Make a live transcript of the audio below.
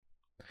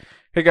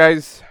Hey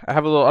guys, I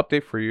have a little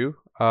update for you.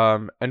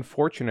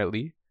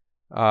 Unfortunately,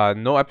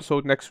 no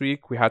episode next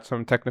week. We had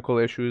some technical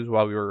issues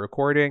while we were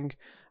recording.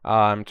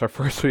 It's our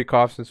first week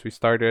off since we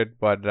started,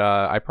 but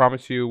I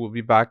promise you we'll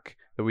be back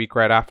the week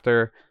right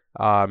after,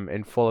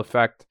 in full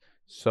effect.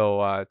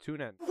 So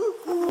tune in.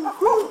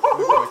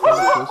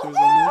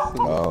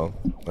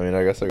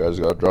 I guess I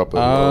just gotta drop it.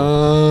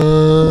 Whoa,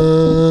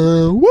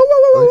 whoa,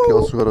 whoa, I think you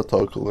whoa. also gotta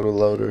talk a little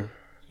louder.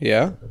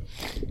 Yeah?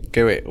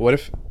 Okay, wait. What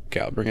if... Okay,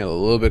 I'll bring it a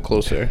little bit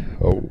closer.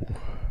 Oh. You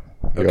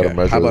gotta Okay,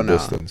 measure how the about now?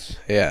 distance.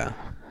 Yeah.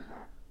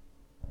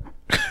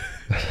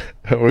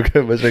 We're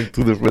gonna measure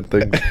two different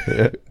things.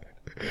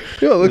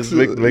 Yo, it looks...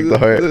 Just make the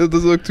heart. It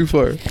doesn't look too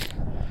far.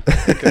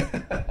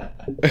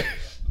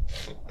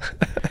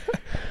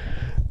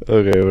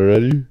 Okay, we're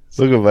ready?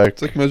 We'll go back.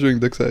 It's like measuring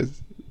dick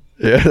size.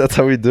 Yeah, that's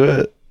how we do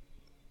it.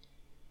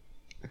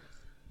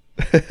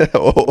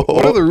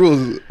 What are the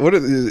rules?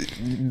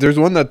 There's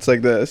one that's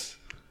like this.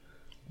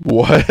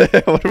 What?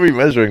 What are we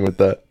measuring with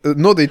that?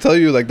 No, they tell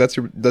you like that's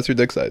your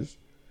dick size.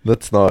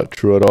 That's not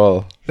true at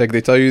all. Like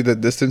they tell you the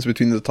distance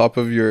between the top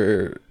of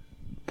your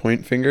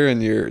point finger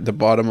and the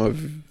bottom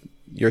of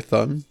your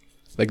thumb,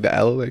 like the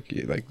L, like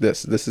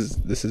this. This is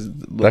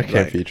That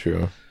can't be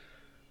true.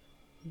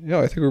 Yeah,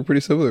 I think we're pretty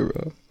similar,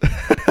 bro.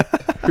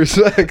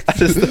 Respect. I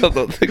still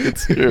don't think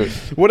it's true.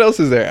 What else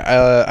is there?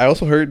 I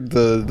also heard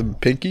the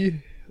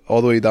pinky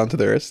all the way down to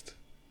the wrist.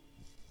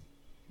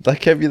 That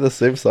can't be the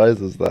same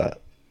size as that.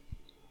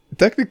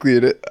 Technically,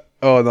 it.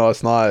 Oh no,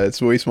 it's not.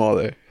 It's way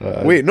smaller.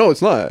 Wait, no,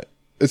 it's not.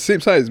 It's same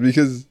size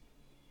because.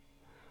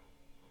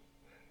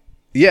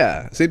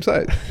 Yeah, same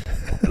size.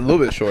 A little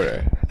bit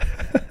shorter.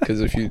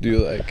 Because if you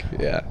do like,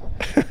 yeah.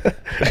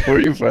 Where are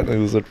you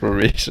finding this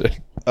information?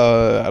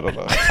 I don't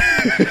know.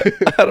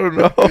 I don't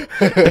know.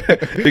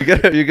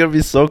 You're gonna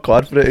be so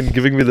confident in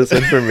giving me this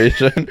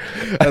information,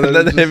 and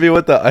then hit me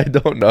with the I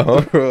don't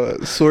know.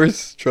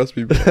 Source, trust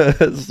me, bro.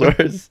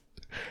 Source.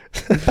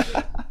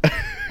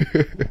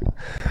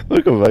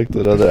 Welcome back to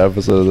another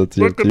episode of the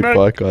TFT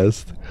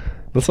podcast.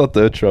 That's not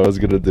the intro I was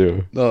gonna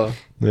do. No.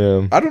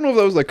 Yeah. I don't know if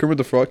that was like Kermit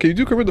the Frog. Can you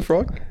do Kermit the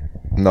Frog?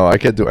 No, I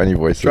can't do any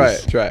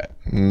voices. Try it.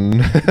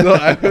 No,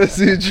 I want to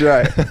see you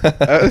try.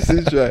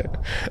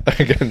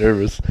 I get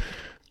nervous.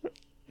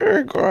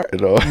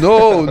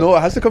 No,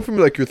 it has to come from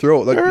like your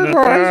throat. Like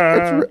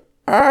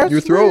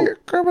your throat.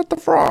 Kermit the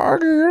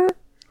Frog here.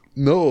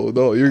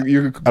 No,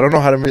 you're. I don't know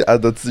how to make.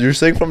 You're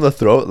saying from the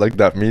throat, like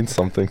that means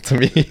something to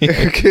me.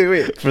 Okay,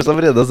 wait. For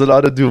somebody that doesn't know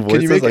how to do voices,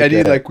 Can you make I any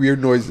can't. like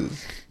weird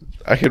noises?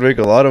 I can make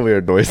a lot of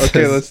weird noises.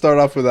 Okay, let's start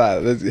off with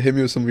that. Let's hit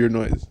me with some weird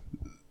noise.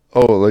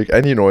 Oh, like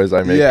any noise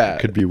I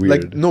make could be weird.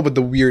 Like no, but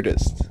the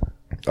weirdest.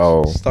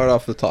 Oh. Start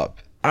off the top.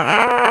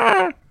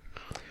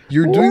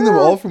 You're doing them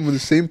all from the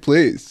same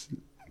place.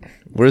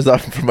 Where's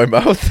that from my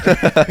mouth?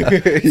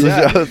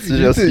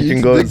 You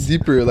can go dig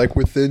deeper, like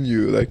within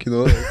you, like you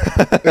know.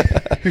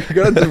 Like, you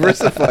gotta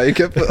diversify. You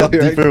can't put all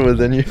your deeper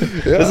within you.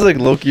 Yeah. This is like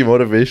low-key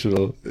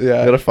motivational.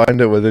 Yeah, you gotta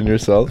find it within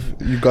yourself.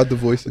 You got the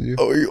voice in you.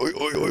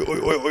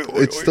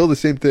 It's still the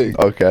same thing.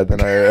 Okay, then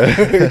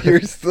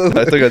You're still.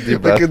 I took a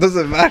deep breath. Like, it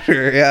doesn't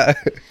matter. Yeah.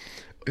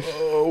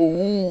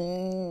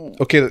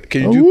 Okay,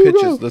 can you do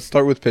pitches? Let's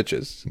start with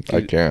pitches.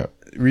 I can't.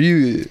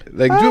 Really,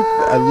 like do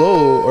a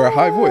low or a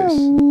high voice.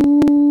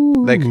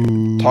 Like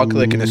talk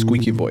like in a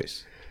squeaky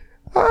voice.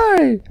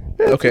 Hi.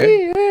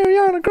 Okay. Me,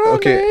 Ariana Grande.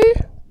 Okay.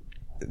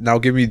 Now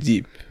give me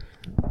deep.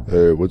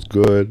 Hey, what's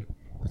good?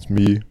 It's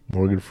me,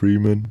 Morgan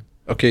Freeman.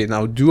 Okay,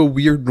 now do a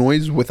weird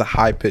noise with a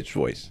high pitched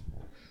voice.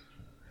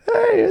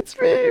 Hey, it's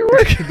me.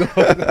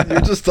 No,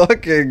 you're just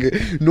talking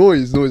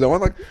noise. I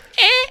want like.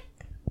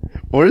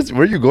 Where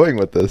are you going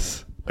with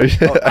this? Are you,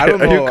 I don't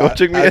know. Are you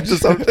coaching me into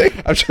something?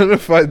 I'm trying to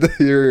find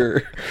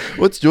your.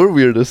 What's your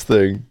weirdest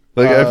thing?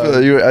 Like I feel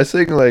like I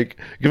think like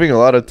giving a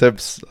lot of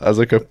tips as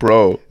like a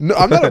pro. No,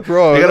 I'm not a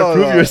pro. You gotta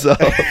prove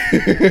yourself.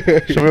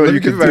 Show me what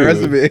you can my do.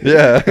 resume.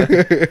 Yeah.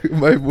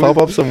 My voice. Pop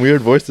up some weird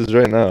voices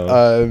right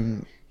now.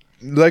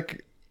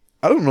 Like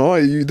I don't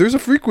know. There's a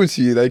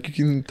frequency like you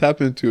can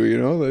tap into. You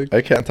know, like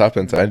I can't tap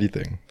into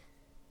anything.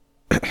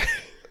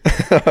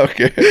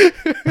 Okay.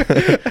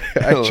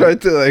 I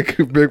tried to like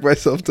make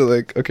myself to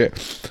like okay.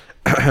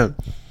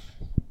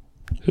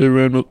 Hey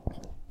man,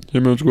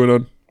 what's going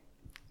on?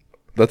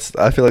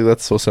 I feel like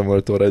that's so similar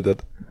to what I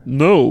did.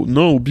 No,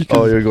 because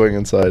Oh, you're going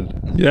inside.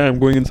 yeah, I'm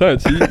going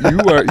inside. See, you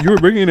are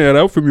bringing it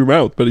out from your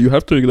mouth, but you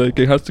have to like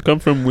it has to come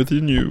from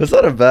within you. That's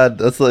not a bad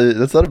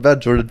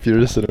Jordan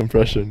Peterson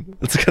impression.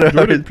 It's kind of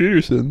Jordan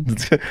Peterson.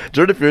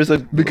 Jordan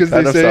Peterson Because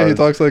they say he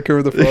talks like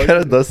Kermit the It Frog. kind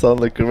of does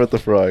sound like Kermit the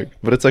Frog,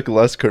 but it's like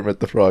less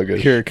Kermit the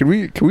Frog-ish. Here, can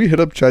we hit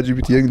up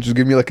ChatGPT and just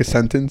give me like a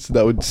sentence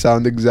that would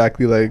sound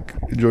exactly like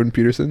Jordan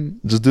Peterson?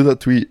 Just do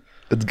that tweet.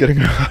 It's getting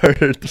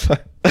harder to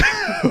find.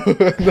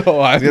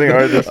 No, It's getting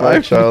harder to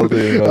find child.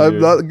 I'm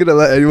not gonna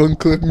let anyone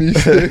clip me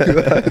saying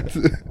that.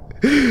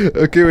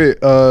 Okay,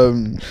 wait.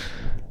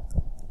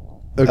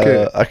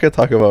 Okay. I can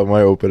talk about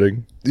my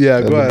opening.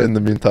 Yeah, go ahead. In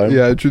the meantime.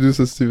 Yeah, introduce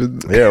us, Steven.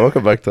 Yeah,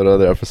 welcome back to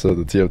another episode of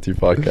the TFT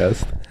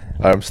podcast.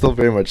 I'm still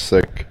very much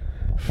sick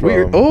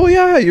Wait, oh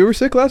yeah, you were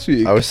sick last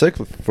week. I was sick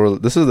for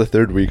this is the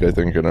third week I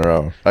think in a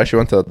row. I actually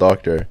went to the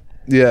doctor.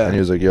 Yeah. And he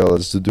was like, "Yo,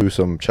 let's do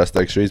some chest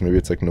X-rays. Maybe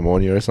it's like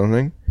pneumonia or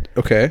something."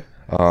 Okay.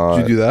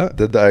 Did you do that?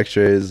 Did the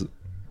X-rays.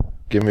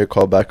 Give me a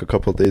call back a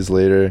couple days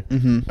later.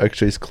 Mm-hmm.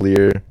 X-rays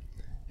clear.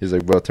 He's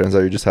like, "Bro, turns out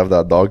you just have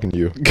that dog in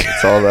you.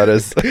 That's all that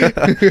is."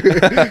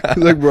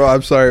 He's like, bro,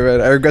 I'm sorry,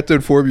 man. I regret to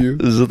inform you.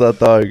 This is that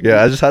dog.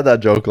 Yeah, I just had that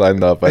joke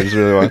lined up. I just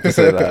really wanted to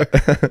say that.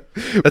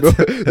 Bro,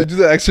 did you do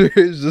the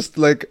X-rays just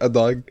like a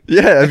dog?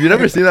 Yeah, have you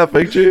never seen that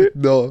picture?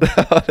 No.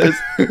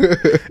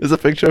 It's a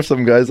picture of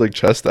some guy's like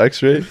chest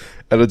X-ray,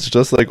 and it's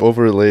just like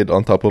overlaid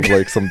on top of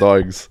like some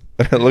dogs.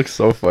 It looks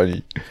so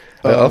funny.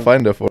 I'll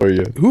find it for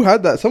you. Who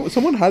had that?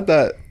 Someone had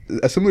that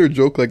a similar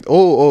joke like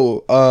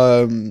you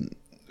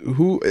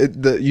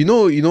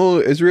know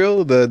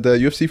Israel, the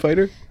UFC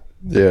fighter?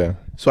 Yeah.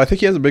 So I think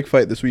he has a big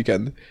fight this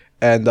weekend,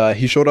 and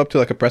he showed up to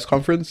like a press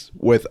conference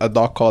with a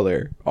dog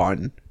collar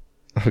on.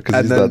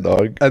 Because he's that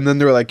dog. And then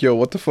they were like, "Yo,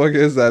 what the fuck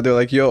is that?" They're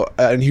like, "Yo,"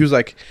 and he was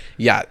like,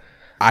 "Yeah,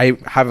 I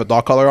have a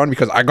dog collar on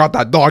because I got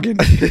that dog in."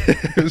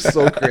 It was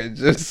so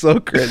cringe. It's so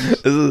cringe.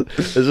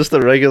 It's just a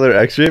regular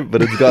X-ray,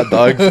 but it's got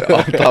dogs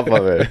on top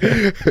of it.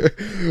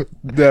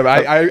 Damn,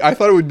 I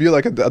thought it would be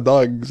like a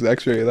dog's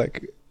X-ray,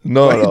 like.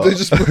 No, Like, no. they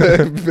just put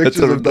pictures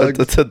of dogs.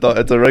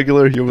 It's a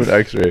regular human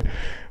X-ray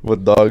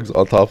with dogs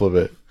on top of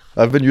it.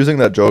 I've been using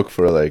that joke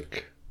for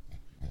like,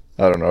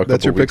 I don't know.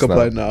 That's your pickup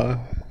line now.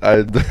 I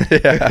You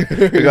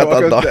got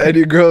walk that up dog. to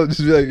any girl, just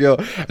be like, "Yo,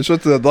 I just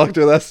went to the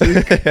doctor last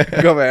week.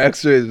 Got my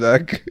X-rays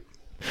back."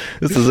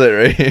 This is it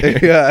right here.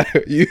 Yeah,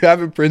 you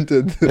have it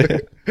printed.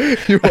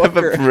 You I walk have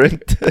it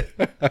printed.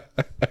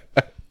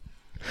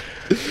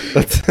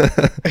 That's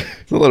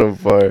it's a little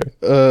far.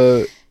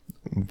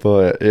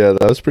 But yeah,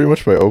 that was pretty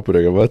much my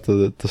opening. I'm about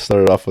to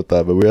start it off with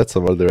that, but we had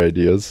some other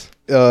ideas.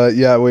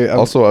 Yeah, wait.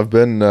 Also, I've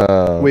been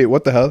Wait,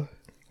 what the hell?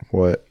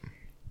 What?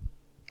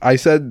 I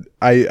said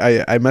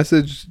I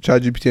messaged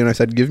ChatGPT and I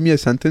said, "Give me a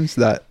sentence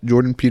that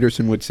Jordan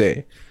Peterson would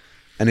say,"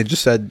 and it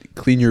just said,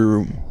 "Clean your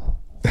room."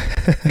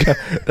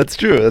 That's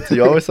true. He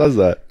always says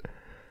that.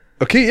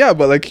 Okay, yeah,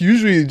 but like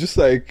usually just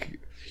like,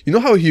 you know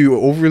how he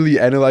overly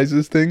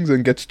analyzes things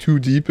and gets too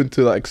deep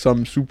into like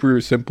some super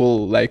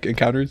simple like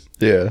encounters?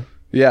 Yeah.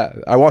 Yeah,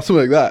 I want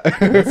something like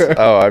that.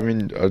 Oh, I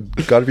mean,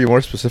 gotta be more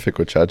specific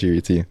with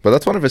ChatGPT. But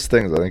that's one of his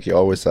things. I think he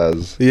always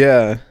says,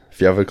 Yeah. if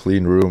you have a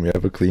clean room, you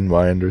have a clean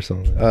mind or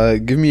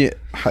something. Give me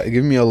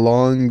a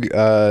long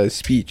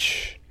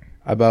speech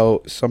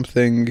about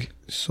something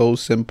so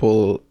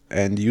simple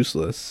and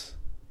useless,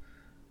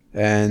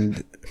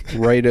 and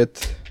write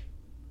it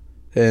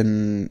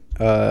in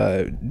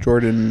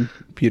Jordan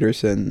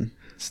Peterson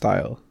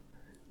style.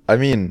 I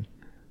mean,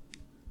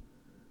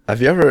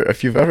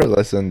 if you've ever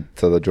listened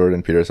to the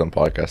Jordan Peterson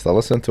podcast, I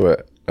listen to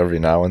it every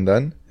now and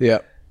then. Yeah.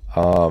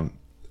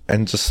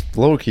 And just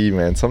low key,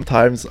 man.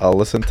 Sometimes I'll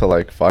listen to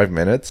like 5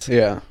 minutes.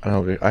 Yeah. And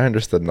I'll be, I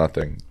understood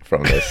nothing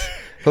from this.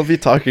 He'll be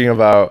talking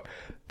about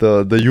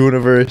the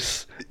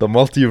universe, the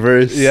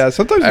multiverse. Yeah,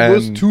 sometimes it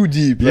goes and- too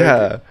deep. Like,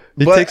 Yeah.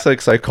 He but- takes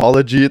like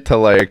psychology to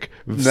like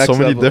Next so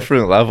many level.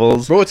 different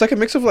levels. Bro, it's like a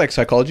mix of like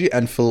psychology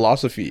and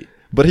philosophy.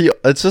 But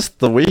it's just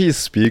the way he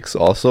speaks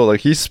also. Like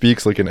he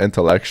speaks like an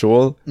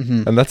intellectual.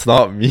 And that's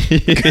not me.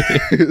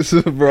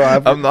 So, bro,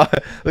 I'm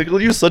not like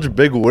he'll use such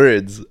big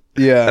words.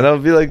 yeah. And I'll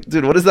be like,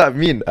 dude, what does that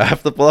mean? I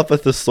have to pull up a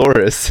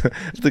thesaurus. I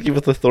have to keep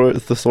a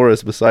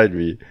thesaurus beside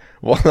me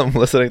while I'm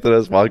listening to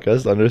this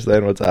podcast to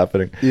understand what's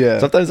happening. Yeah.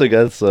 Sometimes it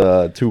gets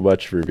too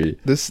much for me.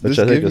 This which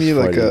I think gave is me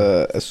like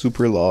funny. a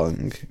super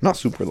long, not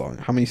super long.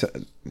 How many?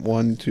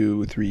 1,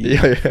 2, 3,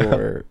 Yeah.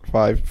 4,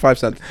 5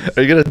 sentences.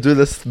 Are you gonna do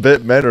this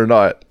bit, man, or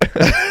not?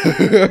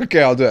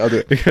 Okay, I'll do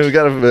it. We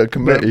gotta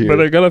commit here.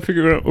 But I gotta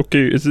figure out.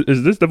 Okay, is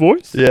this the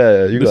voice?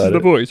 Yeah, you This got is the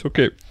it. voice.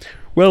 Okay.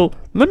 Well,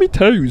 let me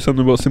tell you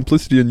something about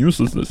simplicity and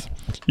uselessness.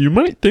 You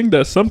might think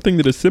that something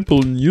that is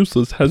simple and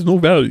useless has no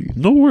value,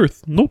 no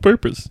worth, no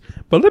purpose.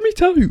 But let me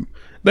tell you,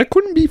 that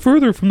couldn't be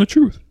further from the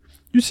truth.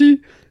 You see,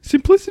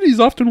 simplicity is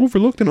often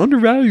overlooked and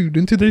undervalued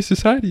in today's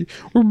society.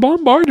 We're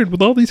bombarded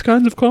with all these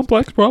kinds of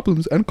complex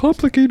problems and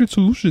complicated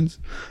solutions.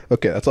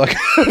 Okay, that's all.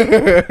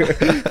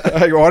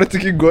 I wanted to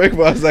keep going,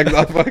 but I was like,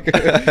 nah, fuck. You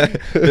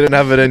didn't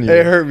have it in you.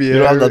 It hurt me. You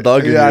don't have that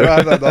dog in you. Yeah, I don't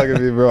have that dog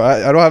in me, bro.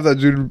 I don't have that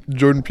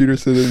Jordan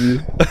Peterson in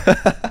me.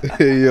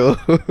 Hey, yo.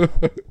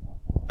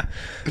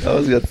 That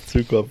was get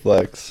too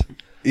complex.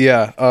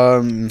 Yeah.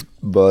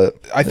 But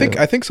I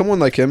think someone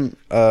like him.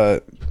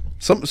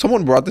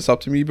 Someone brought this up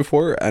to me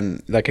before,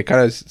 and like it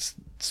kind of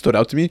stood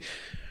out to me,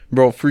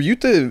 bro. For you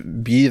to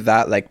be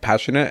that like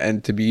passionate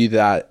and to be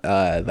that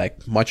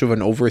like much of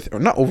an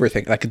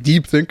like a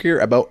deep thinker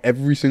about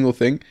every single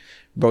thing,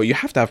 bro, you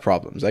have to have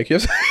problems. Like you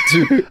have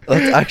to.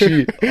 that's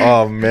actually,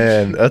 oh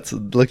man, that's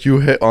like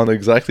you hit on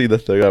exactly the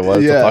thing I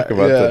wanted to talk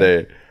about yeah.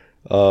 today.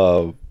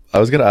 I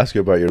was gonna ask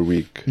you about your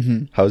week.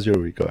 How's your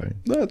week going?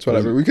 No, that's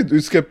whatever. We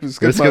skip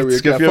Let's my week.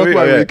 skip Yeah, your fuck week?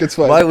 my Okay. week. It's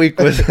fine. My week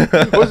was.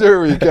 What's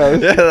your week,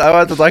 guys? Yeah, I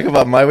wanted to talk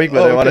about my week,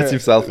 but I want to Okay. seem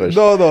selfish.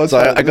 No, it's So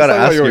fine. I gotta Let's talk about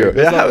ask your you. week.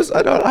 Yeah, Let's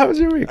how was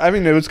your week? I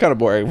mean, it was kind of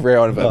boring, very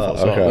uneventful.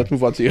 Oh, okay. So let's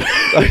move on to you.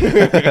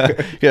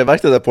 Yeah,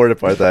 back to the important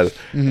part. Then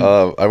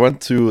I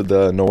went to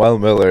the Noel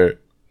Miller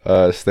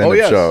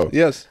stand-up show.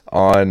 Yes.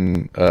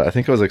 On I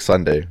think it was like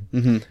Sunday,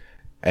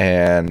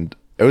 and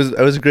it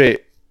was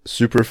great,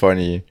 super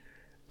funny.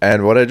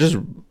 And what I just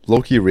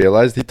low-key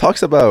realized, he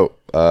talks about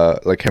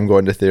like him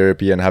going to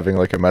therapy and having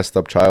like a messed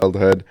up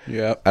childhood.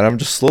 Yeah. And I'm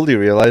just slowly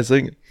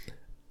realizing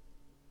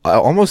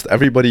almost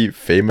everybody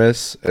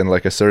famous in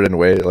like a certain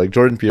way, like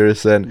Jordan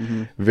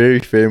Peterson, very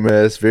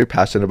famous, very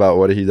passionate about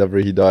whatever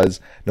he does.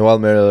 Noel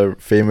Miller,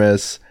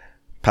 famous,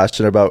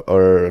 passionate about,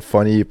 or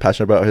funny,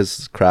 passionate about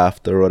his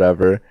craft or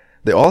whatever.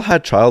 They all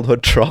had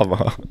childhood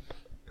trauma.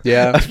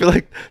 Yeah. I feel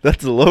like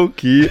that's low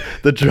key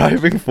the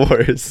driving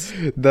force.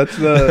 That's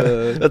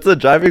the. That's the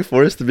driving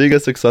force to being a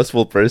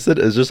successful person,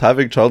 is just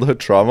having childhood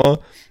trauma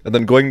and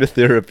then going to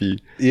therapy.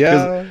 'Cause,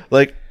 Yeah.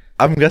 like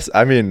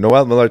I mean,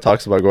 Noel Miller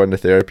talks about going to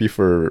therapy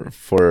for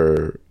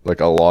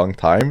like a long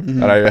time,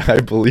 and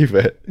I believe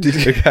it.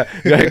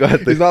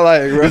 He's not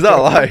lying, bro. He's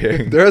not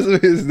lying. The resume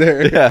is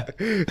there. Yeah,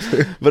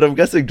 but I'm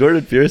guessing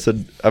Jordan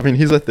Peterson, I mean,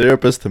 he's a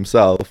therapist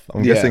himself.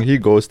 I'm Yeah. guessing he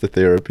goes to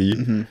therapy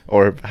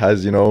or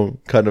has,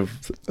 kind of.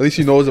 At least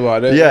he knows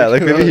about it. Yeah,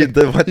 like maybe he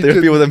did went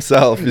therapy with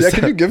himself. He Yeah,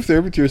 can you sat, give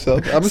therapy to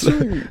yourself? I'm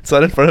assuming.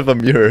 sat in front of a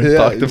mirror and Yeah,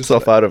 talked you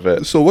himself just- out of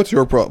it. So what's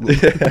your problem?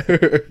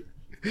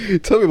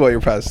 Tell me about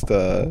your past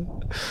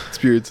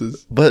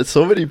experiences. But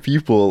so many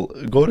people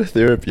go to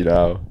therapy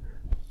now,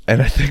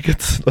 and I think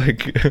it's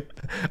like,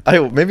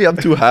 maybe I'm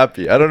too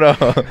happy. I don't know.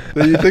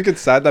 Do you think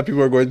it's sad that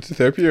people are going to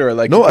therapy, or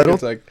like? No, you I think don't.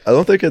 It's like, I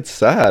don't think it's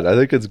sad. I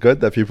think it's good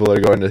that people are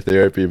going to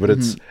therapy. But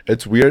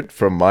it's weird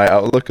from my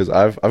outlook, because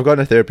I've gone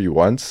to therapy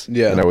once,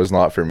 Yeah. and it was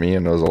not for me,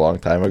 and it was a long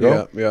time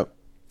ago. yeah,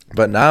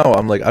 But now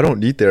I'm like, I don't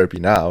need therapy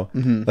now.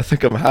 I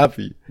think I'm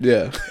happy.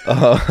 yeah.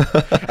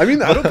 I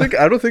mean, I don't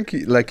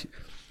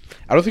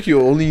think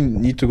you only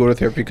need to go to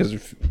therapy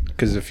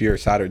because if you're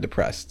sad or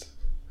depressed.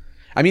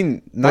 I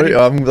mean, not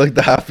I'm like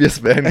the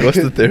happiest man goes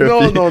to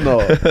therapy.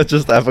 No.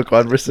 Just have a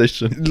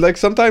conversation. like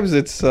sometimes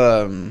it's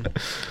to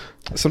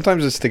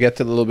get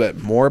to a little bit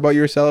more about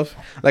yourself.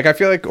 Like I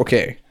feel like,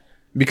 okay,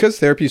 because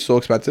therapy is so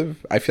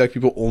expensive, I feel like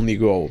people only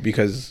go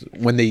because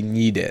when they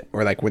need it,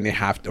 or like when they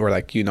have to, or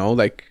like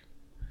like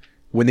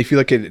when they feel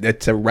like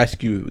it's a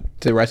rescue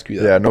to rescue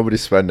them. Yeah,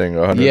 nobody's spending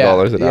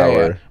 $100 an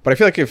hour. Yeah. But I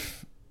feel like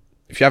if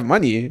you have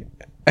money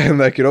and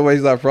like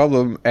ways that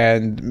problem,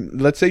 and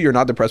let's say you're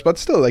not depressed, but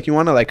still like you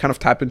want to like kind of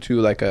tap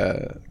into like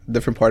a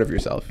different part of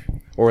yourself,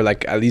 or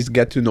like at least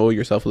get to know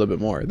yourself a little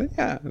bit more, then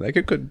yeah, like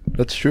it could.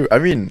 That's true. I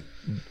mean,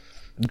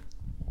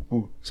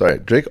 sorry,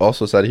 Drake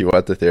also said he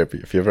went to therapy.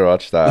 If you ever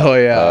watched that, Oh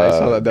yeah, I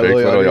saw that Drake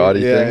Lil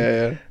Yachty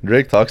yeah, thing.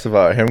 Drake talks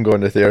about him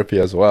going to therapy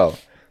as well.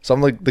 So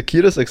I'm like, the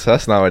key to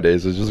success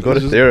nowadays is just go to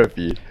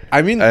therapy.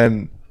 I mean,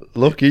 And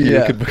low-key, you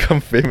Yeah. could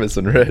become famous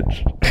and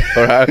rich.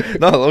 Or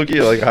not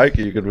low-key, like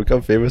high-key, you could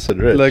become famous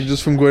and rich. like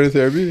just from going to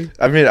therapy,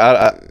 I mean,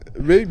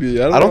 maybe.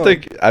 I I don't don't know.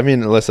 think. I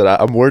mean, listen,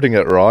 I'm wording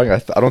it wrong.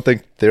 I don't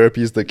think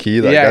therapy is the key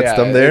that gets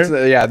them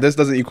there. This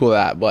doesn't equal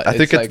that, but I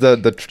think it's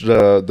like,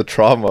 the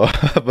trauma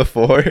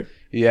before.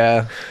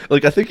 yeah.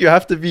 Like, I think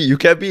you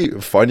can't be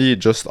funny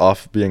just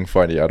off being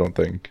funny. I don't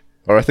think,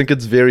 or I think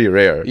it's very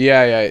rare.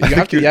 Yeah.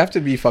 think You have to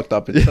be fucked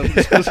up in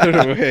some sort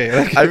of way.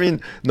 Like, I mean,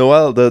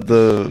 Noel,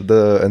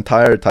 the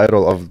entire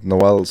title of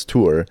Noel's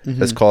tour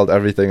is called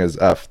 "Everything Is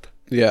Effed."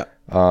 yeah.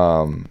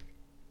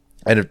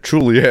 And it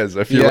truly is.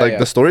 I feel Yeah, like yeah.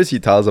 the stories he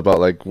tells about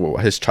like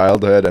his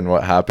childhood and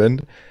what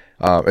happened,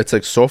 it's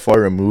like so far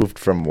removed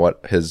from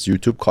what his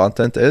YouTube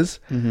content is.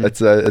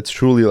 It's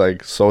truly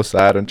like so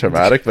sad and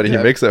traumatic, but he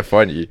Yeah. makes it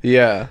funny.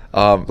 Yeah.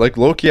 Like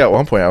low-key at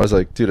one point I was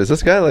like, dude, is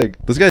this guy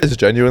is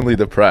genuinely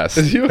depressed?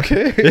 Is he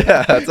okay?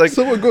 Yeah, it's like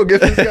Someone go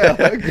give this guy a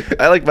hug.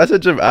 I like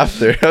messaged him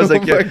after. I was Oh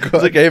like, my I God.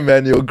 was like, hey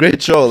man,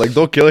 great show. Like,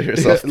 don't kill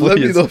yourself, please. Let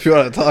me know if you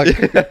want to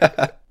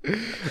talk.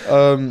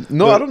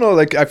 No, I don't know.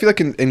 Like, I feel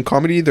like in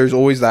comedy, there's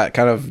always that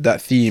kind of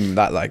that theme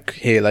that like,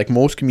 hey, like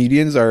most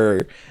comedians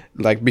are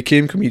like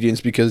became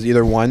comedians because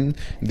either one,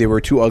 they were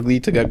too ugly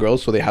to get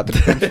girls, so they had to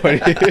become funny.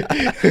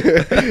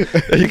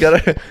 You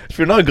gotta, if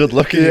you're not good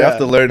looking, you Yeah. have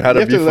to learn how You to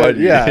have be to learn-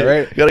 funny. yeah,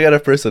 right. You gotta get a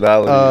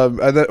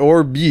personality. And then,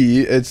 or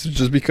B, it's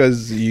just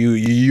because you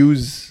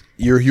use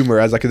your humor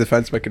as like a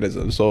defense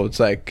mechanism. So it's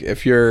like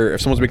if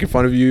someone's making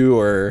fun of you,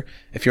 or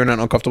if you're in an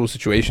uncomfortable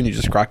situation, you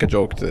just crack a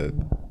joke to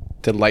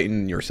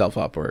lighten yourself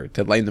up or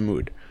to lighten the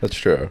mood. That's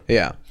true.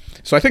 Yeah.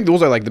 So I think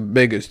those are like the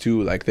biggest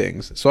two like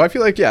things. So I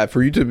feel like, yeah,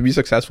 for you to be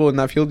successful in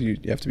that field, you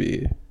have to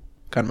be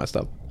kind of messed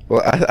up.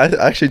 Well, I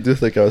actually do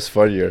think I was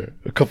funnier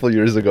a couple of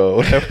years ago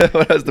when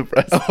I was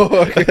depressed.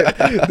 Oh, okay.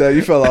 No,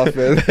 you fell off,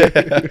 man.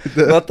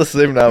 Not the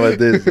same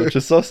nowadays, which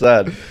is so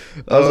sad.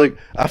 I was like,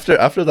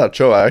 after that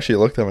show, I actually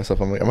looked at myself.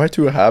 I'm like, am I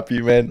too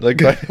happy, man?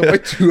 Like, Am I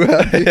too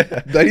happy?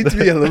 I need to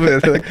be a little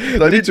bit. Like,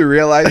 I need to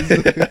realize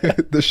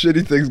the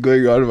shitty things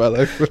going on in my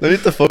life. I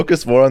need to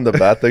focus more on the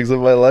bad things of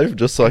my life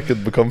just so I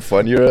could become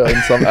funnier in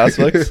some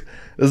aspects.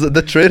 Is it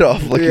the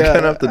trade-off? Like, you kind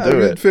of have to do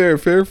it.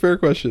 Fair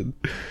question.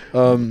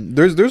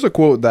 There's a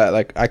quote that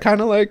like I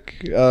kind of like.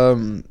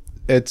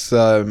 It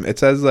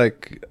says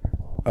like,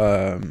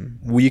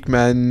 weak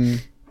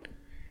men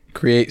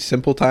create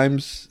simple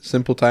times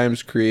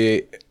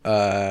create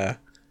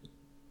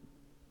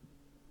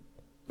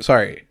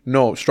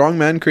strong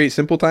men create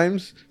simple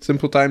times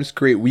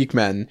create weak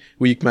men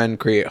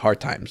create hard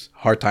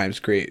times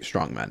create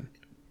strong men.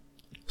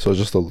 So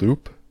just a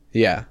loop?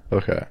 Yeah.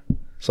 Okay.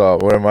 So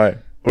where am I?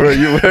 Where are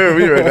you? Where are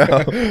we right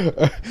now?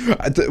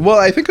 Well,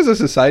 I think as a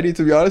society,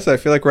 to be honest, I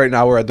feel like right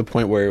now we're at the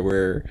point where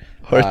we're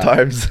Hard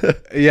times.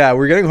 yeah,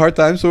 we're getting hard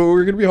times, so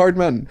we're gonna be hard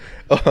men.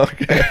 Oh,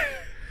 okay.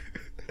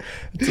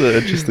 It's an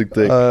interesting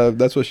thing.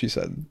 That's what she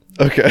said.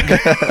 Okay.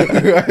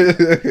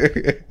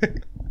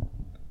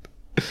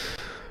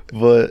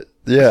 But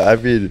yeah, I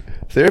mean,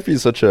 therapy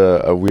is such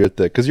a weird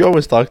thing because you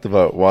always talked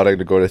about wanting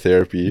to go to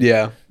therapy.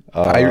 Yeah.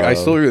 I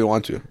still really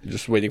want to.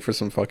 Just waiting for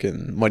some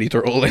fucking money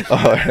to roll in.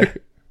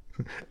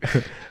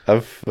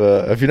 Have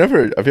you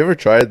ever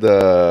tried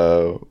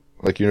the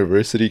like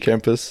university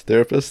campus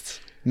therapists?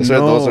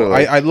 No,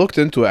 I looked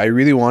into it. I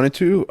really wanted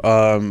to.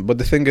 But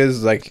the thing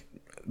is, like,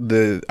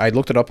 I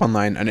looked it up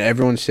online, and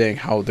everyone's saying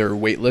how their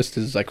wait list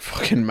is like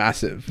fucking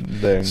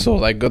massive. Dang. So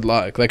like, good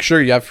luck. Like,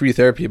 sure, you have free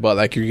therapy, but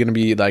like, you're gonna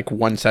be like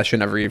one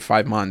session every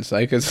 5 months.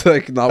 Like, it's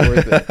like not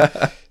worth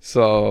it.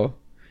 So,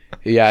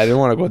 yeah, I didn't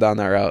want to go down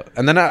that route.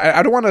 And then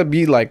I don't want to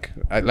be like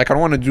I don't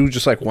want to do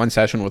just like one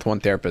session with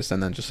one therapist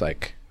and then just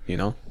like, you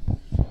know.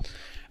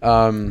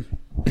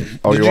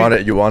 Oh, you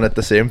want it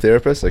the same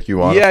therapist? Like you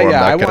want to form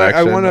that connection?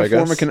 I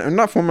want to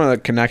not form a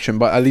connection,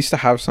 but at least to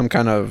have some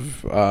kind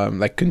of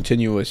like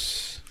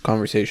continuous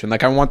conversation.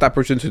 Like I want that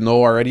person to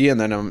know already, and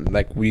then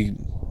like we,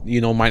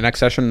 you know, my next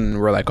session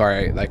we're like, all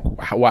right, like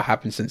what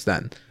happened since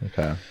then?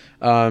 Okay.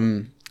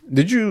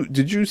 Did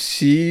you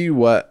see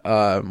what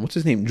what's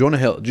his name, Jonah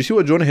Hill? Did you see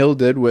what Jonah Hill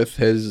did with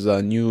his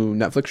new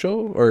Netflix show,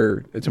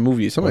 or it's a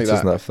movie, something What's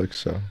like that? his Netflix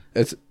show?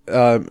 It's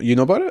you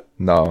know about it?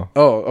 No.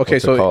 Oh, okay.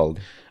 What's it called?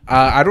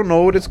 I don't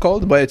know what it's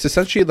called, but it's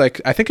essentially like,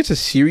 I think it's a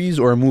series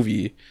or a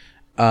movie,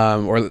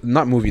 or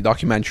not movie,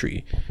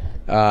 documentary,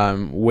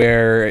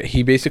 where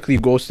he basically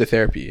goes to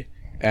therapy,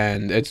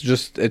 and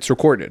it's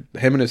recorded,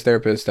 him and his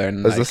therapist.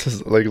 And Is this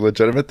his, like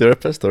legitimate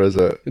therapist, or is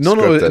it no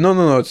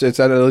scripted? it's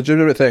a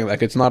legitimate thing.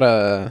 Like it's not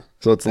a,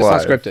 So it's not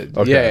live. scripted.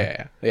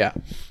 Okay. Yeah.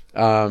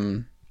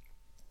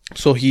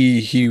 So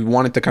he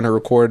wanted to kind of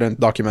record and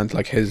document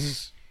like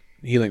his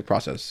healing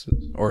process,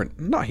 or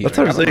not healing. That's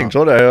what I'm I don't saying. know.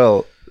 Jonah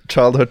Hill,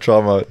 childhood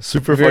trauma,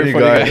 super Very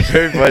funny funny guy, guy.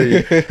 very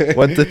funny.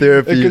 Went to It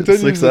therapy,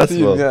 continues the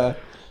successful. theme, yeah.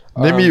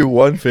 Name me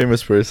one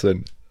famous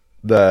person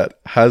that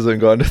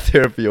hasn't gone to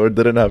therapy or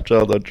didn't have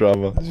childhood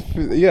trauma.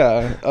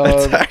 Yeah,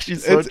 That's actually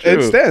so true.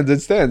 It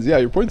stands. Yeah,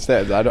 your point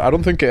stands. I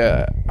don't think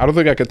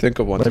I could think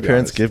of one. My to be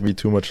parents honest. give me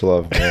too much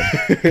love,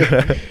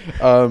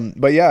 man.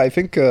 But yeah, I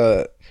think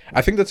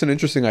that's an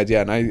interesting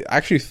idea, and I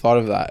actually thought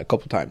of that a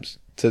couple times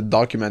to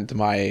document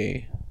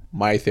my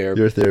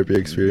therapy. Your therapy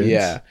experience.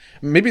 Yeah,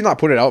 maybe not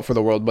put it out for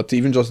the world, but to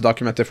even just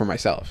document it for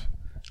myself,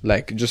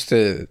 like just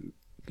to,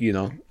 you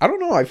know, I don't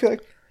know. I feel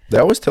like They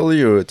always tell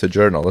you to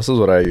journal. This is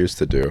what I used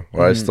to do,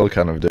 or I still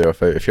kind of do.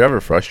 If you're ever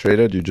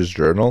frustrated, you just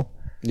journal.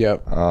 yeah,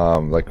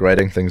 Like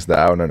writing things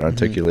down and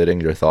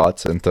articulating your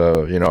thoughts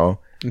into, you know,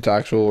 into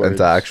actual words.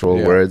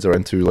 Yeah. words or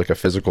into like a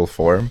physical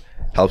form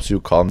helps you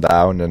calm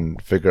down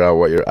and figure out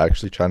what you're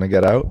actually trying to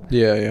get out.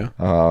 Yeah.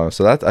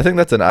 So I think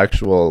that's an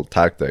actual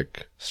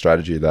tactic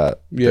strategy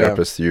that Yeah.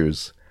 therapists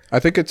use. I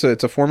think it's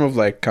a form of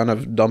like kind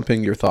of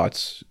dumping your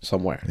thoughts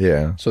somewhere,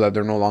 Yeah. so that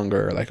they're no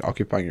longer like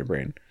occupying your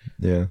brain.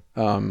 Yeah.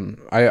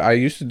 I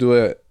used to do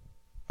it.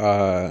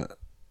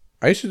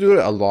 I used to do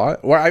it a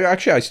lot. Well,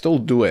 I still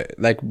do it.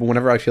 Like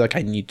whenever I feel like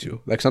I need to.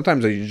 Like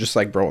sometimes you just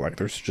like, bro, like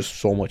there's just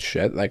so much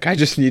shit. Like I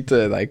just need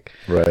to like.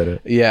 Write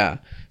it. Yeah.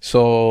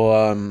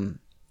 So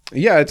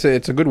yeah, it's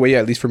a good way,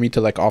 at least for me,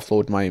 to like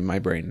offload my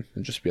brain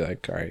and just be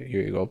like, all right,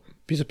 here you go,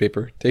 piece of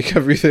paper, take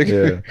everything.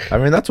 Yeah. I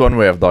mean, that's one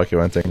way of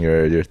documenting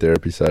your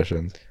therapy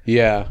sessions.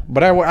 Yeah,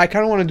 but I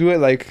kind of want to do it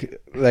like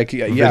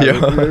yeah,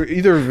 Video.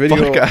 either video.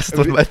 Podcast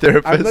with my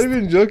therapist. I'm not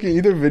even joking.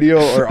 Either video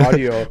or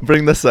audio.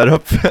 Bring the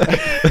setup.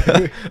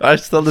 I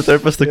just tell the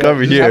therapist to come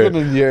just here. have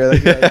them in here,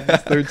 like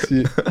this third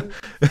seat.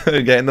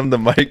 Getting them the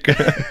mic.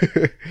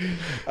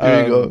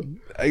 Here you go.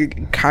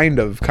 Kind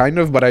of,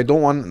 but I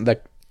don't want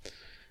like.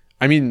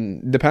 I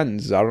mean,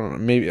 depends. I don't know.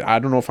 Maybe I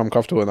don't know if I'm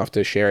comfortable enough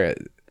to share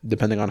it,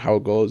 depending on how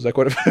it goes. Like,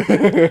 what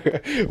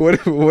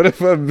if, what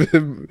if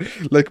I'm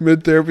like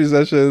mid therapy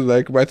session,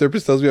 like my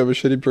therapist tells me I'm a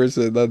shitty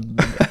person? Then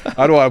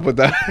I don't want to put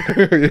that.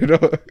 You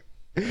know,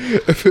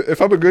 if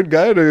I'm a good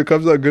guy and it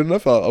comes out good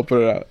enough, I'll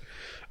put it out.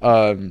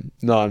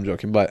 No, I'm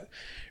joking, but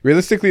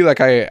realistically,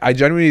 like I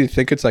genuinely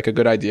think it's like a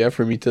good idea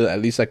for me to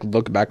at least like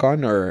look back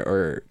on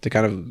or to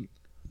kind of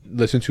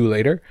listen to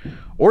later,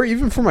 or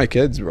even for my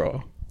kids,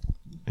 bro.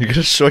 You're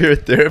gonna show your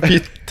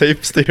therapy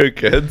tapes to your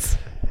kids?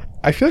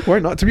 I feel like why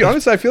not? To be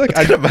honest, I feel like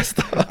I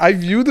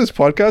view this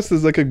podcast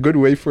as like a good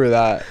way for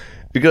that.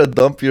 You're gonna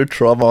dump your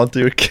trauma onto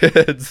your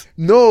kids?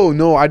 No,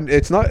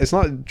 it's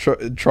not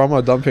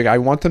trauma dumping. I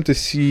want them to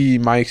see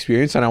my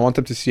experience, and I want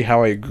them to see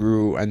how I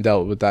grew and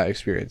dealt with that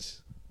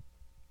experience.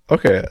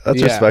 Okay,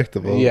 that's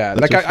respectable. Yeah,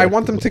 that's like I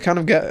want them to kind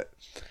of get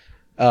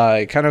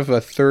kind of a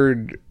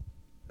third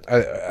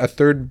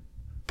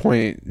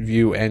point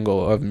view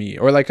angle of me,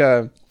 or like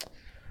an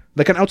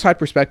outside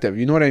perspective.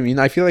 You know what I mean?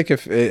 I feel like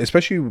if,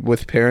 especially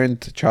with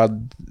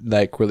parent-child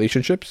like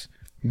relationships,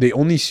 they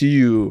only see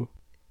you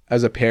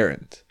as a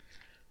parent,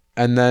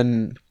 and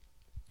then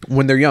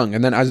when they're young,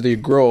 and then as they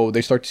grow,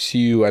 they start to see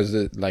you as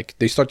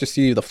they start to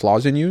see the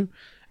flaws in you,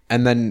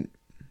 and then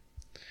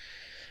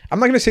I'm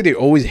not gonna say they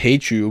always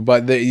hate you,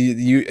 but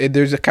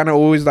there's a kind of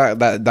always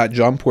that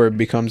jump where it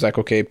becomes like,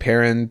 okay,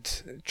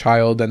 parent,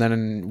 child, and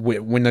then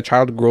when the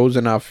child grows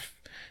enough,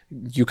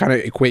 you kind of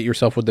equate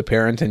yourself with the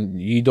parent,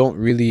 and you don't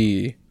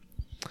really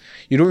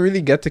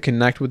get to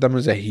connect with them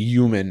as a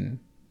human,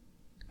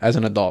 as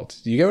an adult.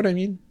 Do you get what I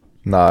mean?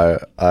 No,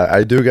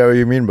 I do get what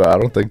you mean, but I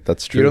don't think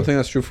that's true. You don't think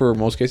that's true for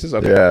most cases?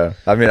 Okay. Yeah,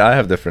 I mean, I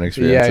have different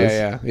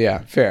experiences. Yeah.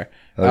 Fair.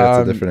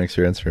 That's a different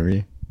experience for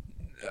me.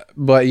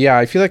 But yeah,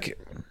 I feel like,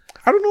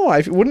 I don't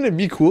know. Wouldn't it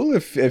be cool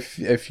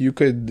if you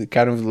could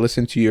kind of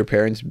listen to your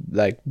parents,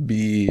 like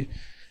be,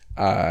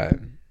 I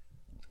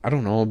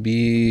don't know,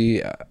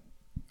 be,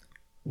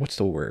 what's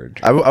the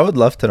word? I would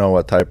love to know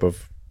what type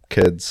of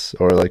kids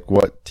or like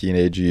what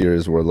teenage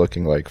years were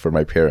looking like for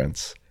my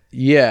parents.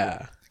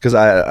 Yeah. Because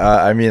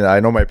I mean, I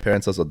know my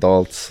parents as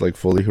adults, like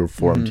fully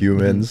formed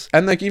humans.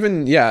 And like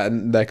even, yeah,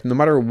 like no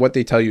matter what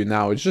they tell you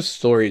now, it's just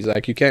stories.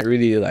 Like you can't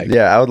really like...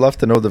 Yeah, I would love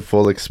to know the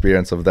full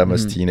experience of them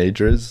as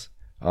teenagers.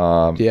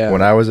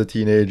 When I was a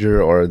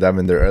teenager, or them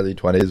in their early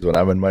 20s when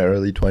I'm in my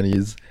early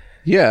 20s.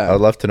 Yeah. I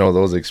would love to know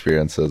those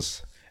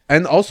experiences.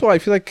 And also, I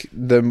feel like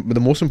the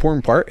most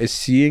important part is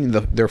seeing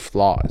their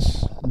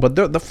flaws. But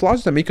the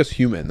flaws that make us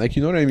human. Like,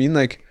 you know what I mean?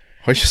 Like...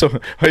 Why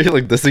are you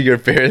like dissing your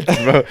parents,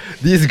 bro?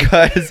 These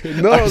guys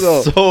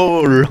are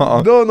so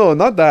wrong. No,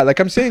 not that. Like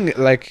I'm saying,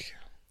 like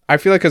I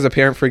feel like as a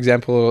parent, for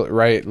example,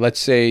 right? Let's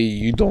say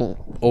you don't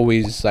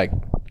always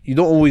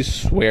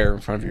swear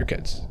in front of your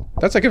kids.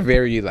 That's like a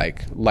very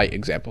like light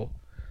example.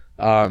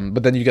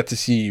 But then you get to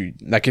see,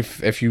 like,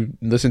 if your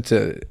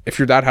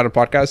dad had a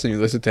podcast and you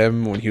listen to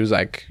him when he was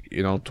like,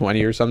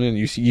 20 or something, and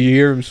you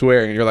hear him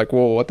swearing and you're like,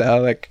 whoa, what the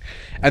hell? Like,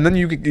 and then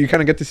you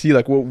kind of get to see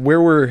like, well,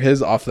 where were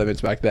his off limits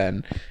back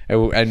then,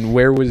 and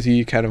where was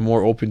he kind of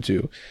more open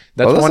to?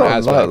 That's one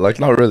aspect. Like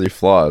not really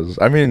flaws.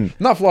 I mean,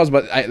 not flaws,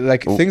 but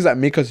things that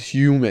make us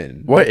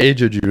human. What age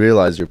did you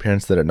realize your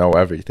parents didn't know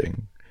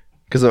everything?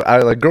 Because I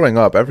like growing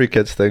up, every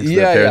kid thinks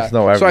their parents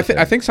know everything. So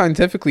I think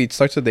scientifically it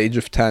starts at the age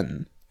of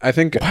 10. I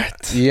think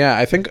what? Yeah,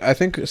 I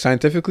think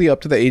scientifically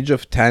up to the age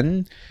of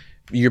 10,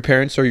 your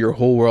parents are your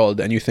whole world,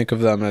 and you think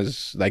of them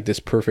as like this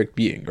perfect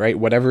being, right?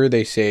 Whatever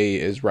they say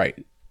is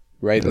right?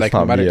 That's like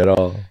not no matter me at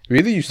all.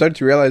 Really, you started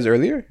to realize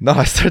earlier? No,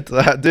 I started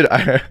that, dude.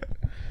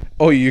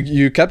 Oh,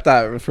 you kept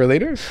that for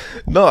later?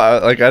 No,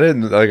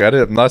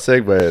 I'm not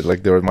saying, but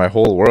like they were my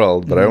whole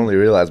world. But I only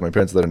realized my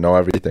parents didn't know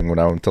everything when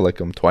I'm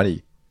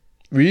 20.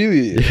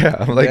 Really? Yeah,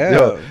 I'm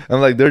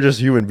like, they're just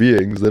human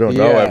beings. They don't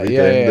know everything.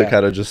 They're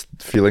kind of just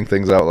feeling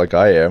things out like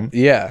I am.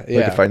 Yeah.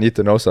 Like if I need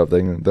to know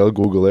something, they'll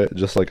Google it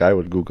just like I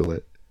would Google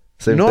it.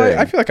 Same thing.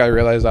 I feel like I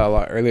realized that a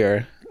lot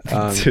earlier.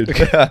 Dude,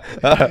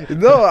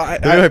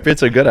 my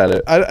parents are good at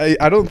it.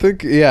 I don't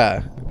think.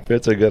 Yeah.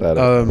 Parents are good at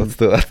it.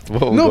 That's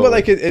what we'll no, but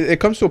like it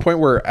comes to a point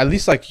where at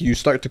least like you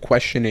start to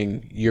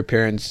questioning your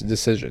parents'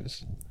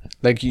 decisions.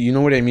 Like, you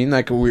know what I mean?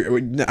 Like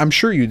I'm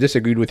sure you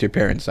disagreed with your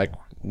parents. Like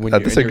when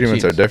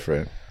disagreements are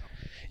different.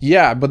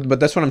 Yeah, but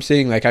that's what I'm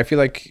saying. Like I feel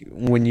like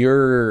when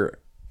you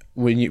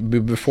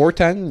before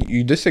 10,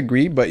 you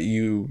disagree, but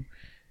you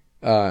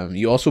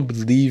also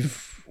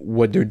believe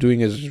what they're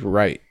doing is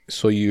right.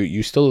 So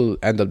you still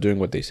end up doing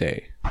what they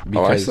say.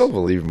 I still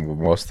believe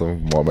most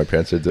of what my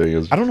parents are doing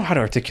is. I don't know how to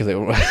articulate.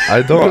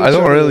 I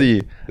don't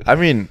really. I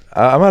mean,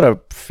 I'm at a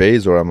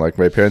phase where I'm like,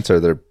 my parents are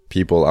their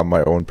people. I'm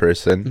my own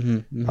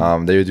person.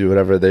 They do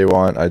whatever they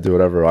want. I do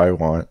whatever I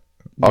want.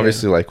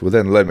 Obviously, like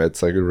within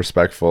limits, like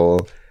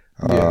respectful.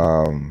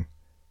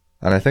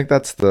 And I think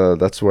that's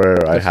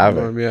where I have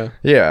it.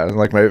 Yeah,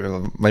 like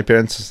my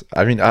parents.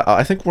 I mean,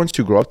 I think once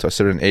you grow up to a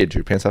certain age,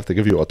 your parents have to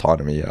give you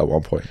autonomy at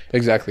one point.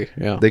 Exactly.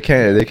 Yeah. They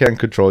can't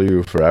control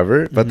you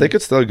forever, but they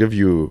could still give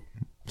you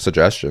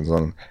suggestions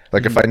on,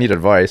 like, if I need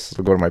advice,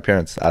 I'll go to my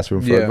parents, ask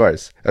them for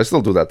advice. I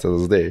still do that to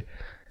this day.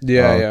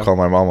 Call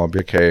my mom. I'll be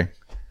like, hey,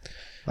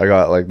 I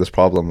got like this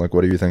problem. Like,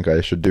 what do you think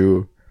I should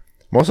do?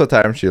 Most of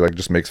the time, she like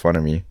just makes fun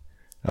of me.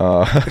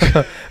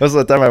 Most of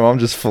the time my mom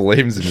just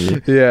flames me,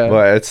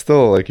 but it's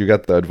still like you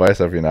get the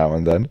advice every now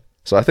and then.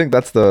 So I think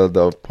that's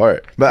the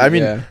part. But I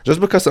mean,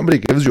 just because somebody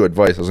gives you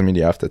advice doesn't mean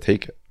you have to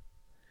take it.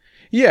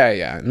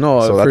 Yeah.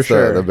 No, So for that's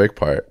sure. the big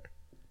part.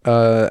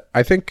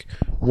 I think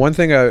one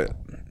thing I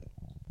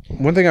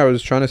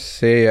was trying to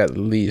say at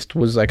least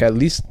was like at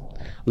least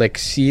like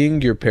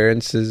seeing your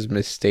parents'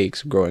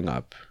 mistakes growing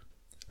up.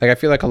 Like I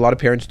feel like a lot of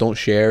parents don't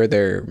share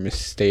their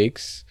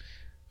mistakes,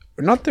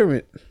 not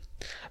their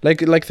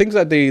like things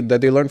that they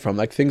learn from,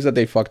 like things that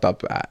they fucked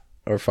up at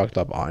or fucked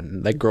up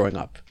on, like growing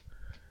up.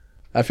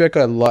 I feel like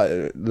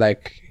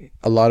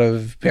a lot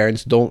of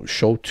parents don't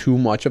show too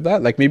much of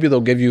that. Like maybe they'll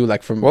give you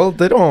like from Well,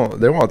 they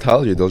won't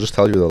tell you. They'll just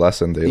tell you the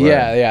lesson they learned.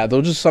 yeah,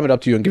 they'll just sum it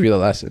up to you and give you the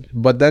lesson.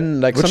 But then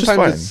like Which is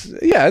sometimes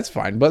it's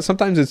fine. But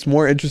sometimes it's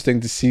more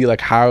interesting to see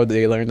like how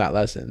they learned that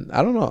lesson.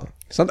 I don't know.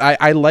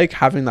 I like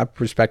having that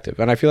perspective,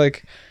 and I feel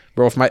like,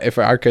 bro, if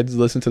our kids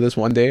listen to this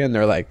one day and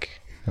they're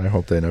like, I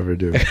hope they never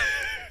do.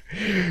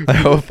 I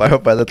hope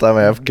by the time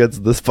I have kids,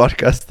 this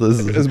podcast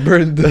it's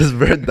burned. is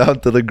burned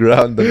down to the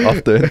ground and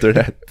off the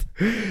internet.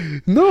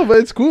 No, but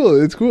it's cool.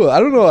 It's cool. I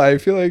don't know. I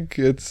feel like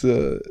it's.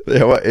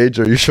 Yeah, what age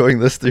are you showing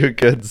this to your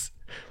kids?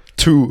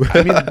 2.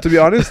 I mean, to be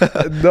honest,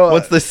 no.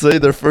 Once they say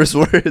their first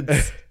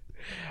words.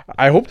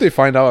 I hope they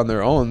find out on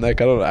their own.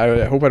 Like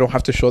I hope I don't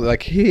have to show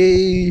like,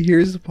 hey,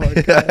 here's the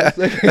podcast.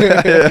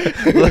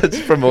 Let's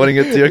promoting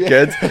it to your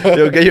kids.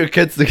 Yo, get your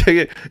kids to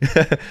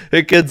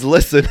hey kids,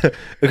 listen.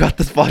 We got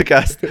this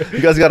podcast.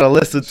 You guys gotta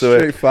listen to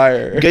Straight it.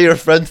 fire. Get your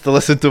friends to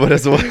listen to it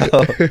as well.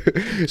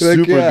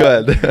 Super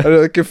good.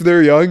 Like if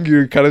they're young,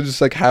 you kind of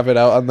just like have it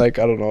out on like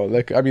I don't know.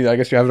 Like I mean, I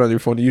guess you have it on your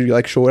phone. You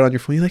like show it on your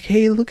phone. You're like,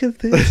 hey, look at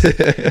this.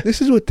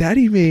 This is what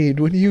Daddy made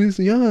when he was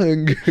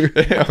young.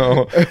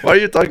 Yo, why are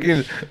you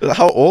talking?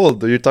 How old?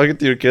 You're talking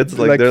to your kids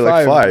like they're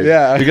 5. like 5.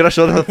 Yeah. You're gonna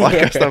show them the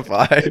podcast at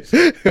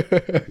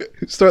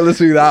 5. Start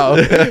listening now.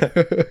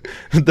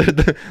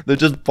 They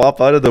just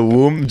pop out of the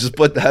womb, just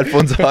put the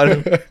headphones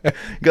on.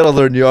 Gotta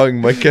learn young,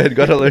 my kid.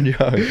 Gotta learn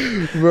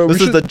young. Bro,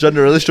 This is the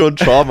generational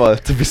trauma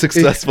to be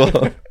successful.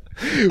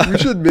 We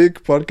should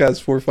make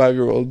podcasts for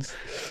 5-year-olds.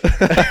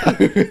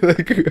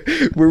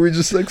 Like, where we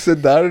just like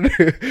sit down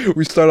and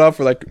we start off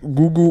with like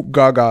goo goo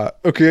gaga.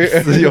 Okay.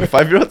 Yo,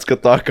 5-year-olds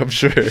could talk, I'm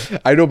sure.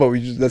 I know, but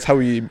that's why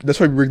we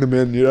bring them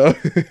in, you know?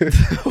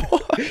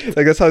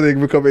 Like that's how they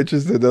become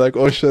interested. They're like,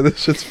 oh shit, this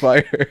shit's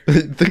fire.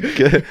 think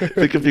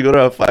if you go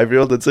to a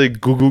 5-year-old and say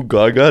goo goo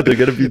gaga, they're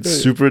gonna be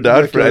super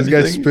down Like, for this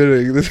guy's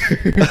anything.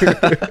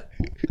 spitting.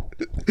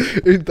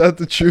 Ain't that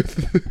the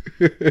truth?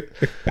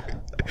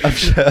 I'm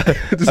sure,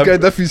 This guy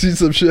definitely seen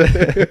some shit.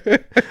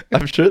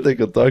 I'm sure they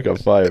could talk at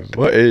 5.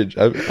 What age?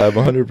 I'm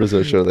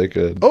 100% sure they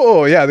could.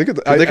 Oh yeah, they could.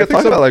 They could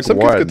talk at like some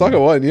 1. kids could talk at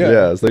 1. Yeah.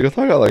 Yes, they could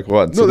talk at like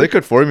 1. So No, they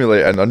could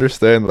formulate and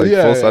understand like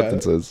Yeah, full yeah.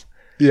 sentences.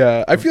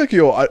 Yeah, I feel like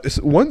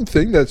one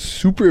thing that's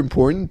super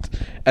important,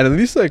 and at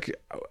least like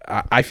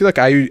I feel like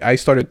I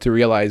started to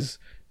realize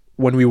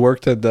when we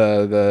worked at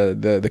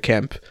the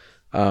camp.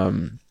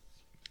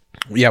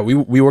 Yeah,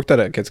 we worked at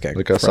a kids camp,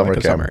 Like a summer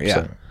camp.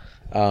 Yeah.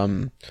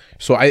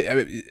 So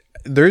I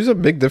there's a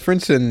big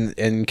difference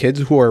in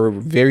kids who are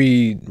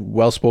very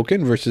well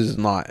spoken versus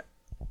not.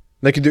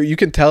 Like you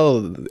can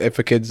tell if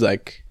a kid's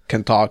like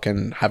can talk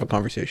and have a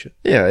conversation.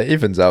 Yeah, it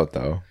evens out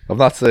though. I'm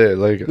not saying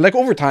Like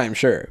over time,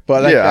 sure,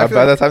 but like, yeah. I feel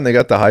By like, the time they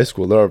get to high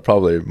school, they're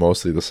probably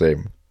mostly the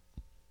same.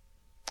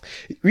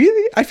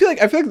 really, I feel like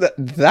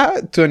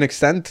that to an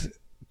extent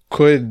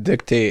could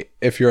dictate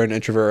if you're an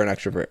introvert or an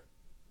extrovert.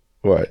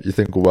 What you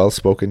think?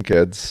 Well-spoken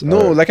kids?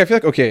 No, are- like I feel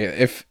like okay,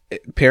 if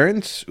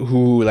parents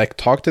who like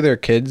talk to their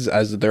kids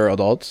as they're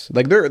adults,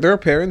 like there are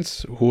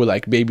parents who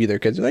like baby their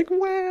kids, like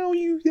wow,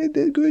 you did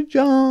a good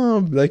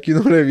job, like you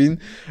know what I mean.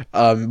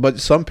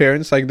 But some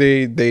parents like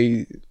they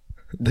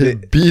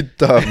beat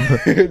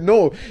them.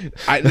 no,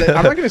 I'm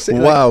not gonna say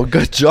Wow,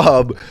 good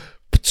job.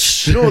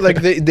 no, like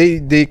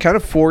they kind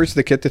of force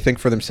the kid to think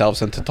for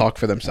themselves and to talk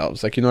for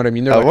themselves. Like you know what I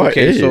mean? They're At like, what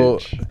okay, so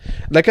age?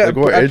 like, Like,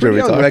 what at age are pretty we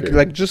young, talking?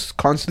 like just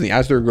constantly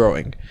as they're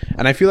growing.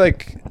 And I feel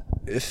like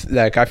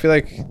I feel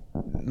like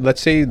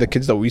let's say the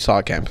kids that we saw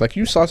at camp, like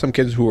you saw some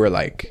kids who were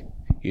like,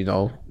 you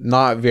know,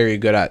 not very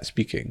good at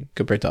speaking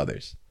compared to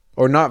others,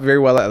 or not very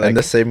well at like in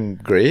the same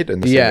grade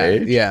and the yeah,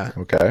 same age. yeah.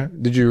 Okay.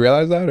 Did you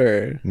realize that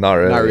or Not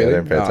really. Not really? I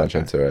didn't pay Oh,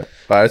 attention okay. to it,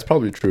 but it's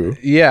probably true.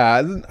 Yeah,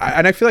 and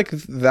I feel like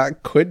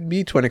that could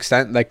be to an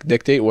extent like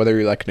dictate whether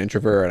you're like an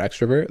introvert or an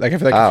extrovert. Like I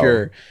feel like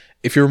Ow.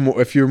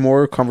 if you're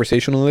more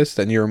conversationalist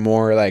and you're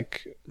more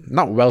like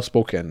not well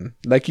spoken,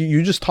 like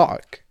you just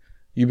talk,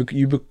 you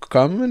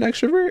become an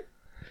extrovert.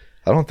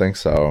 I don't think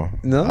so.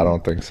 No? I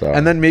don't think so.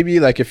 And then maybe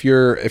like if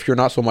you're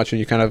not so much and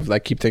you kind of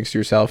like keep things to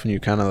yourself and you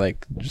kind of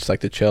like just like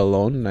to chill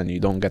alone and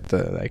you don't get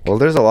the like well,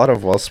 there's a lot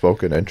of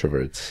well-spoken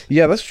introverts.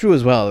 yeah, that's true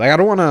as well. Like I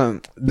don't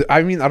want to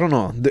I mean I don't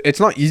know,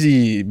 it's not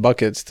easy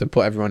buckets to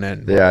put everyone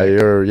in. Yeah,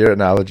 your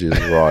analogy is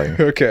wrong.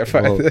 Okay,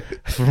 fine. Well,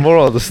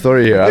 moral of the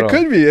story here. I It don't-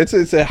 could be.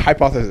 It's a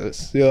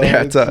hypothesis. You know?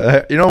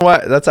 Yeah, you know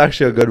what? That's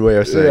actually a good way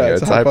of saying Yeah, it.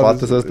 It's a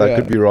hypothesis that yeah.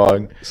 could be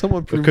wrong.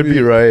 Someone prove could me-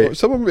 be right. or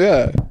someone,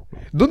 yeah.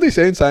 Don't they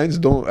say in science,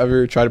 don't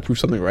ever try to prove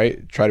something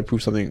right? Try to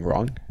prove something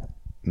wrong.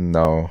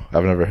 No,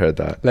 I've never heard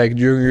that. Like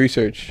during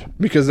research,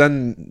 because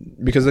then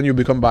you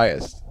become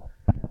biased.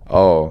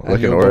 Oh, And like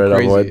in you'll order go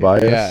to avoid crazy.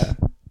 bias.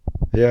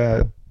 Yeah.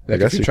 Yeah. Like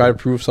guess if you you try to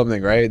could. prove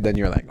something right, then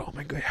you're like, oh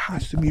my god, it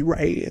has to be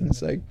right. And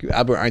it's like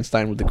Albert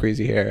Einstein with the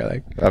crazy hair.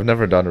 Like I've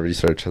never done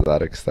research to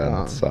that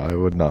extent, so I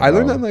would not. I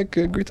learned know. that in like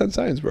grade 10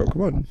 science, bro.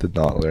 Come on. Did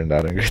not learn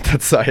that in grade 10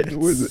 science.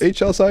 Was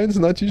HL science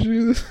not teaching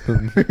you this?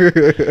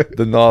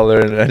 Did not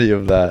learn any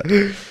of that.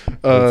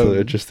 That's an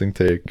interesting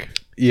take.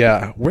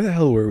 Yeah. Where the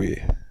hell were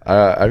we?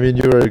 I mean,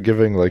 you were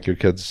giving like your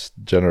kids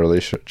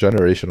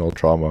generational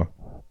trauma.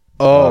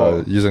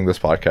 Oh, using this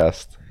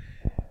podcast.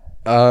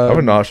 I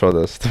would not show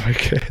this to my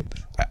kids.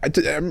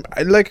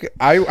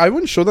 I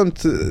wouldn't show them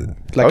to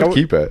like I would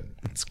keep it.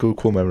 It's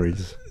cool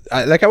memories.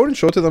 I wouldn't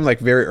show it to them like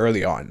very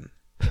early on.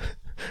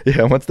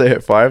 Yeah, once they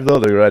hit 5 though,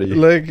 they're ready.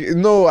 Like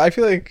no, I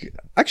feel like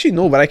actually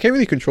no, but I can't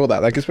really control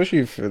that. Like especially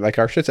if like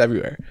our shit's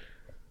everywhere.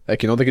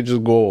 Like they could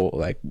just go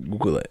like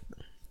Google it.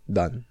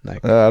 Done.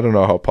 Like I don't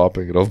know how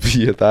popping it'll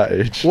be at that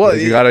age. Well,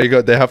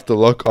 like, they have to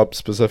look up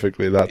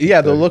specifically that.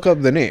 yeah, they'll look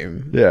up the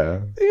name.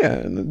 Yeah.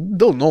 Yeah,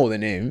 they'll know the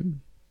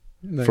name.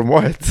 Like, From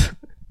what?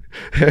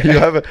 you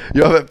have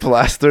it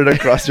plastered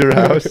across your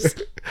house.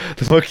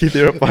 The Monkey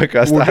Theorem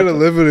podcast. we're gonna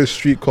live in a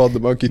street called the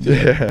Monkey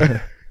Theorem.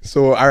 Yeah.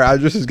 So our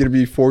address is gonna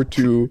be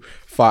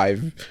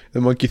 425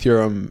 the Monkey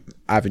Theorem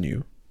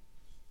Avenue.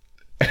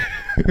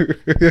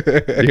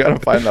 You gotta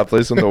find that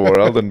place in the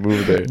world and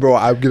move there. Bro,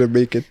 I'm gonna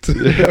make it.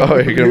 Oh,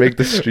 you're gonna make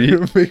the street? I'm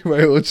gonna make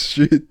my own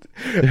street.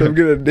 I'm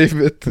gonna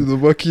name it the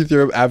Monkey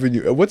Theorem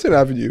Avenue. What's an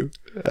avenue?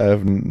 I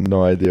have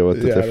no idea what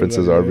the Yeah, I don't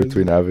differences know are either.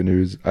 between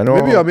avenues. I know.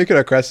 Maybe I'll make it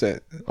a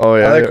crescent. Oh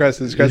yeah, I like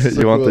crescents. Crescents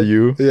You are want cool. the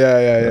U?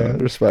 Yeah.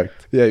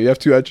 Respect. Yeah, you have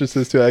 2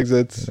 entrances, 2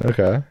 exits.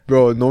 Okay.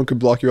 Bro, no one can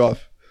block you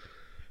off.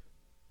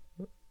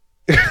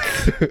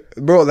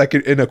 Bro, like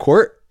in a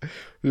court,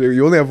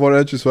 you only have 1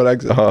 entrance, 1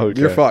 exit. Oh,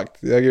 okay. You're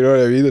fucked. Like, you know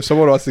what I mean? If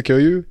someone wants to kill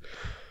you,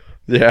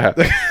 Yeah.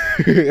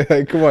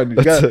 like, come on. You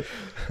That's got,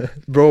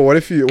 bro, what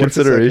if you... What if it's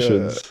like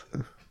considerations.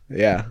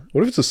 yeah.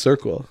 What if it's a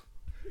circle?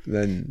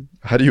 Then...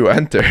 How do you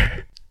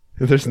enter?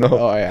 There's no.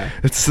 Oh, yeah.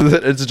 It's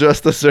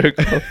just a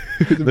circle.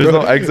 There's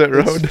no exit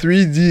road. It's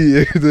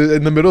 3D.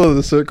 In the middle of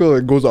the circle,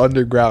 it goes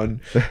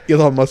underground.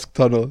 Elon Musk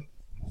tunnel.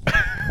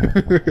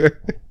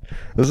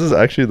 This is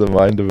actually the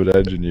mind of an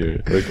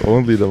engineer. Like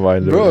only the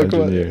mind of Bro, an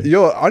come engineer. on.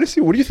 Yo,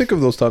 honestly, what do you think of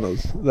those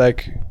tunnels?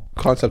 Like,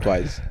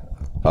 concept-wise.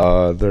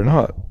 They're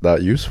not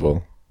that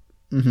useful.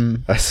 Mm-hmm.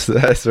 I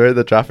swear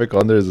the traffic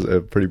on there is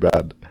pretty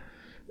bad.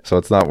 So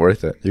it's not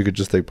worth it. You could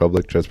just take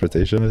public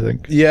transportation, I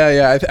think.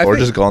 Yeah. I Or think,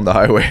 just go on the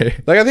highway.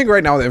 like, I think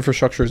right now the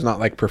infrastructure is not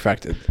like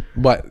perfected,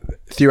 but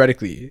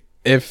theoretically,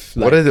 if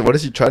like, What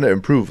is he trying to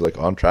improve? Like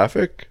on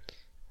traffic?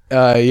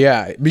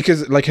 yeah,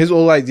 because like his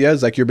whole idea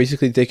is like you're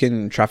basically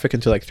taking traffic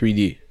into like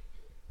 3D,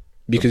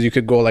 because you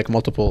could go like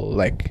multiple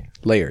like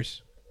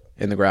layers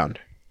in the ground.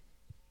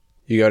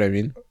 You get what I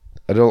mean?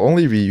 It'll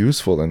only be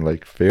useful in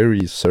like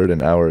very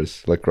certain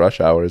hours, like rush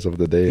hours of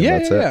the day. And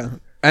that's it. Yeah.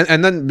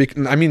 And then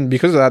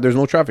because of that, there's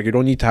no traffic. You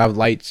don't need to have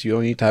lights. You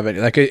don't need to have any.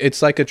 Like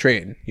it's like a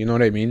train. You know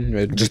what I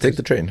mean? Just take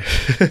the train.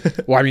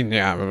 Well, I mean,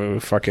 yeah.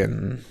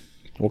 Fucking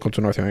welcome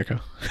to North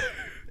America.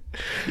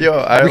 Yo,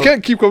 We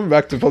can't keep coming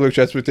back to public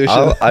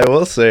transportation. I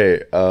will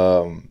say,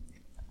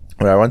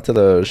 when I went to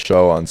the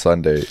show on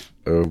Sunday,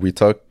 we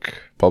took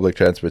public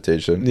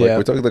transportation. Yeah. Like,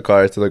 we took the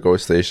car to the GO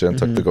station,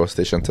 took the GO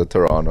station to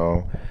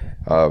Toronto,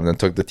 then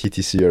took the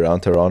TTC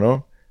around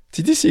Toronto.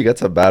 TTC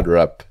gets a bad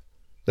rep.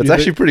 It's You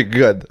actually think- pretty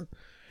good.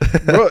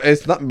 Bro,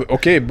 it's not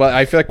okay, but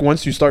I feel like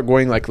once you start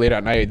going like late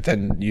at night,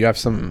 then you have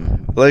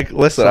some Like,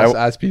 listen,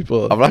 as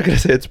people. I'm not gonna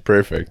say it's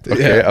perfect.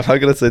 Okay, Yeah. I'm not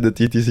gonna say the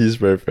TTC is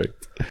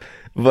perfect.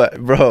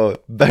 But bro,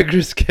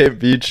 beggars can't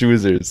be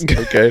choosers.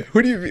 Okay.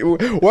 What do you?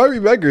 Why are we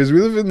beggars?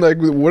 We live in like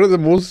one of the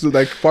most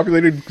like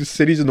populated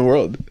cities in the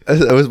world.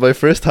 It was my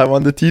first time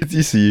on the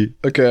TTC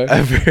Okay.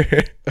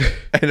 ever,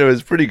 and it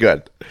was pretty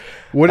good.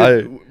 What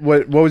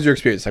was your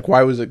experience? Like,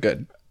 why was it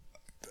good?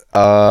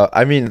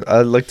 I mean,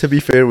 like to be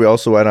fair, we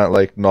also went at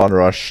like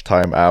non-rush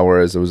time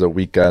hours. It was a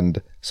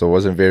weekend, so it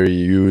wasn't very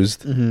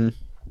used.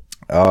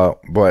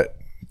 But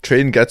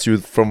train gets you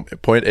from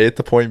point A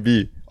to point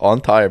B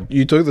on time.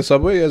 You took the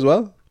subway as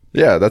well?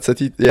 Yeah, that's a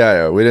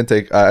yeah. We didn't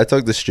take. I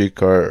took the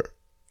streetcar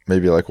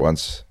maybe like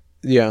once.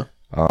 Yeah.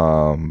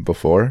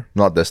 Before,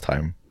 not this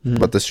time.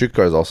 But the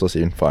streetcars also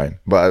seemed fine.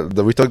 But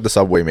we took the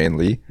subway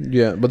mainly.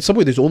 Yeah, but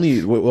subway there's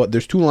only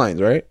there's 2 lines,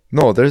 right?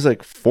 No, there's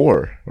like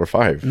 4 or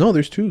 5. No,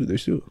 there's 2.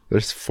 There's 2.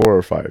 There's 4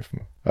 or 5.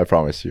 I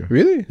promise you.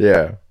 Really?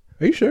 Yeah,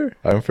 Are you sure?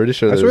 I'm pretty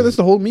sure. I swear that's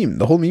the whole meme.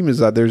 The whole meme is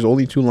that there's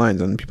only 2 lines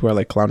and people are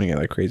like clowning it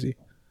like crazy.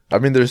 I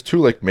mean, there's 2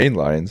 like main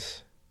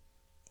lines,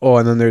 Oh,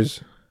 and then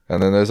there's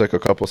and then there's like a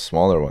couple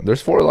smaller ones.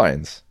 There's 4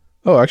 lines.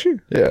 oh actually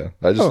Yeah,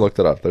 I just Oh. looked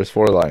it up. There's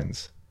 4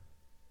 lines.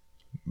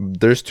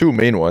 There's 2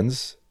 main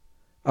ones,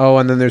 oh,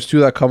 and then there's 2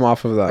 that come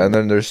off of that. and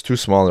then there's 2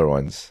 smaller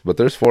ones. But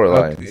there's 4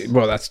 lines. Okay,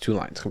 bro, that's 2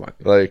 lines. Come on.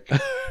 Like,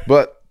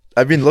 but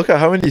I mean, look at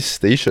how many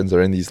stations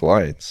are in these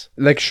lines.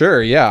 Like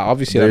sure, yeah,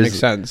 obviously that There's- makes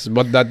sense,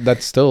 but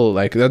that's still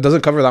like that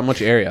doesn't cover that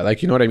much area.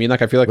 Like you know what I mean?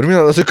 Like I feel like What do you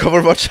mean that doesn't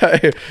cover much?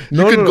 You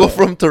No, could no, go no.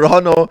 from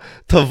Toronto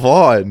to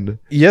Vaughan.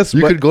 yes,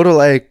 You but could go to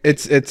like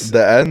it's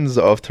the ends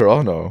of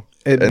Toronto.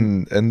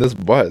 in this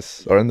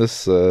bus or in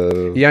this.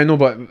 Yeah, I know,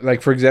 but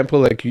like for example,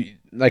 like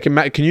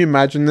can you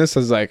imagine this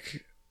as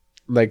like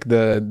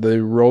the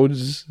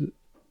roads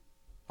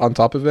on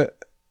top of it?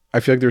 I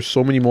feel like there's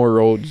so many more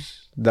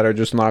roads that are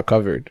just not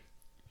covered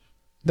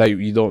that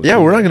you don't. Yeah,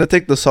 see. we're not gonna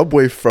take the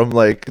subway from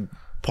like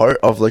part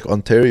of like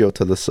Ontario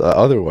to this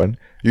other one.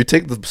 You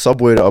take the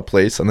subway to a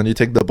place and then you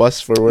take the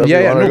bus for wherever. Yeah,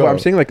 you wanna no, go. but I'm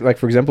saying like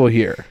for example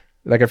here,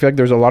 like I feel like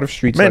there's a lot of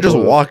streets. Man, that just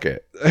go- walk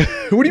it.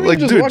 What do you mean, Like,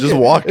 just dude, walk just it?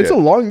 walk It's it. a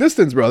long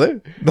distance,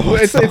 brother. No,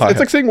 it's it's not.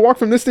 like saying walk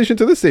from this station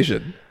to this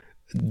station.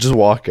 Just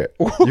walk it.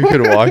 You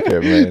can walk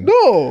it, man.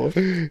 No,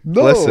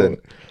 Listen,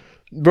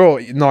 bro.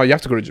 No, you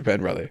have to go to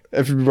Japan, brother.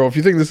 If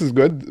you think this is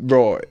good,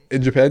 bro,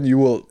 in Japan you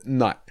will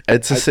not.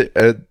 it's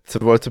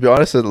to be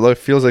honest, it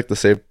feels like the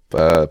same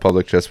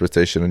public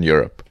transportation in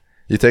Europe.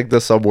 You take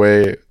the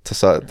subway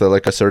to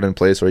like a certain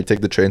place, or you take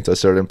the train to a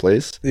certain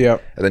place, Yeah.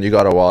 and then you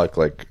gotta walk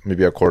like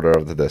maybe a quarter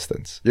of the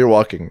distance. You're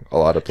walking a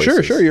lot of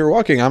places. Sure, you're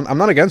walking. I'm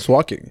not against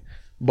walking,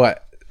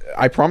 but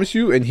I promise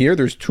you, in here,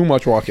 there's too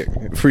much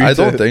walking for you. I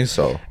don't think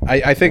so.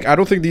 I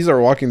don't think these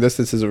are walking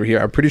distances over here.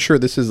 I'm pretty sure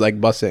this is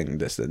like busing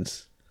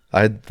distance,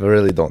 I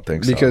really don't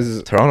think so.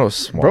 Because- Toronto's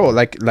small. bro.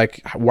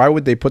 Like why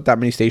would they put that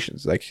many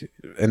stations like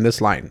in this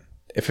line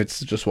if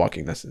it's just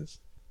walking distance?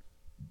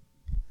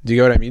 Do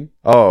you get what I mean?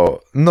 Oh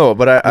no,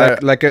 but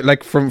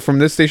Like from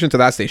this station to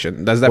that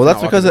station. That's well, definitely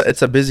that's because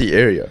it's a busy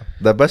area.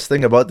 The best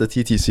thing about the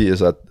TTC is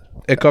that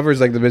it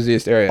covers like the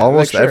busiest area.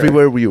 almost Like, sure.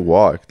 everywhere we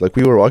walked, like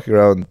we were walking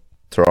around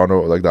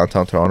Toronto, like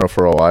downtown Toronto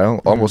for a while.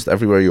 Mm-hmm. Almost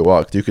everywhere you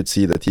walked, you could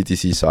see the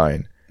TTC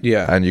sign,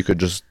 Yeah. and you could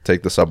just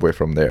take the subway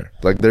from there.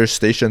 Like there's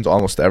stations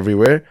almost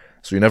everywhere,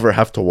 so you never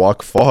have to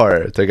walk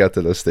far to get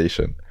to the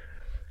station.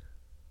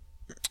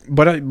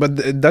 But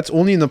that's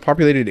only in the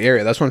populated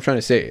area. That's what I'm trying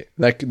to say.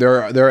 Like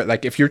there are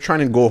like if you're trying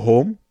to go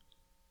home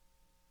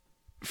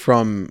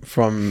from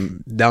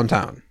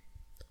downtown,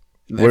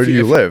 Where do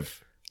you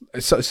live?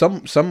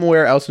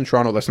 Somewhere else in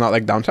Toronto that's not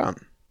like downtown.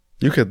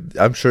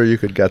 I'm sure you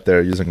could get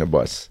there using a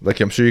bus. Like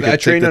I'm sure you A could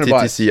train take the and a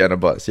bus. TTC and a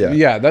bus. Yeah,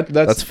 Yeah,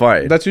 that's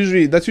fine. That's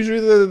usually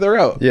the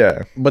route.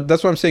 Yeah. But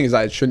that's what I'm saying is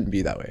that it shouldn't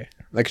be that way.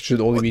 Like it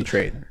should only be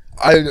train.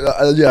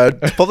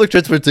 Public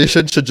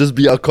transportation should just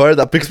be a car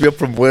that picks me up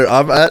from where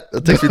I'm at.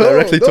 It takes me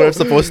directly to where I'm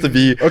supposed to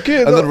be.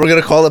 Okay, and then we're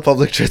gonna call it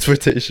public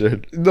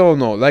transportation. No.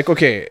 Like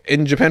okay,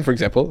 in Japan for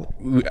example,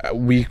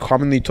 we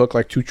commonly took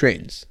like 2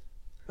 trains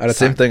at a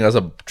Same time. thing as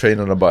a train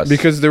and a bus.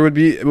 Because there would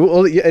be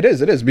yeah, it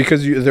is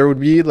because there would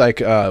be like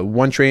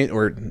one train,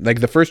 or like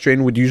the first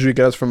train would usually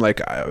get us from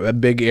like a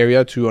big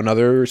area to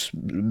another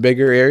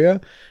bigger area,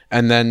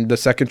 and then the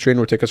second train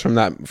would take us from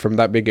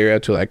that big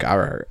area to like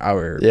our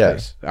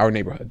place, our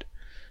neighborhood.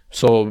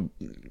 So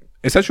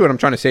essentially what I'm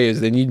trying to say is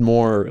they need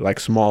more like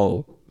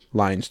small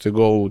lines to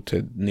go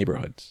to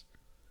neighborhoods.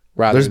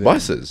 there's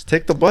buses.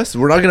 Take the bus.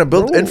 We're not gonna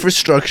build Bro,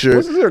 infrastructure.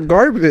 Buses are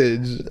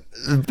garbage.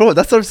 Bro,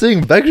 that's what I'm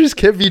saying. Beggars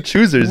can't be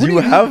choosers. What do You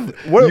you have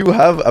mean? you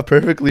have a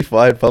perfectly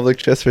fine public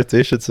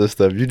transportation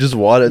system. You just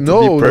want it to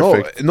No, be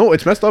perfect. no,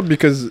 it's messed up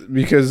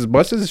because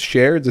buses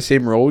share the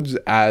same roads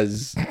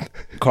as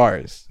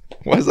cars.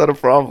 Why is that a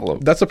problem?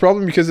 That's a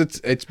problem because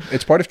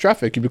it's part of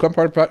traffic. You become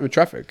part of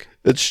traffic.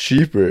 It's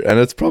cheaper and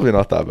it's probably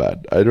not that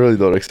bad. I really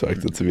don't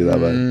expect it to be that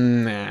bad.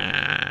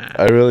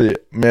 Nah.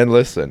 Man,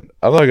 listen.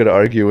 I'm not gonna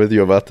argue with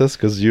you about this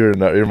because your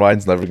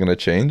mind's never gonna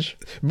change.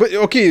 But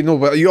okay, no,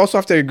 but you also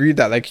have to agree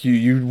that like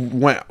you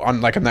went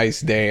on like a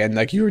nice day and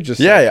like you were just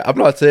Yeah, I'm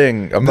not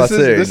saying.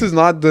 This is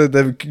not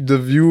the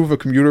view of a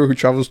commuter who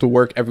travels to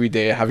work every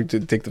day having to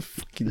take the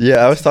fucking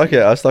Yeah, I was talking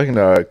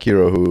to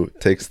Kiro who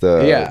takes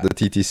the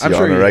TTC I'm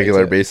sure on he a hates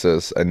regular it.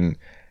 basis, and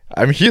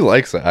I mean he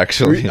likes it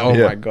actually. Oh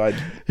Yeah. my god.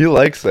 He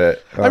likes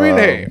it. I mean,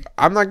 hey,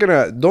 I'm not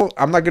gonna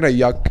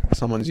yuck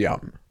someone's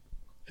yum.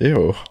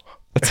 Ew,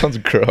 that sounds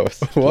gross.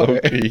 Why?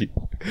 Low-key.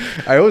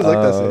 I always like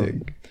that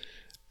saying.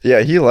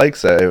 Yeah, he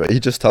likes it. He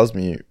just tells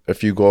me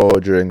if you go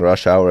during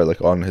rush hour,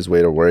 like on his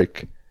way to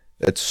work,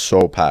 it's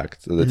so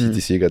packed. The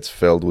TTC gets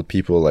filled with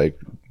people. Like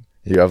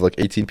you have like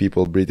 18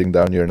 people breathing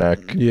down your neck,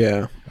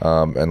 Yeah.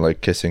 and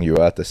like kissing you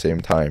at the same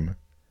time.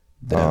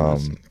 Yeah.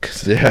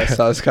 Yeah. That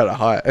sounds kind of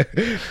hot.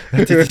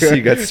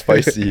 TTC gets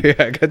spicy.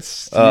 Yeah, it gets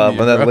steamy, And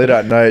then bro. late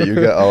at night, you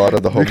get a lot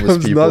of the homeless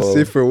Becomes people. not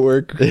safe for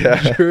work.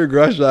 Yeah. During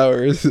rush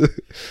hours.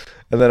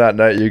 And then at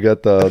night, you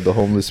get the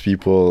homeless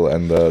people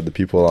and the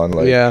people on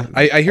like Yeah,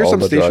 I hear all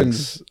some the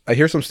stations. drugs. I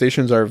hear some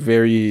stations are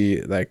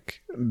very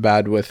like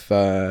bad with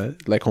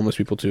like homeless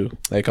people too.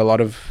 Like a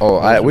lot of.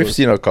 We've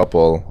seen a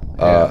couple.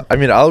 Yeah. I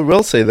mean,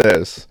 will say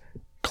this: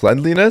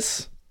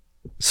 cleanliness,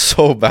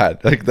 so bad.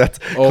 Like that's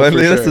Oh, for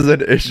cleanliness sure. is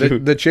an issue.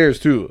 The chairs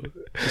too.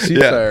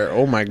 Seats are,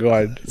 oh my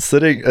god.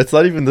 Sitting, it's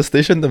not even the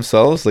station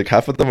themselves. Like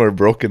half of them are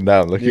broken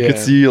down. Like you Yeah. could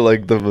see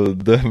like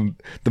the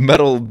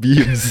metal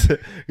beams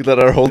that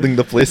are holding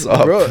the place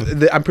up. Bro,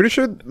 I'm pretty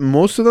sure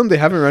most of them they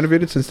haven't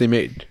renovated since they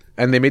made.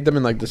 And they made them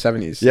in like the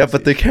 70s. Yeah,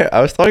 but they can't.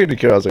 I was talking to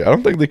Kira. I was like, I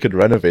don't think they could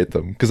renovate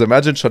them because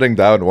imagine shutting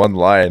down one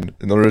line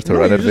in order to No,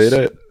 you renovate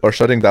just- it, or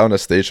shutting down a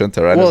station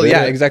to renovate. Well,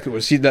 yeah, it. exactly.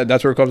 Well, see,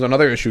 that's where it comes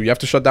another issue. You have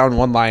to shut down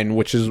one line,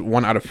 which is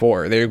 1 out of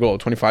 4. There you go.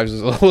 25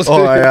 is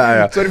Oh yeah,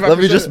 yeah. 25%. Let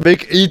me just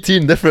make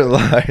 18 different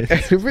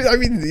lines. I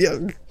mean, yeah,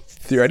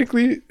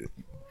 theoretically,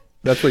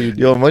 that's what you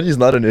do. Yo, money's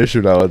not an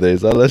issue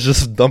nowadays. Let's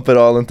just dump it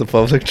all into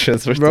public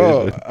transportation.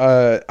 Bro,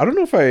 I don't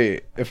know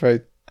if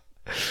I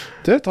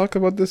did I talk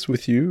about this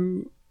with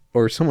you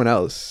or someone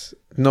else.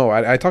 No,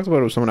 I talked about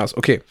it with someone else.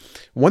 Okay,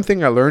 one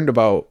thing I learned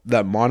about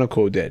that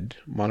Monaco,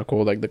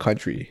 like the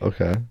country,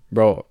 Okay.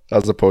 bro.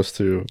 As opposed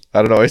to,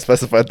 I don't know, I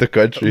specified the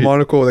country.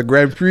 Monaco, the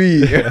Grand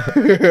Prix.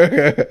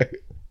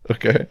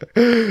 Okay.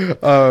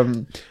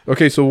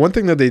 Okay, so one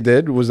thing that they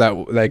did was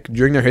that like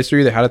during their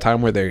history they had a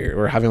time where they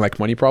were having like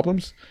money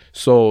problems,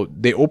 so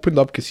they opened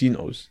up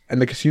casinos, and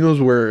the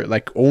casinos were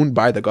like owned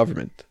by the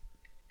government.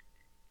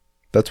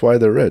 That's why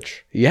they're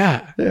rich.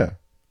 Yeah, Yeah.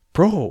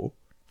 bro,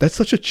 that's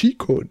such a cheat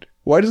code.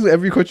 Why doesn't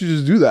every country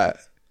just do that?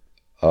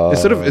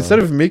 Instead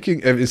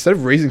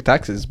of raising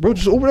taxes, bro,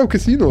 just open up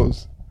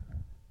casinos.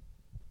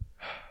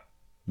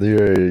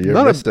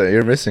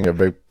 You're missing a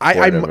big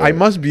point of it. I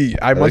must be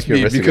think you're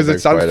missing because a it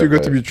big sounds part too of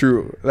good to it. be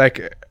true.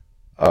 Like,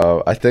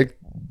 I think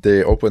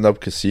they opened up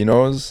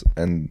casinos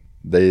and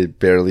they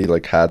barely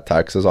like had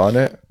taxes on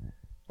it.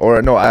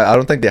 Or no, I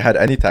don't think they had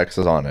any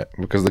taxes on it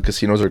because the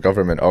casinos are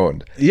government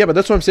owned. yeah, but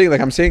that's what I'm saying.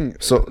 Like, I'm saying,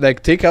 So-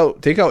 like take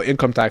out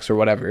income tax or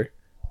whatever,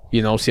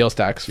 sales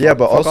tax. Yeah,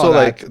 but Fuck also all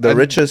like that. the And-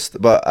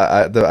 richest. But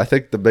I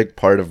think the big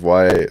part of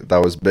why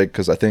that was big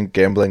because I think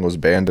gambling was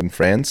banned in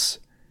France,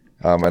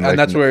 and like,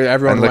 that's where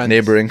everyone and like went.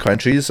 neighboring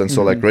countries, and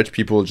so like rich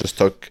people just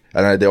took,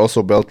 and they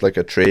also built like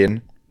a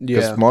train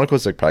because Yeah. Monaco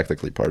is like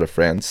practically part of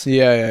France.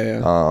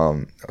 Yeah.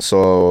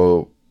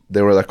 So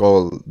they were like,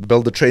 "Oh,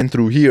 build the train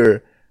through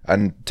here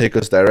and take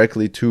us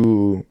directly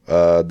to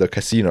the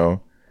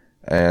casino,"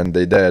 and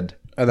they did.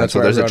 And that's so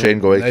where there's a everyone- train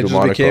going it through just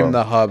Monaco, became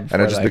the hub and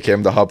for, it just like-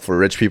 became the hub for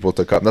rich people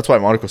to come. That's why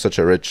Monaco's such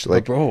a rich.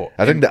 Like, bro,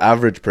 I think the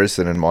average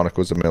person in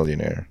Monaco is a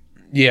millionaire.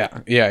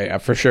 Yeah,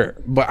 for sure.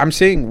 But I'm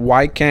saying,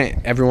 why can't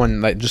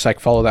everyone like just like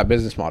follow that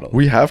business model?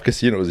 We have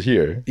casinos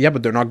here. Yeah,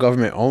 but they're not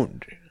government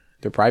owned;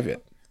 they're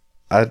private.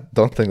 I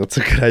don't think that's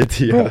a good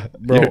idea.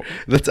 Bro.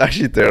 That's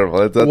actually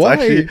terrible. That's Why?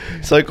 actually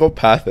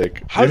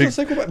psychopathic. How is You're that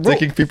psychopathic? Bro.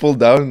 Taking people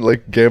down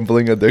like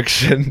gambling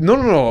addiction. No.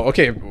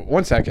 Okay,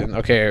 1 second.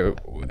 Okay,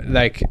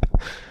 like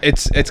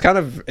it's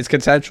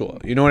consensual.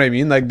 You know what I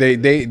mean? Like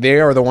they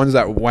are the ones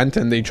that went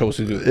and they chose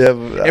to do this. Yeah,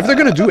 but, If they're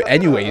gonna do it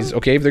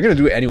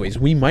anyways,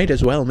 we might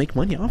as well make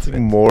money off of it.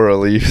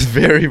 morally, it's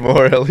very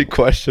morally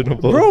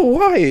questionable. Bro,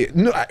 why?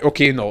 No,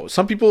 okay, no.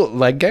 Some people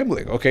like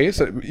gambling. Okay,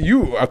 so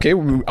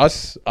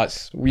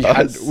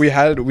we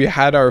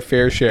had our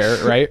fair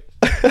share, right,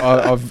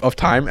 of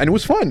time, and it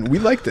was fun. We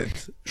liked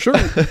it. Sure.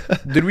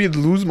 Did we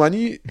lose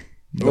money?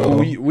 No.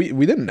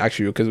 We didn't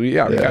actually because we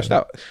cashed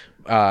out.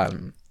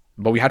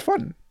 But we had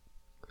fun.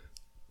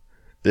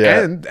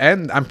 Yeah.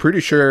 And I'm pretty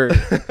sure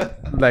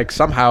like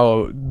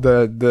somehow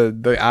the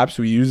apps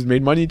we used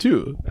made money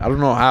too. I don't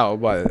know how,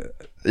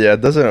 but Yeah,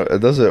 it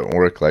doesn't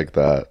work like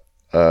that.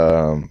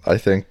 I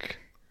think,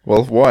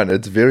 well, one,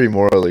 it's very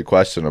morally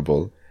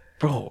questionable.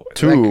 bro,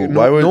 Two,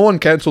 why would- no one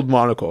canceled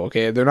Monaco?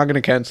 Okay, they're not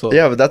gonna cancel.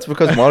 Yeah, but that's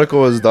because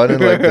Monaco was done in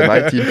like the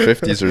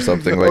 1950s or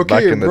something, like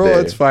back in the bro, day.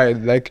 it's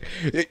fine. Like,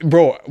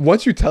 bro,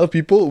 once you tell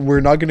people we're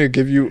not gonna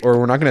give you or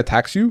we're not gonna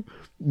tax you,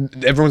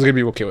 everyone's gonna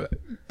be okay with it.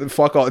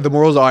 Fuck all the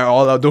morals are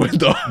all out the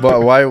window.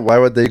 But why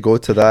would they go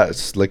to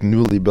that like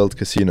newly built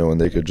casino when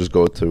they could just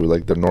go to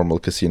like the normal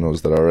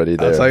casinos that are already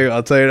there?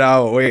 I'll tell you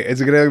now. Wait,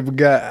 it's gonna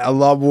get a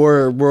lot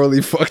more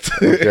morally fucked.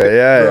 Okay,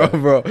 yeah,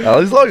 bro.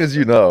 As long as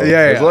you know.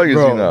 Yeah, As long as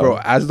bro, you know. bro.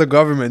 As the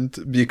government,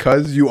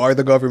 because you are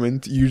the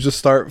government, you just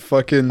start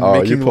fucking Oh,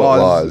 you making put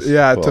laws.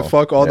 Yeah, to Well,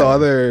 fuck all the yeah.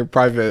 other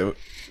private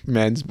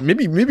mans.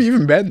 Maybe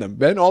even ban them.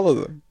 Ban all of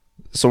them.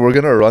 So we're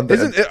gonna run the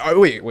Isn't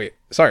it? Wait.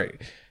 Sorry.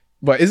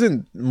 But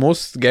isn't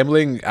most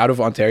gambling out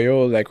of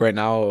Ontario like right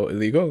now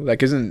illegal?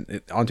 Like,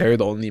 isn't Ontario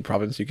the only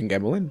province you can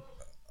gamble in?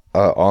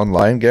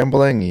 online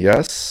gambling,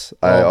 yes.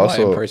 I Oh,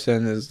 also in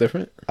person is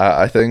different.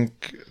 I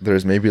think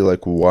there's maybe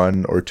like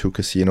 1 or 2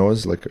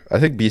 casinos. Like I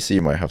think BC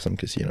might have some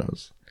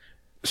casinos,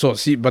 So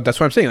see, but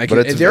that's what I'm saying. Like, but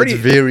it's they already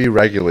very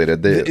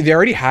regulated. they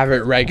already have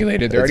it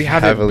regulated. They already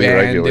have it heavily banned.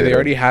 They regulated.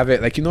 already have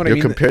it. Like, you know what I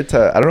mean? Compared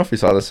to, I don't know if you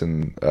saw this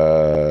in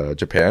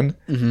Japan,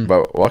 Mm-hmm.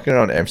 but walking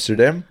around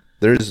Amsterdam,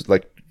 there's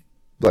like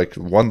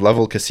 1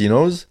 level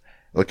casinos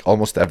like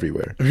almost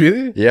everywhere.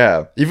 Really?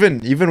 Yeah, even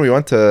we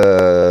went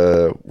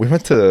to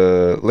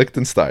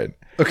Liechtenstein.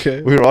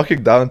 Okay. We were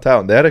walking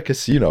downtown. They had a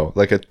casino,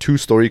 like a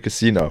 2-story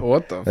casino.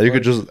 What the And you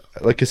could fuck?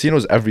 just like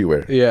casinos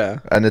everywhere. Yeah.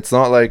 And it's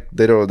not like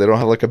they don't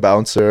have like a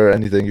bouncer or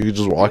anything. You could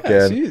just walk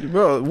Yeah, in. see,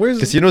 bro, where's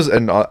Casinos,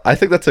 and I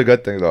think that's a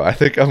good thing though. I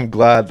think I'm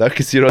glad that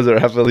casinos are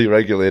heavily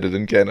regulated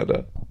in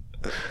Canada.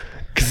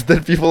 Because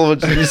then people would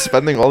just be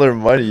spending all their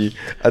money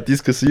at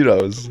these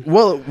casinos.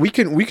 Well, we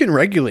can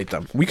regulate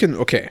them. We can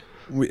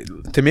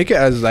to make it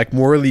as like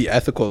morally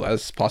ethical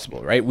as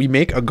possible, right? We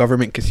make a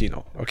government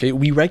casino, okay?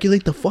 We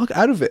regulate the fuck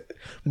out of it,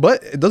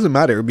 but it doesn't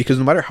matter because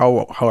no matter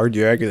how hard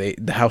you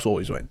regulate, the house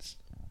always wins,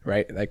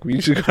 right? Like we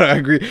just gotta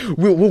agree.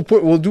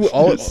 We'll do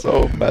all. You're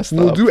so messed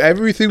We'll up. do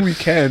everything we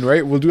can,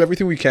 right? We'll do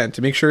everything we can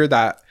to make sure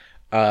that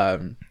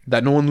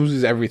that no one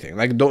loses everything.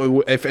 Like,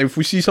 don't if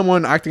we see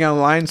someone acting out of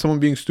line, someone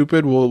being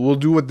stupid, we'll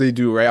do what they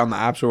do, right, on the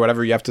apps or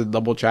whatever. You have to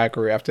double check,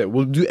 or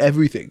we'll do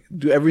everything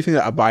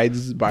that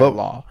abides by But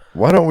law.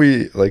 why don't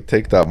we like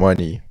take that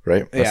money,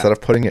 right? Yeah. Instead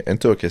of putting it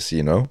into a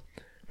casino,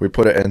 we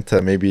put it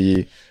into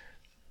maybe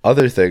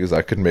other things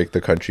that could make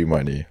the country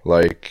money,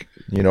 like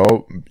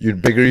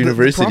bigger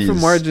universities.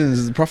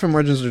 The profit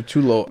margins are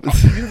too low.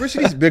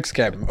 Universities big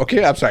scam.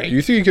 Okay, I'm sorry.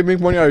 You think you can make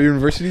money out of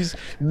universities?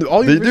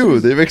 All They do.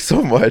 universities- They make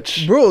so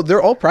much. Bro,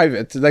 they're all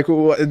private. Like,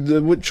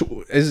 which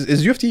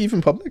is UFT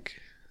even public?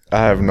 I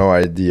have no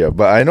idea,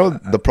 but I know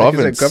the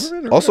province.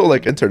 government or Also, what?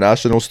 like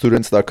international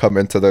students that come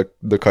into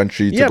the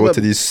country to go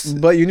to these.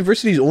 but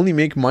universities only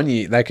make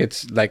money like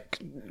it's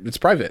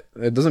private.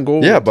 It doesn't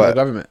go Yeah, to but the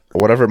government.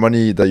 whatever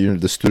money that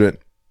the student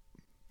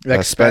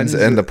Like spends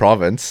in the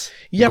province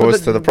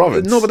goes to the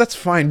province. No, but that's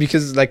fine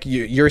because like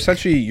you're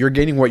essentially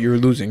gaining what you're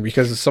losing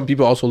because some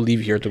people also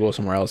leave here to go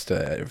somewhere else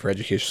for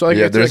education. So like,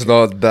 yeah, it's there's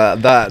like, no that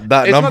It's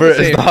not number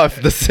the is same. not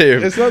the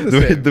same. It's not the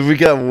same. We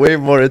get way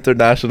more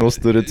international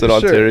students in Sure.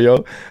 Ontario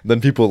than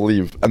people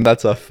leave, and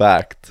that's a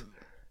fact.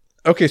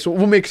 okay, so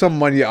we'll make some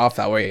money off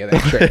that way.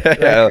 Like, sure.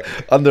 Yeah,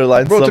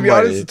 underline Bro, some to be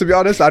money.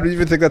 honest, I don't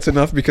even think that's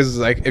enough because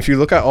like if you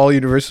look at all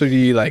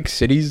university like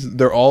cities,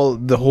 the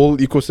whole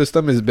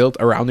ecosystem is built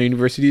around the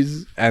universities,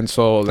 and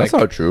so like That's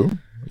not true.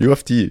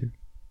 UFT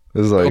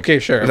is like okay,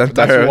 sure, the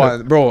that's entire- one,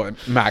 bro.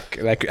 Mac,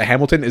 like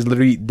Hamilton is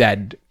literally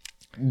dead.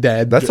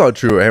 That's not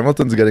true.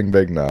 Hamilton's getting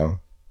big now.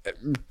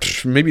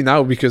 Maybe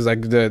now because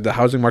like the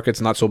housing market's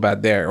not so bad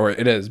there, or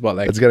it is, but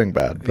like It's getting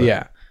bad. But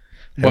yeah.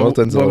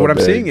 Hamilton's a But little what I'm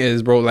big. saying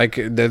is, bro, like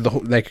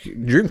like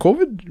during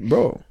COVID,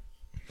 bro,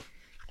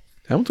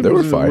 Hamilton They were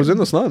was, fine. was in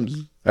the slums.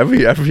 every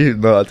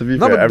no, to be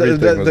No, fair, but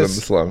everything was in the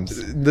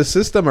slums. The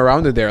system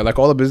around it there, like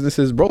all the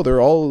businesses, bro,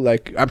 they're all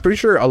like, I'm pretty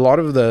sure a lot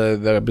of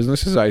the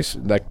businesses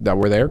that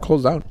were there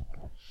closed down.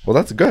 Well,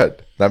 that's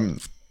good. I'm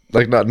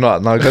like not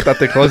good that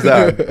they closed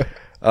down.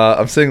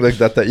 I'm saying like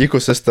that the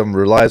ecosystem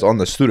relies on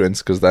the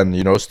students because then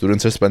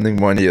students are spending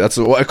money. That's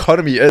what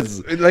economy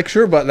is. Like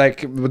sure, but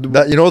like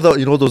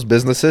That those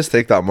businesses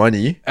take that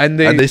money And and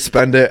they- they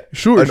spend it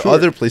Sure, in sure.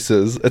 other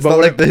places. It's But not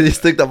what like they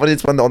just take that money and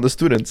spend it on the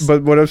students.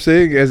 but what I'm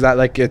saying is that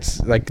like it's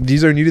like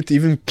these are needed to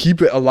even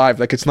keep it alive.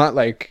 Like it's not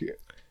like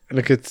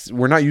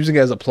we're not using it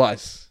as a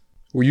plus.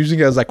 We're using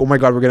it as like, oh my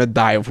god, we're gonna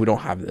die if we don't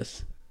have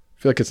this.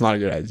 I feel like it's not a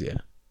good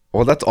idea.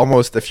 Well, that's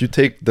almost if you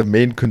take the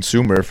main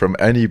consumer from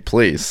any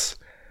place.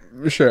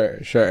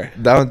 Sure.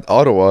 Down in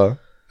Ottawa,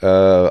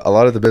 a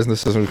lot of the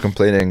businesses are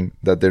complaining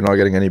that they're not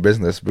getting any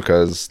business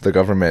because the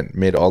government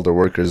made all their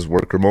workers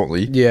work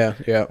remotely. Yeah.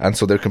 And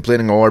so they're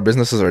complaining, oh, our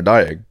businesses are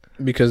dying.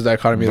 Because the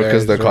economy there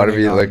Because is the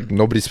economy, running on- like,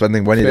 nobody's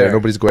spending money there. Fair.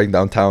 Nobody's going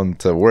downtown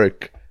to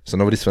work. So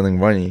nobody's spending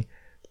money.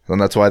 And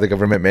that's why the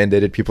government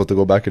mandated people to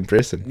go back in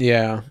person.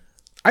 Yeah.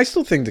 I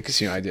still think the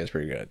casino idea is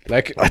pretty good.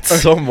 Like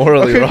That's so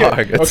morally Okay, wrong.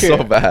 okay, It's okay.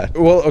 so bad.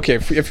 Well, okay,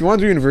 if you want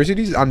to do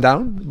universities, I'm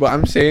down. But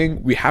I'm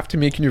saying we have to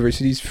make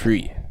universities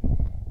free.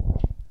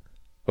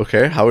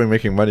 Okay, how are we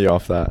making money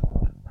off that?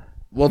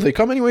 Well, they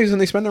come anyways and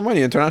they spend their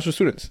money. International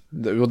students.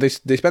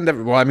 They spend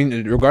well. I mean,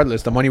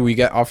 regardless, the money we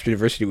get off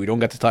university, we don't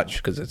get to touch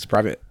because it's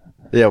private.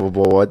 Yeah, well,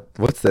 but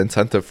what's the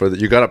incentive for that?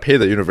 You gotta pay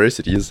the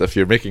universities if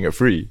you're making it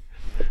free.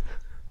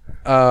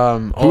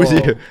 Who's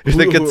you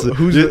think it's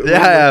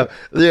yeah,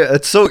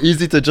 it's so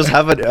easy to just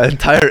have an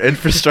entire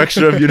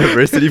infrastructure of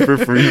university for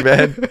free,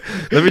 man.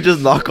 Let me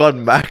just knock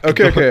on Mac.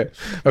 Okay.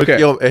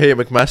 Yo, hey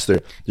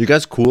McMaster, you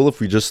guys cool if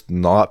we just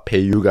not pay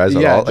you guys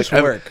at Yeah, all? just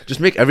Like, work. just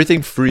make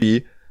everything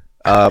free.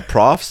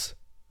 Profs,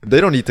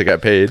 they don't need to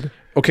get paid.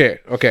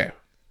 Okay.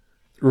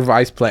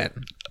 Revised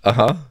plan.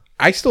 Uh-huh.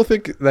 I still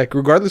think, like,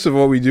 regardless of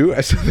what we do,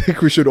 I still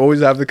think we should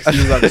always have the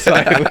casinos on the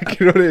side. Like,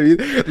 you know what I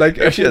mean? Like,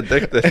 Actually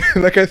addicted.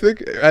 like I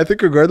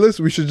think regardless,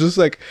 we should just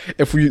like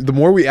the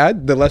more we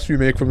add, the less we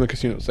make from the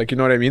casinos. Like, you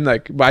know what I mean?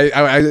 Like, but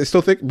I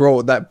still think,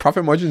 bro, that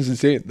profit margin is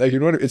insane. Like, you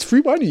know what I mean? It's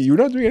free money. You're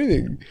not doing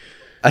anything.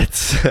 I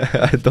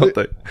don't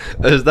think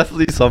there's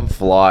definitely some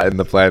flaw in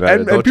the plan.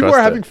 And people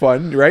are having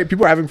fun, right?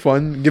 People are having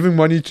fun giving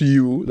money to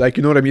you. Like,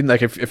 you know what I mean?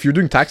 Like, if you're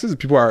doing taxes,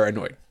 people are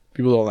annoyed.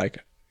 People don't like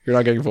it. You're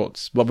not getting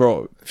votes. But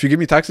bro, if you give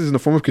me taxes in the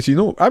form of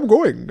casino, I'm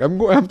going.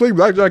 I'm playing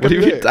blackjack. What do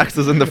you every mean day.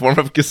 taxes in the form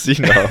of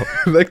casino?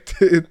 like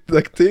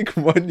take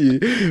money,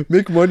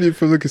 make money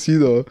from the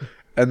casino,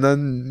 and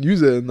then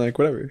use it and like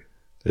whatever.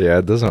 Yeah,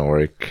 it doesn't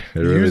work. It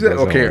really Use it.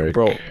 doesn't Okay, work.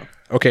 bro.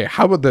 Okay,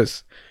 how about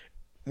this?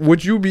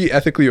 Would you be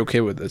ethically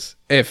okay with this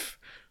if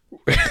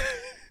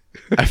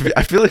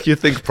I feel like you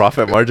think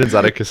profit margins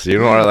at a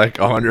casino are like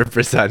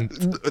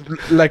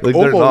 100%. like Like,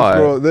 almost, they're not.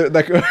 bro? They're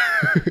like,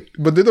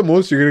 but they're the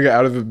most you're gonna get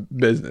out of the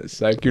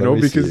business, like, you Let know,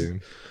 me because see.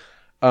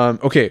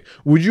 okay,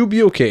 would you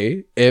be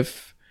okay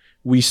if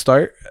we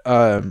start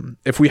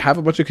if we have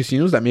a bunch of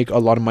casinos that make a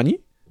lot of money,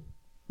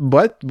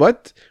 but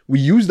we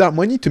use that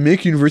money to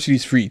make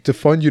universities free, to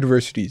fund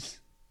universities?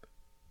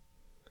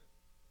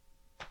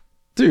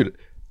 Dude,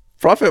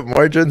 profit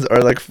margins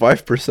are like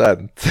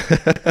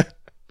 5%.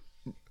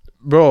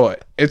 Bro,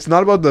 it's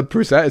not about the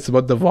percent, it's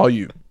about the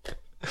volume.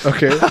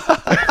 Okay.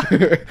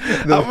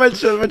 How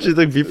much do you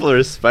think people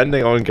are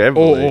spending on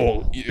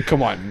gambling?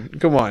 Come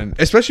on.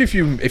 Especially if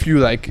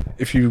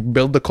you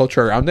build the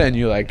culture around it and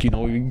you, like, you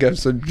know, you get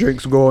some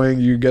drinks going,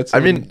 you get some,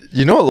 I mean,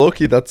 you know,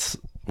 low-key, that's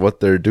what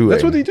they're doing.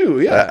 that's what they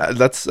do. Yeah.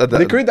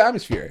 They create the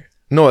atmosphere.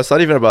 No, it's not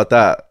even about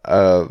that.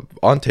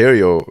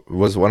 Ontario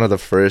was one of the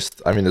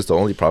first, I mean, it's the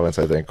only province,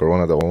 I think, or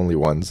one of the only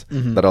ones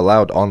that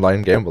allowed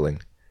online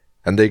gambling.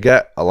 And they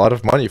get a lot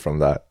of money from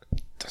that.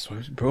 That's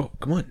what, bro.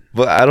 Come on.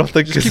 But I don't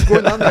think Just keep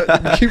going down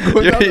that. Keep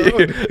going down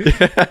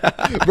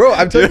the road. Bro,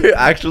 I'm telling You're you.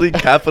 actually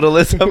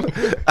capitalism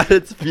at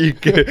its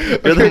peak. You're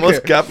the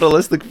most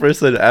capitalistic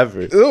person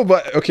ever. No,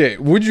 but okay.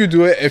 Would you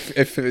do it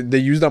if they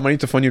use that money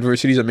to fund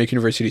universities and make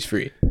universities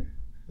free?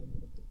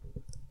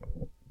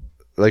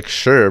 Like,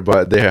 sure,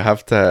 but they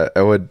have to.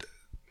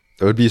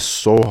 It would be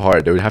so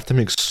hard. They would have to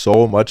make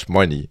so much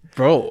money,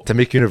 Bro, to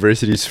make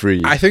universities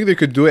free. I think they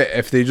could do it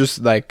if they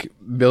just, like,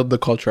 build the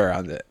culture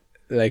around it.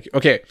 Like,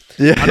 okay.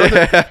 Yeah,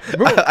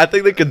 Bro. I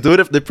think they could do it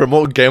if they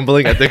promote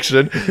gambling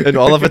addiction in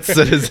all of its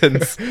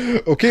citizens.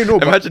 Okay, no,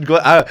 but Imagine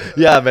going,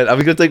 yeah, man, I'm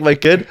gonna take my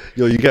kid.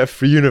 Yo, you get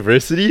free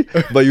university,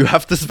 but you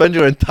have to spend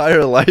your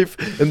entire life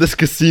in this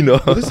casino.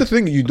 that's the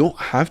thing. You don't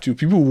have to.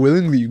 People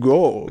willingly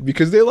go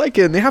because they like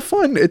it and they have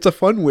fun. It's a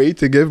fun way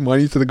to give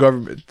money to the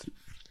government.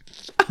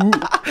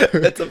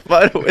 It's a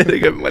fun way to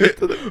get money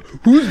to the.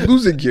 Who's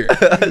losing here?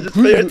 Just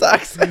pay your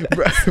tax.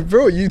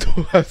 Bro, you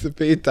don't have to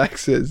pay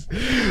taxes.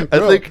 I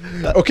Bro, think.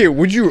 okay,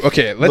 would you?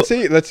 Okay, let's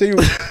say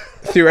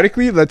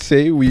theoretically, let's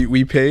say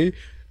we pay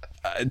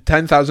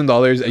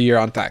 $10,000 a year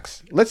on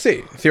tax. Let's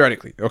say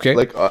theoretically, okay.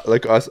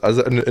 Like us as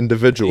an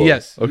individual.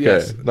 Yes, Okay.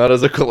 yes. Not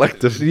as a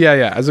collective.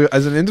 Yeah. As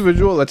an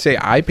individual, let's say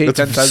I pay That's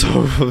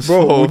 10,000.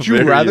 so Bro, would you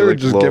very, rather like,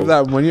 just low. give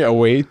that money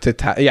away to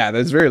tax? Yeah,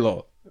 that's very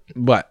low.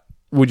 But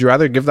would you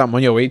rather give that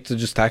money away to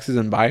just taxes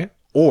and buy it,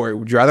 or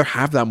would you rather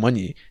have that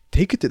money,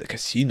 take it to the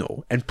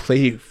casino and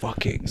play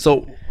fucking?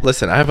 So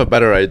listen, I have a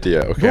better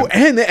idea. Okay. Bro,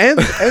 and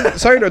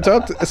sorry to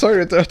interrupt.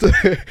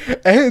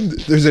 And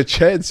there's a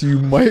chance you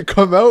might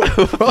come out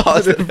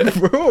positive,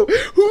 bro.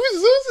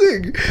 Who's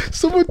losing?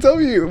 Someone tell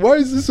me, why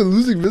is this a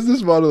losing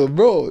business model,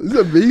 bro? This is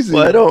amazing.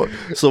 Well, I don't.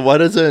 So why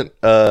doesn't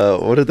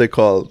what are they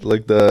called?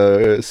 Like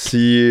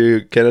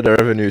the Canada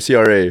Revenue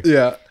CRA.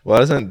 Yeah.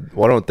 Why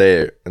don't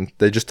they? And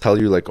they just tell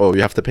you like, oh,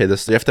 you have to pay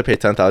this. You have to pay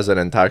 10,000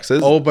 in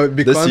taxes. Oh, but it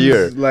becomes this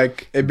year.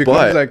 like it becomes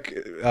But-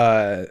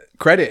 like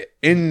credit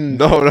in.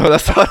 No,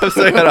 that's not what I'm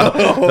saying at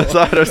all. That's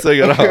not what I'm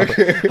saying at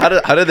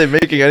all. How are they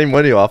making any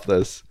money off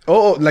this?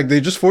 Oh, like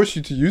they just force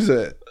you to use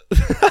it.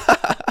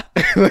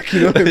 Like,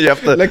 you know, You have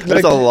to-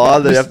 there's a law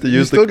that you have to You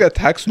use still the- get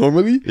taxed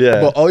normally,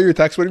 Yeah. but all your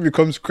tax money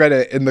becomes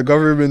credit in the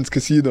government's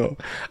casino.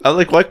 I'm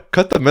like, why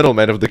cut the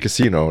middleman of the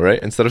casino, right?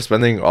 Instead of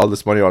spending all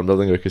this money on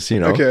building a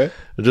casino, Okay.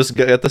 just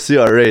get the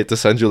CRA to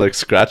send you like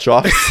scratch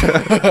offs.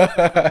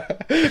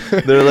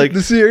 They're like,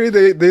 The CRA,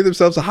 they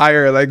themselves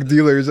hire like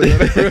dealers. And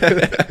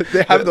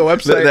they have the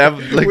website. they have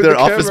like with their the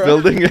office camera.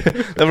 building.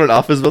 They have an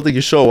office building.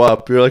 You show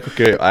up, you're like,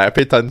 okay, I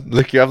paid 10.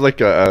 Like you have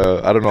like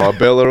a I don't know, a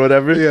bill or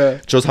whatever. Yeah.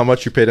 Shows how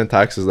much you paid in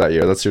taxes that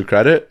year. That's your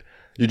credit.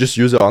 You just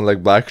use it on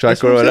like blackjack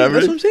That's or what I'm saying. whatever.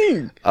 That's what I'm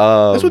saying.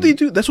 That's what they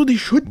do. That's what they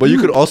should But do.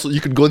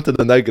 you could go into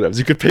the negatives.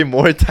 You could pay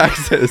more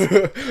taxes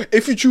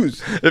if you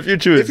choose. if you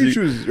choose. If you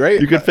choose, right?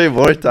 You could pay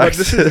more But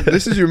taxes.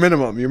 this is your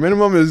minimum. Your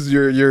minimum is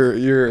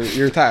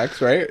your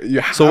tax, right? You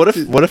have So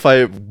to- what if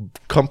I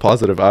come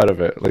positive out of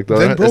it? Like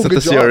Then, bro, isn't the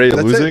good job. CRA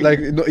That's it. losing? Like,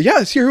 no,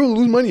 yeah, CRA will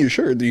lose money.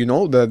 Sure, you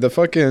know the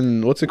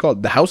fucking what's it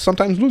called? The house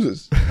sometimes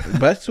loses, but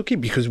that's okay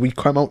because we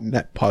come out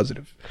net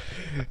positive,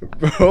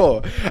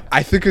 bro.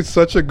 I think it's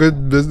such a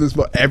good business,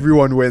 but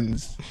everyone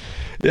wins.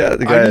 yeah,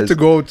 the I guys. need to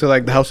go to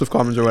like the House of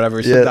Commons or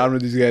whatever. Sit Yeah. down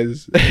with these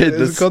guys. Hey, Is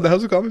this- it called the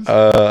House of Commons?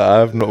 I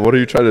have no. What are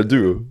you trying to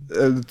do?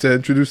 To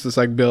introduce this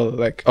like bill,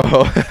 like.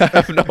 Oh, I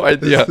have no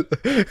idea.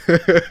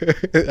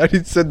 I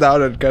need to sit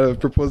down and kind of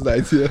propose the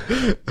idea.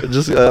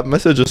 Just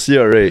message a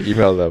CRA,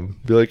 email them,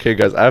 be like, "Hey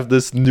guys, I have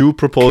this new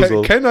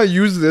proposal, Can I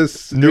use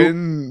this New-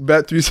 in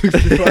Bet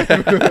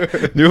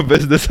 365? new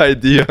business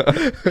idea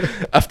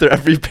after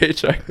every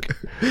paycheck,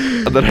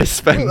 and then I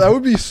spend." That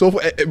would be so,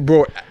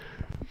 bro.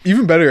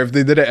 Even better if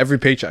they did it every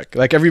paycheck.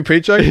 Like every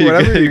paycheck, You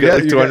whatever get- you get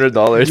like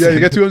 $200. Yeah, you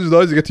get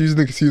 $200. You get to use in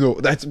the casino.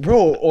 That's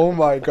bro. Oh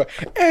my god.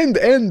 And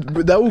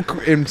that will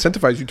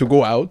incentivize you to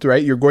go out.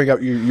 Right? You're going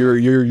out. You're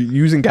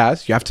using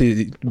gas. You have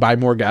to buy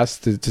more gas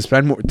to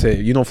spend more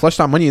to flush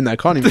that money in the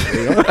economy.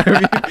 You know what I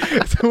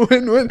mean?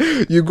 when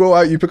you go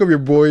out, you pick up your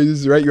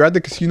boys, right? You're at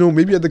the casino.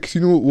 Maybe at the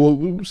casino,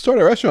 we'll start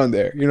a restaurant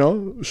there. You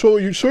know, show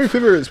your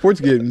favorite sports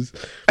games,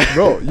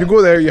 bro. You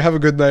go there, you have a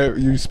good night,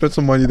 you spend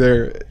some money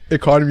there.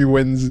 Economy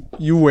wins,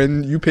 you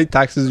win, you pay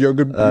taxes. You're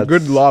a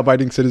good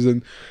law-abiding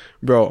citizen,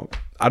 bro.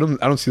 I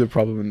don't see the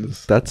problem in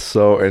this. That's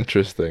so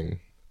interesting.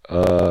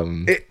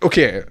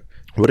 Okay.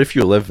 What if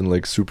you live in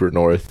like super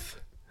north?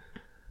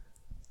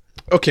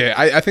 Okay,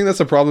 I think that's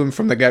a problem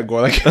from the get go.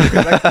 Like,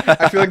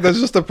 I feel like that's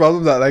just a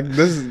problem that like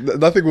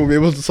nothing will be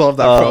able to solve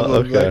that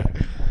problem. Okay.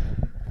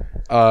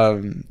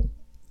 Like,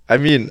 I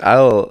mean,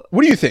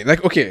 what do you think?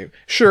 Like, okay,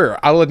 sure,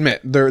 I'll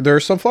admit there are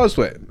some flaws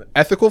to it.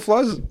 Ethical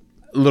flaws,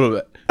 a little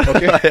bit.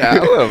 Okay, yeah,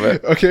 a little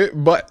bit. Okay,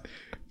 but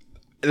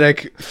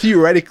like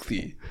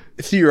theoretically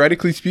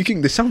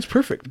speaking, this sounds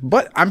perfect.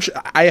 But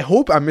I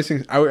hope I'm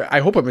missing. I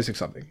hope I'm missing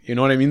something. You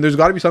know what I mean? There's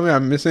got to be something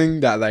I'm missing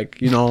that, like,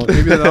 you know,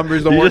 maybe the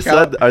numbers don't You work just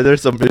out. said, are there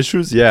some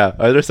issues? Yeah.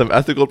 Are there some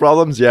ethical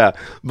problems? Yeah.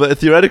 But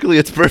theoretically,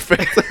 it's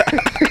perfect.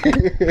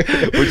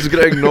 We're just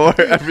gonna ignore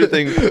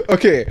everything.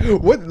 Okay,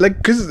 what, like,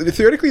 because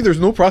theoretically there's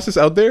no process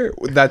out there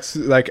that's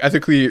like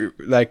ethically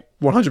like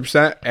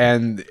 100%,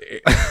 and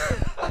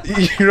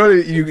you know,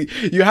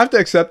 you have to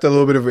accept a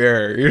little bit of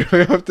error. You know,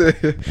 you have to.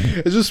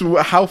 It's just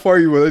how far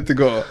you're willing to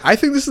go. I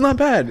think this is not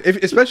bad,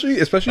 especially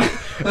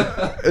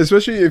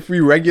if we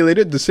regulate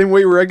it the same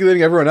way we're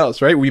regulating everyone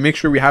else, right? We make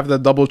sure we have the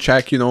double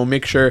check. You know,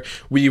 make sure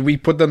we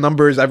put the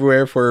numbers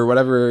everywhere for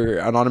whatever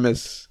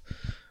anonymous.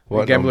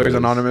 What Gamblers numbers?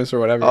 Anonymous or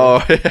whatever.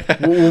 Oh, yeah.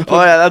 We'll put,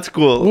 Oh yeah, that's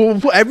cool.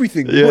 We'll put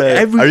everything.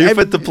 Yeah. Are you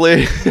fit to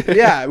play?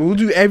 Yeah, we'll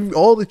do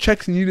all the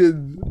checks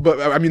needed. But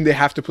I mean, they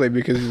have to play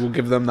because we'll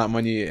give them that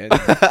money. And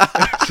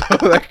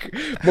so, like,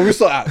 but we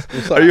still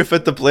ask. Are you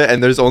fit to play?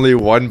 And there's only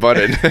one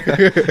button.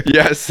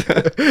 Yes.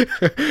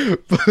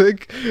 But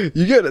like,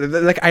 you get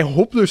like, I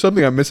hope there's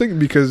something I'm missing,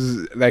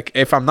 because like,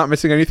 if I'm not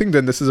missing anything,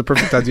 then this is a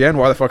perfect idea. And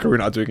why the fuck are we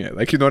not doing it?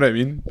 Like, you know what I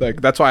mean? Like,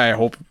 that's why I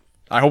hope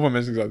I'm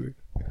missing something.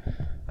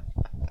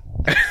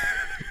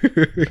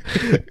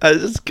 I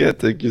just can't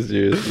take you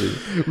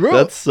seriously. Bro.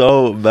 That's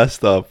so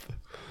messed up.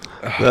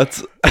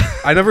 That's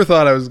I never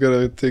thought I was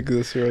gonna take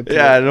this road.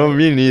 yeah, no,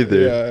 me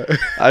neither. Yeah.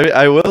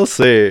 I will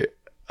say,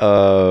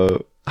 how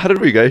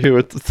did we get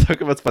here to talk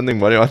about spending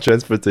money on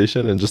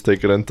transportation and just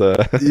take it into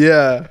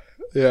Yeah.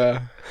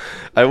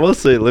 I will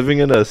say, living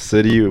in a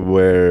city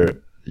where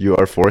you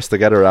are forced to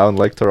get around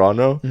like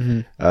Toronto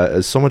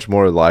is so much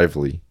more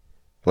lively.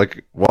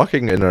 Like,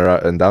 walking in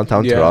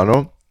downtown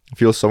Toronto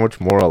feels so much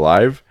more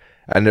alive,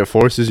 and it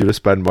forces you to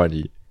spend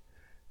money.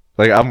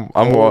 Like, I'm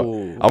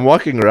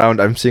walking around,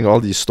 I'm seeing all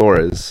these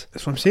stores.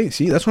 That's what I'm saying.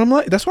 See, that's what I'm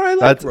like. That's what I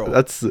like, bro.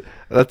 That's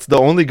the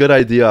only good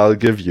idea I'll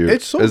give you.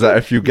 It's so is that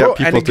if you get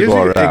people to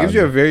go around, it gives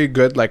you a very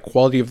good like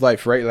quality of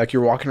life, right? Like,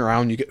 you're walking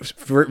around. You get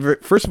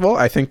first of all,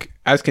 I think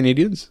as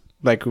Canadians,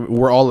 like,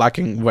 we're all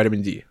lacking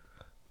vitamin D.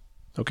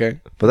 Okay,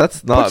 but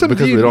that's not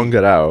because we don't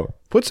get out.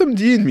 Put some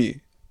D in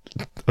me.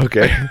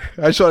 Okay,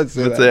 I just wanted to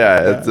say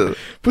that. Yeah.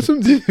 Put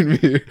some D in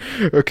me.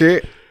 Okay,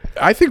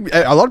 I think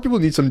a lot of people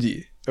need some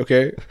D.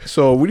 Okay,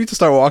 so we need to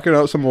start walking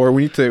out some more.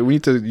 We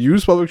need to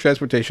use public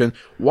transportation.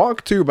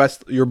 Walk to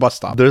your bus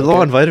stop. They're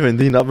low on vitamin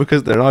D, not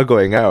because they're not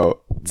going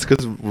out. It's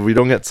because we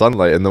don't get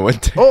sunlight in the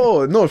winter.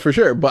 Oh no, for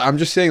sure. But I'm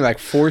just saying, like,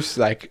 force,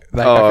 like I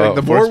feel like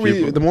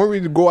the more we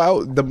go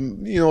out,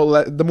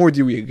 the more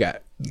D we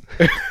get.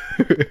 We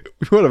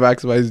want to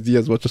maximize D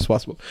as much as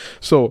possible.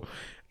 So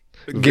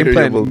game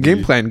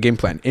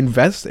plan.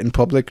 Invest in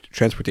public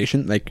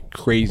transportation like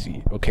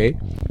crazy. Okay,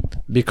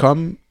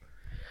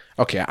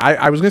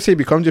 I was gonna say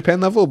become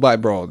Japan level,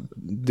 but bro,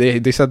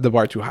 they set the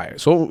bar too high.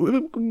 So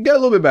get a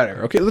little bit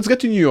better. Okay, let's get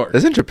to New York.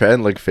 Isn't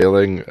Japan like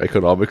failing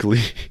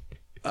economically?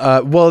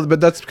 Well, but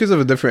that's because of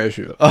a different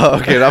issue. Oh,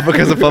 okay, not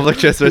because of public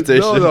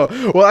transportation.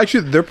 No. Well,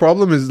 actually, their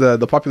problem is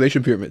the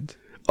population pyramid.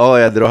 Oh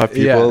yeah, they don't have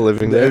people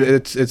living there.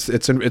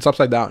 It's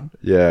upside down.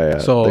 Yeah.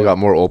 So they got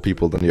more old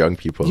people than young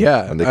people.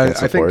 Yeah, and they can't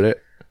support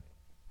it.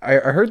 I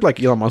heard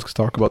like Elon Musk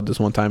talk about this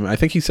one time. I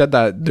think he said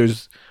that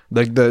there's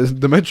like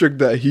the metric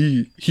that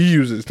he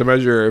uses to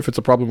measure if it's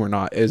a problem or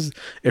not is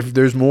if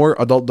there's more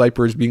adult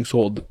diapers being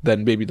sold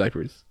than baby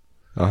diapers.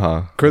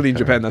 Currently in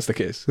Japan, that's the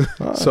case.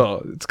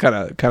 So it's kind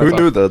of who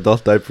knew the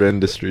adult diaper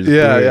industry?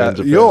 Yeah.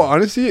 Yo,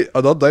 honestly,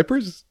 adult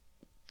diapers.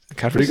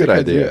 Kind of pretty good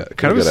idea.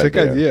 Kind of a sick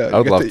idea. I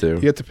would love to. You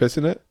get to piss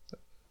in it.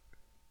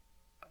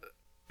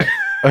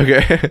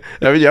 Okay.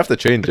 I mean, you have to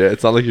change it.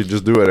 It's not like you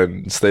just do it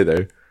and stay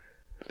there.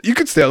 You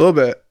could stay a little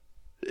bit.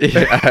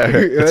 Yeah,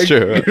 that's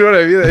true. You know what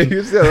I mean? Like,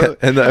 you stay a little,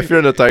 and if you're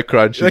in a tight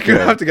crunch, like, you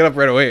don't have to get up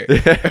right away.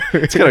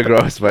 It's kind of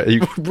gross, but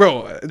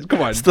bro,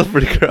 come on. It's still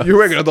pretty gross. You're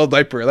wearing an adult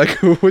diaper.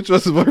 Like, which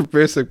was the more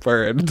basic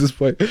part at this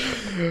point?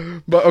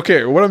 But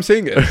okay, what I'm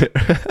saying is,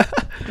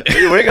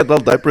 you're wearing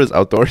adult diapers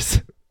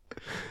outdoors.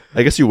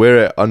 I guess you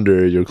wear it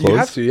under your clothes. You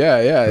have to,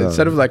 yeah.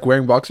 Instead of like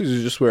wearing boxers,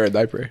 you just wear a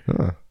diaper.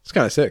 It's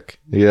kind of sick.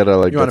 You gotta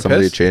like get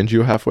somebody to change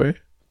you halfway.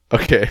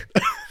 Okay.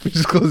 You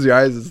just close your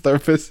eyes and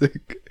start pissing.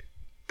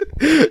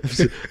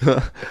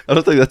 I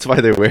don't think that's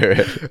why they wear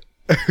it.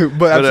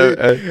 But I'm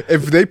saying,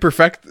 if they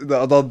perfect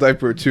the adult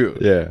diaper too,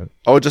 Yeah.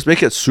 Oh, just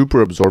make it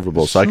super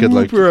absorbable, so I could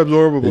like super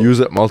absorbable. use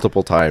it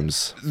multiple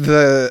times.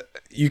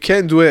 You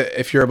can't do it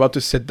if you're about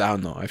to sit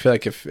down though. I feel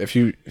like if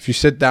you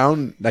sit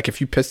down, like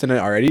if you pissed in it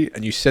already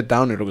and you sit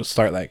down, it'll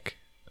start like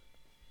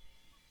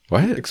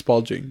What?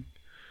 expulging.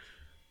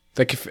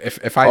 Like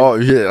if I Oh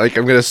yeah, like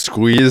I'm gonna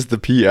squeeze the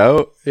pee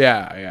out.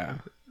 yeah.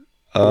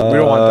 We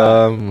don't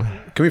want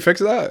that. Can we fix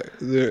that?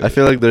 I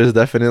feel like there's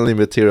definitely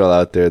material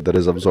out there that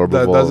is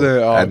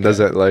absorbable and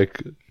doesn't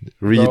like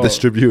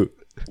redistribute.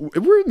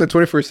 We're in the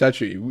 21st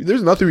century.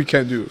 There's nothing we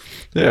can't do.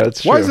 Yeah,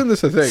 it's true. Why isn't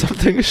this a thing? Some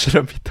things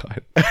shouldn't be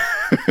done.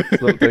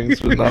 Some things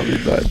should not be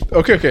done.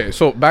 Okay.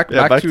 So back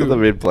to the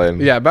main plan.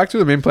 Yeah, back to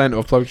the main plan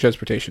of public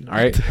transportation. All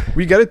right,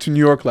 we get it to New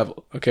York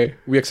level. Okay,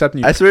 we accept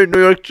New York. I swear,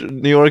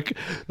 New York.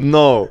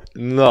 No.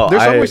 Their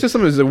subway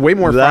system is way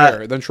more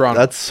fire than Toronto.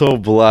 That's so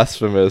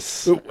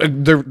blasphemous.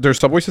 Their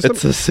subway system.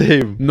 It's the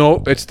same. No,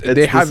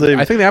 they have. Same.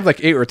 I think they have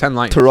like 8 or 10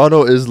 lines.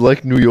 Toronto is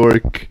like New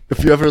York.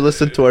 If you ever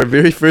listened to our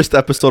very first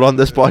episode on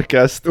this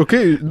podcast,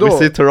 Okay, no, we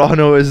say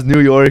Toronto is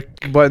New York,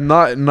 but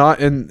not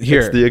in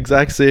here. It's the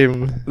exact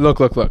same. Look.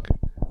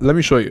 Let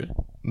me show you.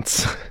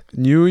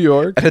 New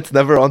York. And it's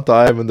never on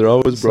time, and they're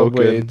always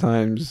Subway broken.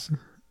 times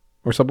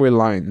or subway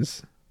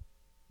lines.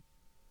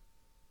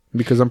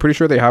 Because I'm pretty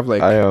sure they have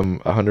like. I am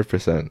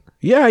 100%.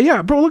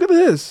 Yeah, bro. Look at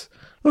this.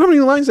 Look how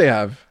many lines they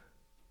have.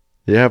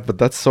 Yeah, but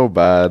that's so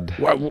bad.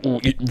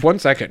 1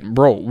 second,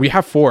 bro. We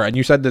have 4, and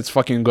you said that's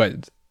fucking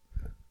good.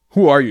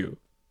 Who are you?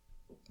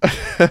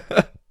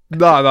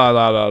 No. I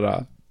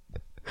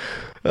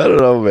don't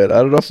know, man.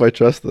 I don't know if I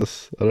trust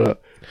this. I don't know.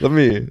 Let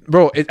me.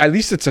 Bro, at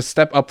least it's a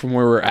step up from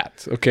where we're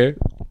at. Okay.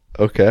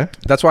 Okay.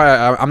 That's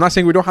why I'm not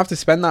saying we don't have to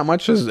spend that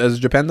much as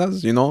Japan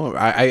does. You know,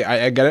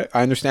 I get it.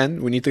 I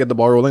understand. We need to get the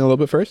ball rolling a little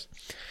bit first.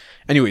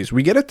 Anyways,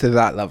 we get it to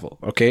that level,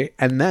 okay,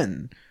 and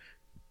then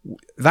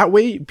that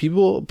way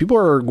people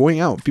are going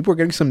out. People are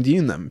getting some D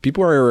in them.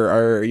 People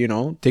are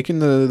taking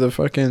the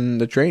fucking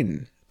the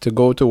train to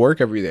go to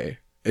work every day.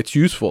 It's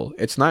useful.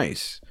 It's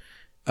nice.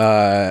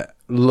 And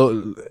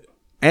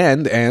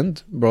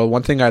bro,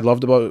 one thing I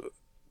loved about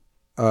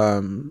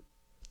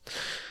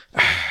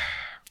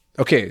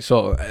okay,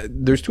 so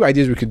there's 2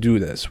 ideas we could do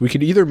this. We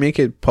could either make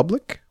it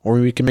public or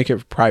we can make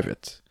it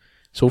private.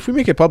 So if we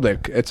make it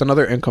public, it's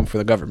another income for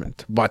the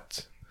government.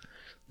 But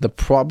the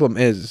problem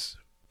is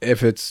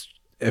if it's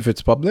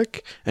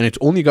public and it's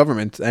only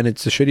government and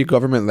it's a shitty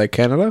government like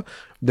Canada,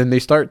 then they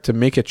start to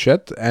make it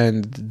shit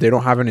and they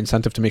don't have an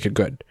incentive to make it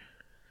good.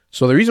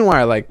 So the reason why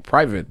I like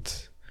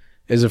private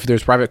is if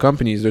there's private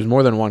companies, there's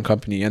more than one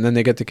company, and then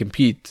they get to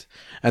compete,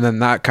 and then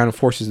that kind of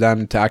forces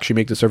them to actually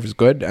make the service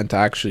good and to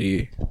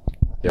actually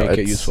make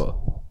it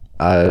useful.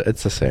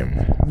 It's the same.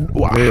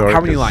 How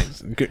many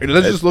lines?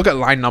 Let's just look at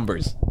line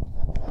numbers.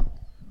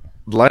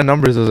 Line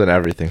numbers isn't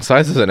everything.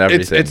 Size isn't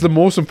everything. It's the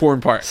most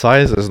important part.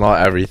 Size is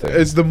not everything.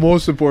 It's the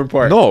most important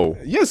part. No.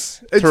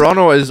 Yes.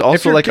 Toronto is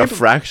also like a capable-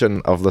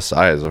 fraction of the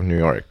size of New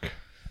York.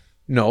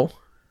 No.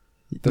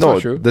 That's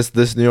not true.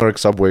 This New York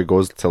subway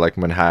goes to like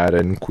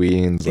Manhattan,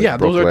 Queens. Like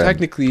those are Brooklyn.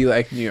 technically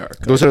like New York.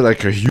 Those are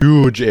like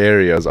huge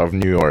areas of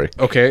New York.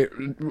 Okay.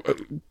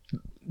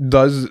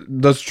 Does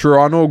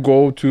Toronto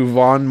go to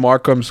Vaughan,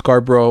 Markham,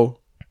 Scarborough?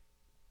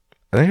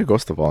 I think it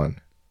goes to Vaughan.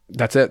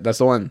 That's it. That's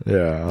the one.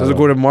 Yeah. Does it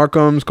go to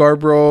Markham,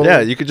 Scarborough?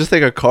 Yeah, you could just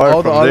take a car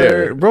all from the other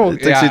there. bro.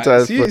 It takes you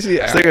to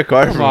just take a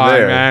car come from on,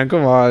 there. man.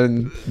 Come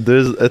on.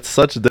 It's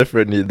such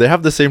different. They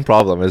have the same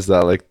problem. Is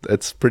that like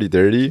it's pretty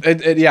dirty?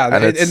 And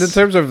in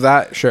terms of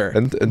that, sure.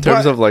 And in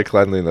terms of like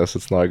cleanliness,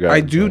 it's not good.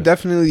 I do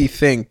definitely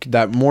think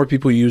that more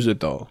people use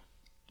it though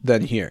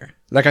than here.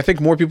 Like I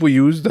think more people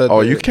use the.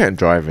 You can't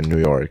drive in New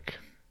York.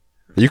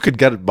 You could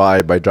get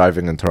by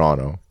driving in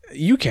Toronto.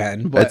 You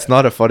can, but it's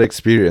not a fun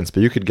experience,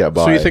 but you could get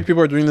by. So you think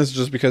people are doing this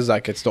just because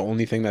like it's the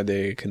only thing that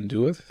they can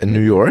do with in New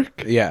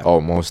York? Yeah.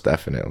 Oh, most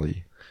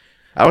definitely.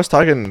 I was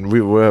talking.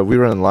 We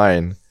were in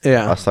line.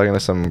 Yeah. I was talking to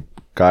some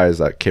guys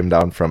that came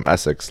down from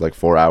Essex, like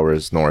 4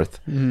 hours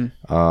north.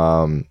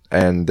 Mm-hmm.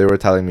 And they were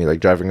telling me like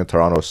driving in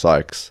Toronto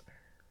sucks.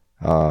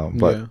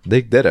 But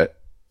they did it.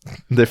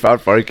 They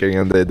found parking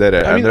and they did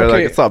it, and they're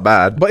like, it's not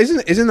bad. But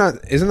isn't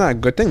that a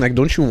good thing? Like,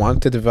 don't you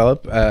want to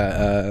develop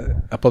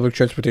a public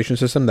transportation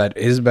system that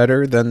is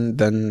better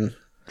than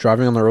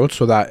driving on the road,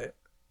 so that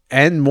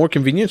and more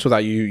convenient, so that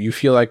you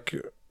feel like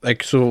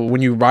so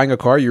when you're buying a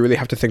car, you really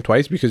have to think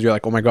twice because you're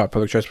like, oh my god,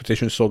 public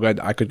transportation is so good,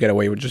 I could get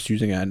away with just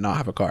using it and not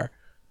have a car.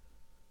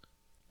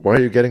 Why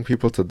are you getting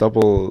people to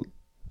double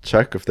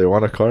check if they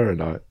want a car or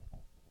not?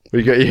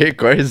 You hate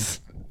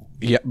cars.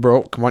 Yeah,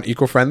 bro. Come on,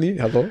 eco-friendly.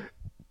 Hello.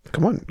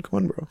 Come on,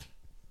 bro.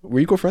 We're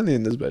eco-friendly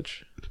in this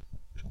bitch.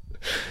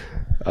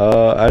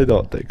 I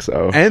don't think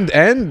so. And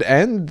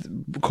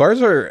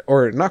cars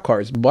or not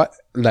cars, but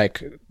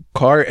like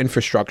car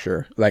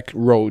infrastructure, like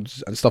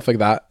roads and stuff like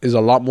that, is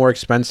a lot more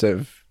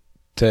expensive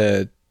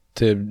to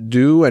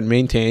do and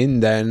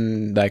maintain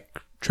than like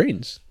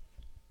trains.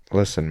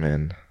 Listen,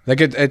 man.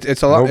 Like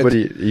it's a lot.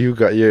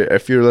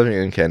 If you're living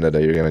in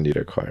Canada, you're gonna need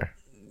a car.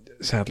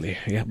 Sadly,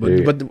 yeah.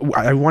 But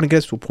I want to get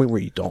us to a point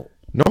where you don't.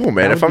 No,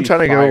 man. That If would I'm be trying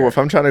to fire. go, if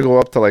I'm trying to go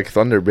up to like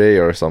Thunder Bay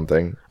or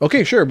something,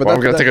 Okay, sure, but well,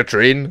 I'm that's, gonna take a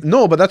train.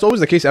 no, but that's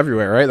always the case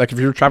everywhere, right? Like if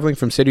you're traveling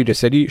from city to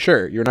city,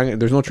 sure, you're not.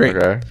 There's no train.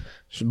 Okay,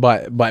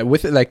 But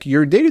with it, like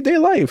your day to day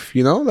life,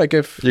 you know, like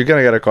if you're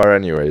gonna get a car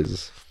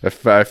anyways.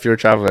 If you're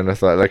traveling with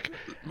that, like,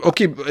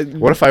 okay,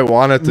 what if I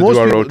wanted to do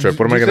a road trip?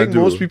 What am I gonna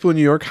do? Most people in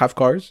New York have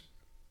cars.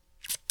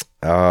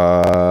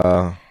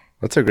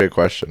 That's a great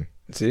question.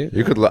 See,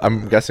 You could.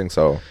 I'm guessing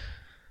so.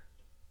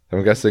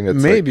 I'm guessing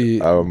it's Maybe.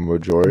 like a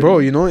majority. bro,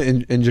 you know,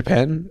 in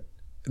Japan,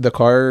 the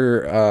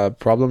car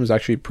problem is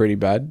actually pretty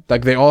bad.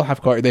 Like they all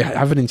have car. They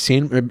have an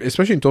insane,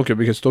 especially in Tokyo,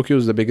 because Tokyo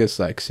is the biggest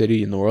like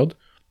city in the world.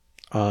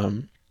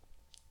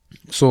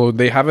 So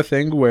they have a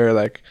thing where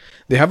like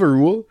they have a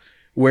rule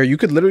where you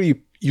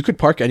could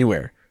park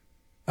anywhere,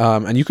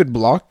 and you could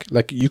block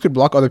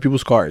other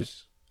people's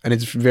cars, and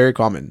it's very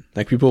common.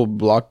 Like people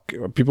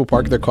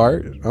park their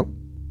car. Oh,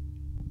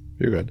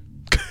 You're good.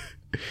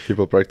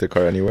 People park their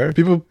car anywhere.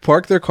 people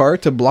park their car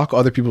to block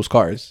other people's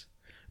cars.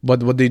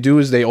 But what they do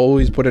is they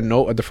always put a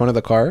note at the front of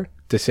the car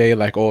to say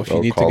like, "Oh, if you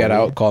Oh, need to call get me.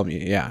 out, call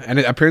me." Yeah, and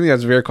apparently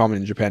that's very common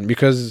in Japan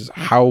because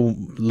how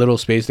little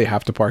space they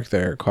have to park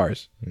their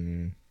cars.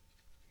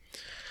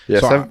 Yeah,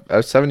 So,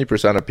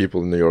 70% of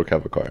people in New York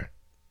have a car.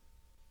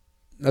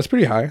 That's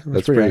pretty high.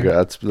 That's pretty high. good.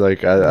 That's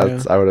like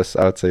I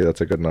would say that's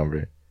a good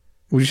number.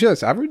 Would you say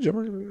that's average? I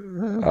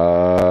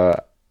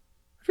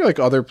feel like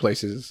other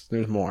places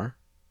there's more.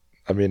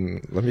 I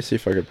mean, let me see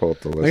if I could pull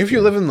up the list. Like if you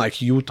here. live in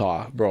like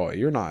Utah, bro,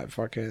 you're not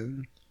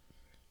fucking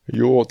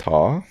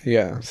Utah,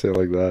 yeah. say it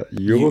like that.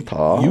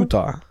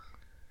 Utah.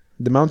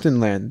 The mountain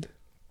land.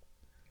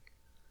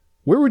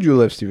 Where would you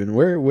live, Steven?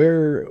 Where?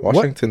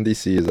 Washington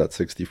D.C. is at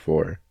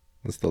 64.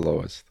 That's the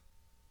lowest,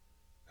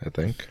 I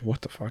think.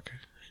 What the fuck?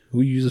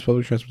 Who uses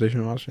public transportation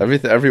in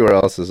Washington? Everywhere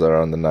else is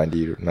around the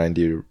 90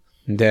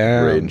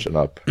 Damn. range and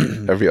up.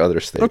 Every other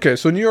state. Okay,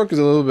 so New York is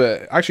a little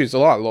bit. Actually, it's a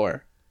lot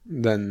lower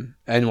than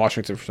in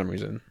Washington for some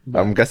reason.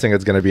 I'm guessing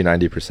it's gonna be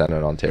 90%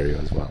 in Ontario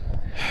as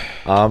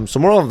well. So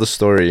moral of the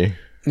story: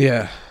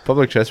 Yeah.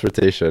 public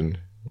transportation.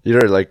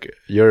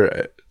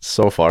 You're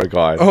so far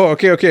gone. Oh,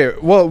 okay.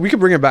 Well, we could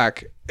bring it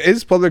back.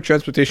 Is public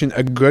transportation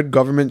a good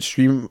government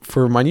stream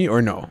for money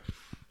or no?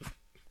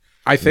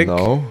 I think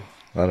No,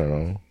 I don't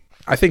know.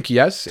 I think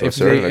yes. To a If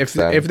certain they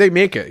extent. if they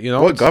make it, you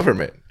know. What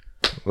government?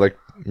 Like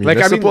Like,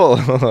 I mean- municipal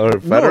or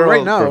federal, No,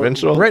 right now,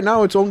 provincial? right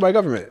now it's owned by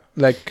government.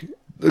 Like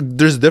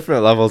There's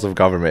different levels of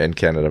government in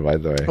Canada, by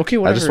the way. okay,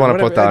 whatever. I just want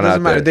to put that It out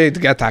doesn't matter. there. They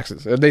get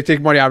taxes. If they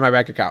take money out of my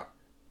bank account,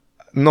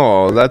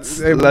 No, that's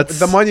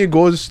the money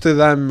goes to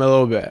them a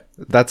little bit.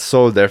 that's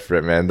so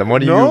different, man. The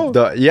money No?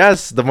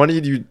 the money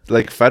you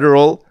like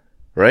federal,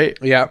 right?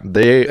 Yeah,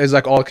 They it's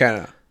like all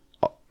Canada.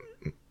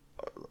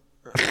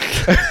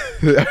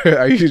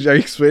 are you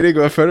explaining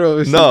what federal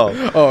is? no.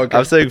 Oh, okay.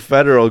 I'm saying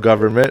federal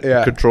government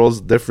Yeah.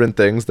 controls different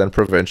things than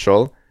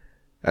provincial.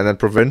 And then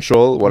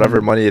provincial, whatever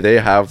money they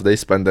have, they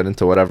spend it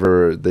into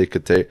whatever they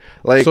could take.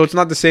 Like So it's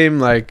not the same.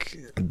 Like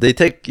they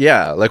take,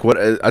 like what?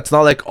 It's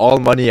not like all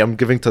money I'm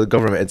giving to the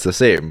government. It's the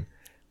same.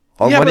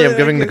 All Yeah, money but I'm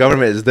giving the like-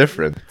 government is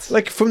different.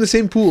 from the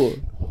same pool.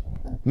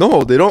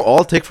 No, they don't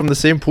all take from the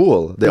same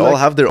pool. They all Like-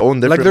 have their own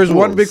different. Like there's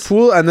one big pools.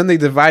 pool, and then they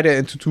divide it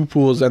into two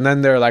pools, and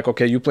then they're like,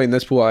 okay, you play in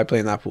this pool, I play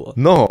in that pool.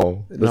 No,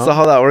 that's No? not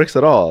how that works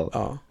at all.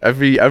 Oh.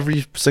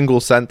 Every single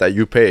cent that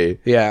you pay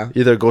Yeah.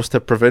 either goes to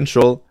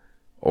provincial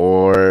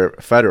or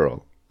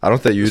federal. I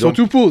don't think you So don't.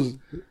 two pools.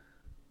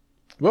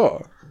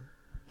 Whoa.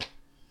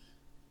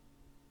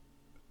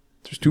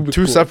 There's two big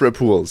Two pools. separate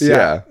pools.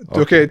 Yeah.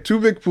 Okay. Two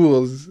big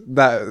pools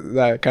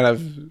that kind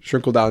of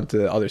trickle down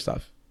to other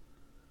stuff.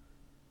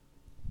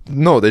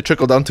 No, they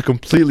trickle down to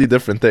completely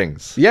different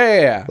things.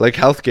 Yeah. Like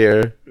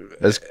healthcare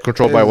is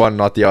controlled by one,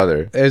 not the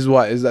other. Is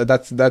what is that?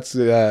 That's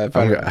federal.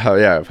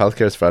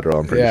 Healthcare is federal.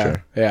 I'm pretty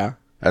sure. Yeah.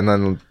 And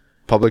then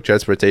public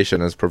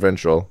transportation is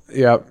provincial.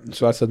 Yeah.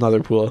 So that's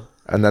another pool.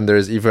 And then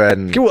there's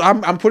even Okay, well,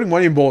 I'm putting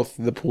money in both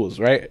the pools,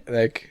 right?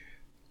 Like,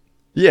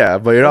 yeah,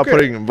 but you're not Okay.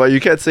 putting. But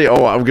you can't say,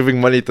 "Oh, I'm giving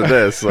money to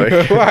this."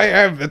 Like well, I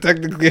am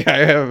technically I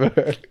am.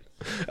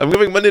 I'm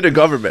giving money to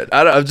government.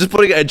 I'm just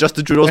putting it in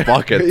Justin Trudeau's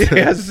pocket.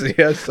 yes.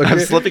 Okay. I'm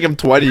slipping him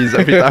 20s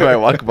every time I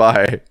walk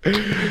by.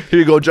 Here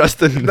you go,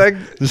 Justin. Like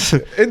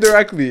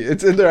indirectly,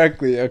 it's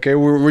indirectly. Okay,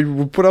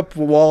 we put up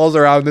walls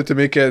around it to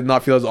make it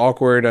not feel as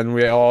awkward, and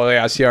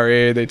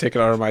CRA they take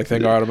it out of my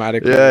thing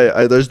automatically.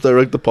 yeah, there's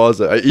direct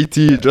deposit. I ET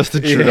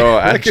Justin Trudeau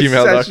at like essentially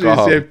the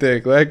gmail.com. same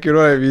thing. Like you know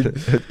what I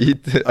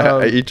mean?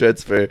 I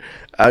e-transfer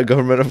at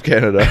Government of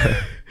Canada.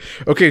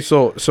 Okay,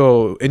 so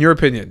in your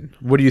opinion,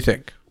 what do you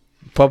think?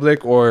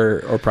 Public or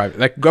private?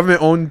 Like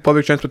government owned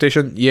public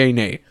transportation, yay,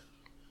 nay.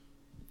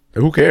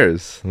 Who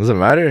cares? Doesn't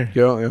matter.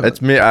 Yeah.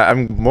 It's me.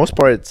 I'm most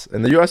parts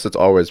in the U.S. It's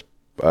always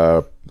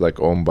like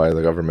owned by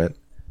the government,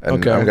 and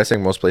Okay. I'm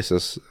guessing most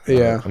places.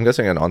 Yeah. I'm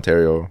guessing in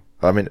Ontario.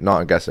 I mean,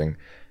 not guessing.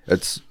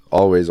 It's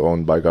always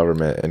owned by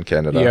government in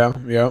Canada.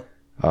 Yeah.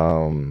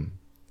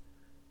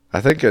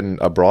 I think in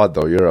abroad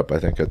though, Europe. I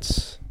think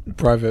it's.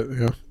 Private,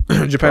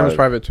 yeah. Japan was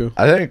private too.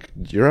 I think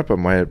Europe it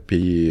might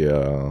be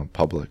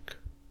public.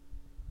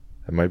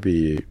 It might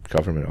be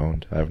government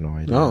owned. I have no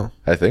idea. Oh.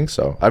 I think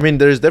so. I mean,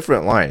 there's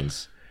different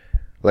lines.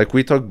 Like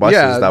we took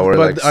buses that were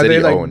but like are city they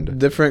like owned.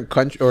 different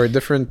country or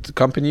different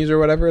companies or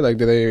whatever? Like,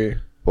 do they?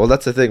 Well,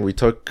 that's the thing. We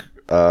took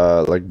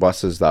like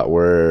buses that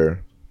were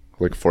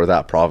like for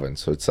that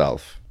province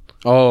itself.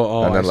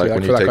 Oh, And then, I see, like, when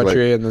for you that take, like-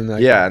 country, and then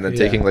like, Yeah, and then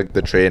taking like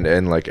the train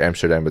in like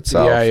Amsterdam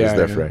itself Yeah, is yeah, I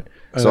know. different.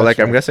 Oh, So that's like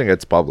I'm right. guessing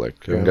it's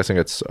public. Yeah. I'm guessing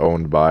it's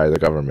owned by the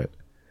government.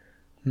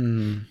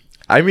 Hmm.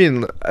 I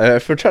mean,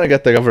 if we're trying to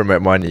get the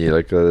government money,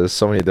 like there's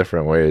so many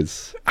different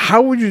ways.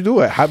 How would you do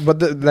it?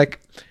 Like,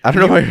 I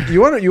don't know.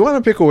 you want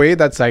to pick a way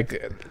that's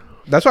like.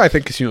 That's why I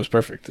think casino's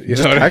perfect. You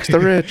know what I Tax the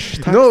mean? rich.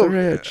 Tax No, the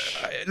rich.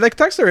 Like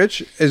tax the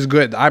rich is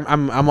good.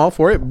 I'm all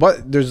for it,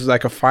 but there's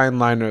like a fine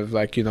line of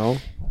like, you know.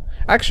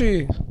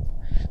 Actually,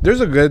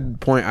 there's a good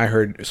point I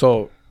heard.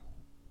 So,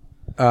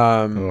 I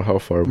don't know how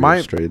far my-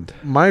 we've strayed.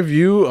 my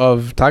view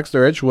of tax the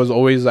rich was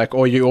always like,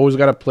 oh, you always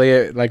gotta play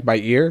it like by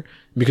ear,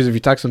 because if you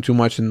tax them too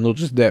much, then they'll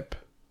just dip.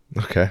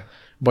 Okay.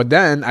 But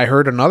then I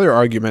heard another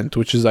argument,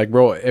 which is like,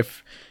 bro,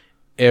 if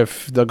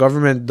the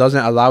government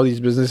doesn't allow these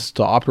businesses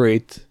to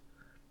operate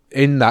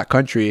in that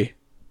country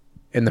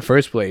in the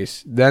first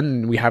place,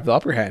 then we have the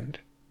upper hand.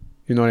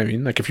 You know what I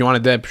mean? Like, if you want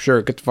to dip,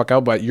 sure, get the fuck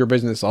out, but your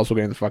business is also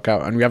getting the fuck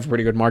out, and we have a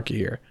pretty good market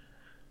here.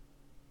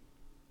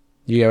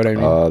 You get what I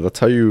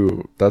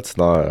mean? That's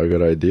not a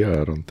good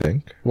idea, I don't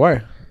think.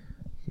 Why?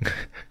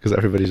 Because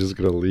everybody's just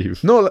gonna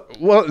leave. No,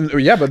 well,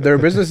 yeah, but their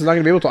business is not going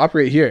to be able to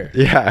operate here.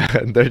 Yeah,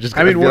 and they're just I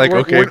gonna mean, be like,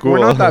 okay, cool. we're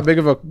not that big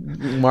of a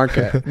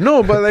market.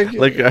 No, but like,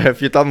 Like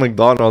if you tell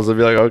McDonald's, they'd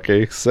be like,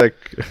 okay, sick.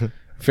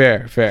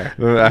 fair.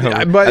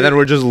 Yeah, But and then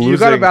we're just losing. You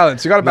gotta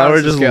balance. Now we're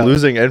the just scale.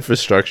 losing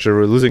infrastructure.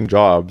 We're losing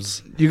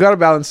jobs. You gotta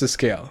balance the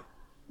scale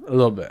a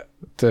little bit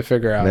to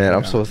figure out. Man, you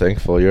I'm know. so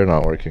thankful you're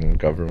not working in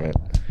government.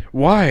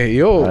 Why,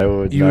 yo? I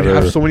would you would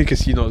never- have so many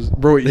casinos,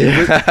 bro.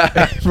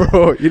 Yeah.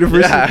 Bro,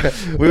 university,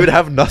 Yeah, we would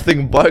have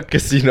nothing but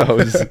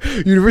casinos.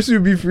 university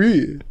would be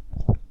free,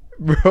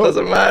 bro.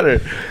 Doesn't matter.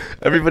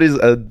 Everybody's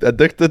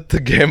addicted to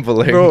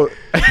gambling. Bro,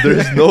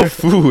 There's no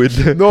food.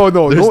 no,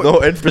 There's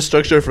no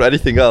infrastructure for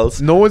anything else.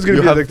 no one's gonna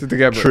You be have addicted to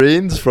gambling.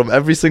 Trains from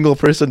every single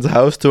person's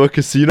house to a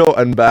casino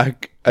and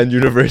back, and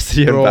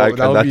university and Bro, back,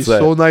 that and would be that's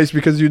so it. nice,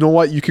 because you know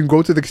what? You can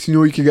go to the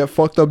casino, you can get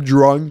fucked up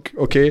drunk,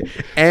 okay,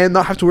 and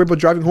not have to worry about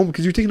driving home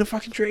because you're taking a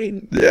fucking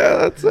train, Yeah,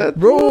 that's it.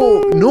 bro.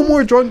 Woo. No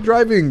more drunk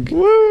driving.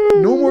 Woo.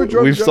 No more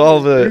drunk. We've driving.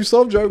 solved it. We've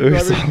solved drunk We've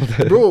driving, solved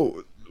it.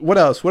 bro. What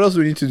else? What else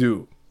do we need to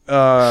do?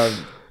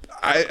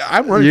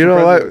 I'm running. You for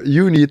know president. what?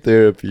 You need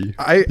therapy.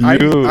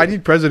 I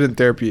need president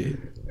therapy.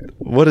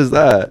 What is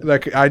that?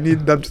 Like, I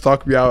need them to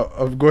talk me out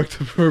of going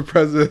to for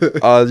president.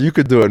 You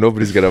could do it.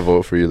 Nobody's gonna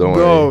vote for you. Don't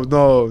worry.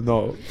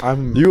 No.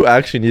 I'm You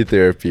actually need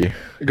therapy,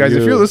 guys. If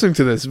You- you're listening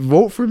to this,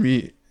 vote for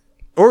me.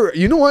 Or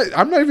you know what?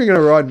 I'm not even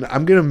gonna run.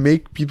 I'm gonna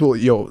make people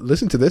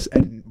listen to this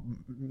and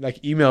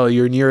like email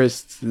your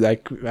nearest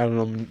like I don't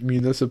know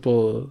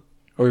municipal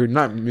or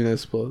not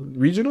municipal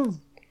regional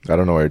I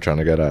don't know what you're trying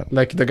to get at.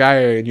 like the guy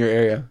in your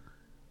area.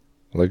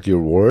 Like your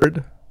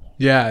ward?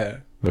 Yeah.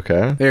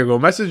 Okay. There you go.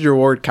 Message your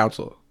ward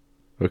council.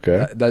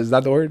 Okay. Is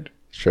that the word?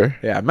 Sure.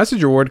 Yeah. Message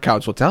your ward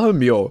council. Tell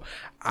him,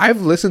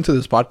 I've listened to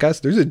this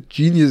podcast. There's a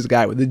genius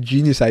guy with a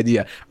genius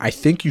idea. I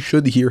think you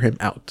should hear him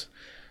out.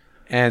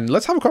 And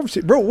let's have a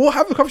conversation. Bro, we'll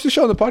have a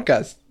conversation on the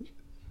podcast.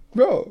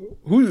 Bro,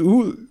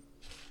 who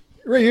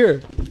right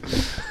here.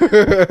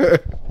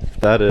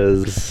 That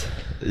is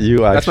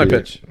you. Actually, That's my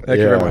pitch. Thank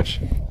you very much.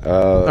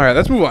 All right,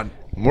 let's move on.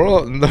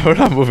 Moral? No, we're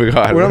not moving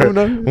on. We're not moving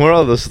on?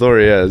 Moral of the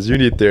story is you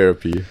need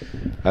therapy.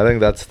 I think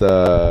that's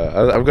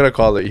I'm gonna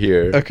call it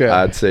here. Okay.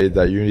 I'd say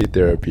that you need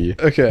therapy,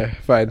 Okay,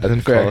 fine. and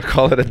then Fair.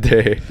 call it a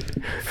day.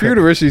 Free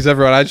universities,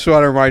 everyone. I just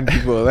want to remind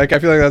people. Like, I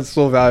feel like that's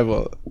so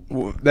valuable.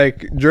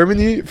 Like,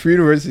 Germany, free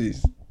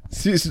universities.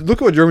 See,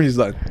 look at what Germany's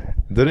done.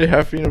 Do they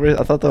have free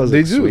university? I thought that was They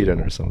like do. Sweden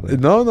or something.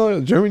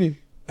 No, Germany.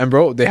 And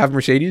bro, they have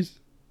Mercedes.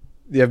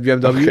 They have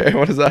BMW. Okay,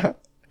 what is that?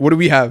 What do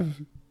we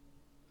have?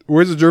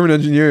 Where's the German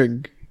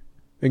engineering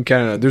in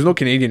Canada? There's no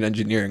Canadian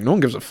engineering. No one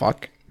gives a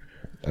fuck.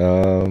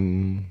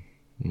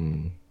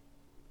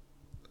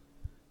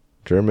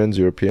 Germans,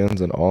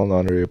 Europeans, and all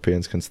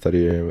non-Europeans can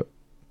study.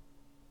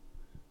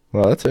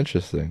 Well, that's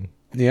interesting.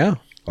 Yeah.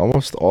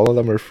 Almost all of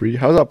them are free.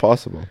 How is that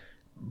possible?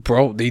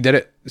 Bro, they did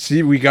it.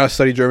 See, we gotta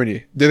study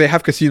Germany. Do they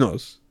have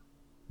casinos?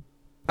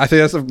 I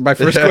think that's my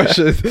first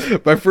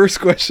question. My first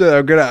question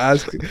I'm gonna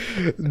ask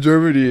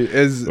Germany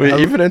is, Wait,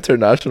 even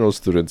international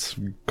students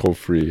go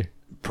free.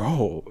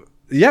 bro.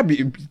 Yeah,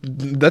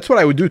 that's what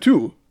I would do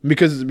too.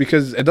 Because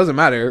it doesn't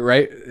matter,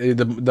 right?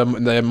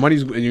 The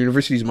money's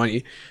university's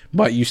money,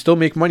 but you still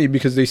make money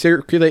because they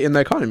circulate in the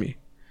economy.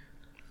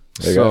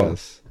 I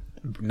guess.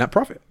 Net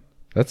profit.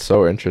 That's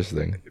so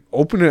interesting.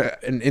 Open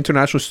an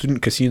international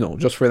student casino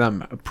just for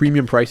them.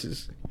 Premium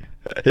prices.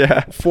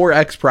 Yeah.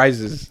 4x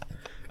prizes.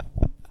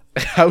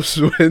 House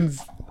wins.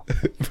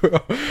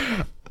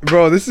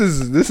 Bro, this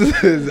is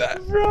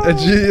a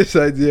genius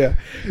idea.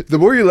 The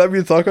more you let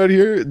me talk on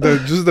here,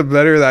 the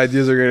better the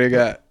ideas are gonna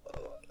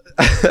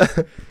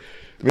get.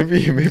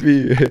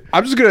 maybe.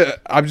 I'm just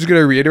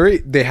gonna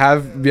reiterate. They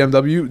have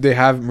BMW. They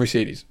have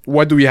Mercedes.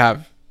 What do we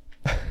have?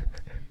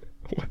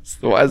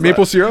 Why is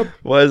Maple that, syrup,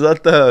 why is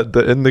that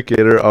the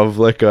indicator of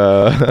like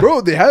a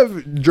bro. They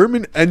have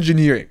German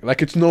engineering.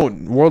 Like it's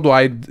known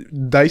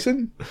worldwide.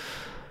 Dyson,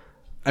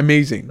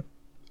 amazing.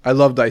 I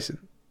love Dyson.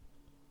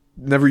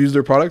 Never used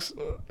their products,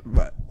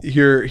 but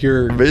here.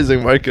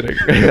 amazing marketing?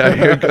 I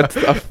hear good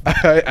stuff.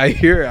 I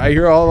hear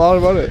a lot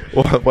about it.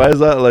 Why is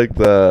that like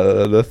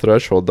the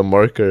threshold, the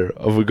marker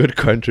of a good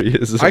country?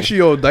 Is Actually,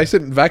 yo,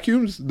 Dyson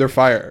vacuums, they're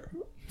fire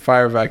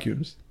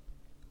vacuums.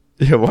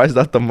 yeah. Why is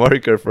that the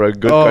marker for a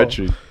good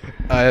country?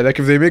 Like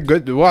if they make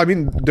good, well, I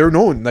mean, they're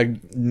known. Like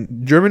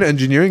German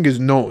engineering is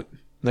known.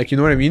 Like you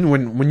know what I mean?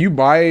 When you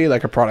buy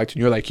like a product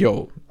and you're like,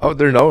 yo, Oh,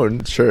 they're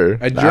known, sure.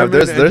 German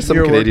There's some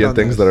engineer worked Canadian on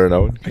things this. that are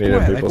known. like Canadian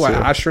what, maple like what,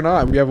 syrup.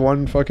 astronaut? We have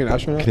one fucking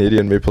astronaut.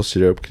 Canadian maple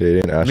syrup,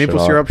 Canadian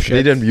astronaut. syrup shit.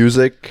 Canadian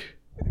music.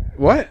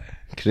 What?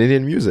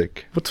 Canadian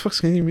music. What the fuck's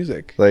Canadian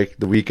music? Like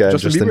The Weeknd,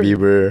 Justin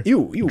Bieber,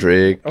 Ew.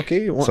 Drake.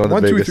 Okay, some of the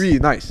one, two, biggest. three.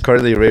 Nice.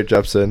 Carly Rae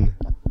Jepsen.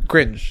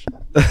 Cringe.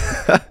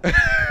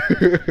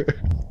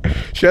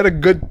 She had a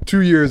good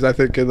 2 years, I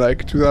think, in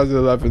like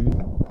 2011.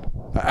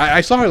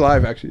 I saw her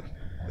live actually.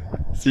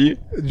 See?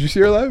 Did you see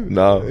her live?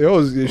 No. She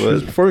was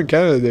What? performing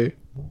Canada Day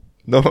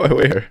No,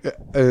 where?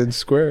 in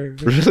Square.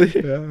 Really?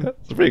 Yeah.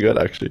 It's pretty good,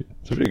 actually.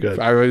 It's pretty good.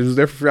 I was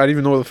there for free. I didn't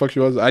even know what the fuck she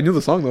was. I knew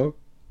the song though.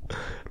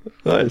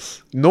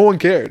 Nice. No one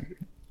cared.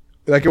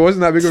 Like it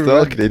wasn't that big of a Still,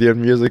 event.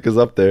 Canadian music is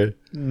up there.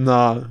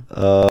 Nah.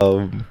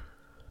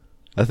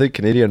 I think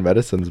Canadian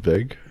medicine's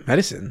big.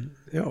 Medicine.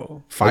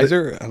 Yo.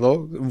 Pfizer,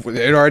 hello?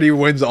 It already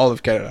wins all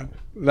of Canada.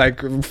 Like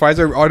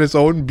Pfizer on its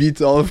own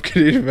beats all of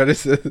Canadian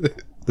medicine.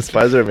 Is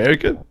Pfizer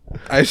American?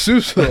 I assume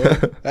so.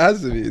 It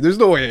has to be. There's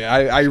no way.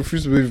 I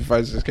refuse to believe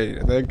Pfizer is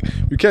Canadian. Like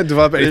we can't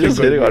develop You're anything.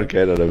 just good hitting on here.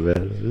 Canada,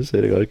 man. You're just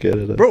hitting on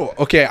Canada. Bro,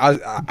 okay,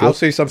 I'll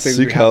say something.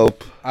 Seek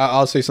help.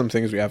 I'll say some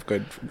things we have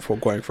good for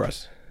going for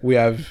us. We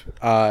have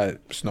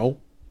snow.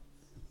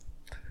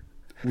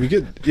 We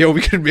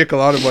could make a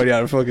lot of money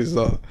out of fucking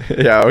snow.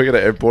 Yeah, we're gonna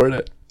import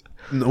it.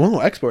 No,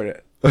 export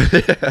it.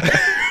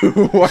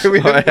 Why are we?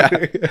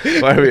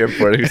 Why are we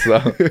importing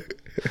snow?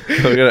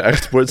 We're gonna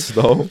export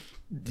snow.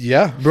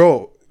 Yeah,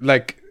 bro.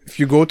 Like if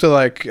you go to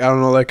like I don't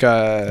know, like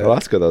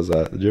Alaska does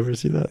that. Did you ever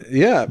see that?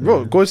 yeah,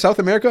 bro. Go to South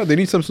America. They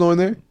need some snow in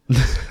there.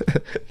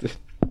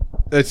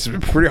 It's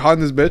pretty hot in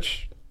this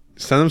bitch.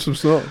 Send them some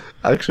snow.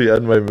 Actually,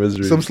 end my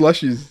misery. Some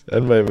slushies.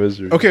 End my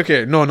misery.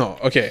 Okay. No.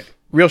 Okay.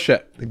 Real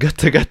shit. Get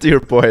to your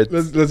point.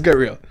 Let's get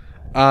real.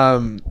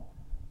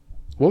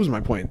 What was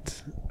my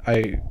point?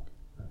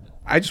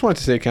 I just wanted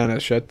to say Canada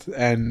shit,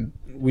 and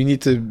we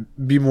need to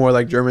be more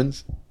like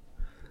Germans.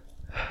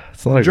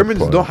 It's not a good Germans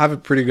point. don't have a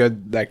pretty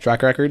good like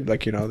track record,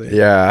 like you know. They,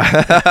 Yeah.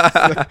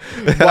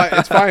 but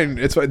it's fine.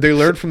 It's fine. They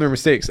learn from their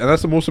mistakes, and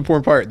that's the most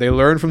important part. They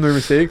learn from their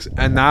mistakes,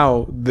 and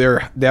now they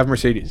have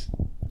Mercedes.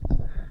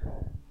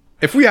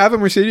 If we have a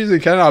Mercedes in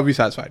Canada, I'll be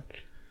satisfied.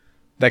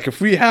 Like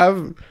if we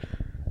have,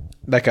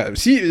 like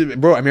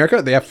bro,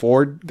 America, they have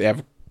Ford, they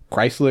have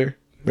Chrysler.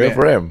 Wait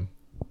for him.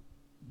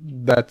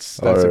 That's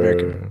Or-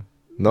 American.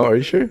 No, are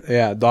you sure?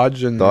 Yeah,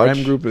 Dodge and Dodge?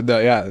 Ram Group.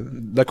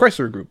 The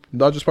Chrysler Group.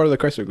 Dodge is part of the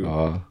Chrysler Group.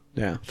 Oh,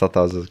 Yeah. I thought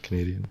that was a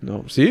Canadian.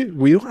 No. See,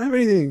 we don't have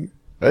anything.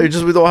 We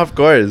don't have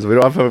cars. We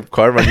don't have a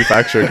car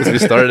manufacturer because we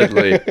started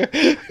late.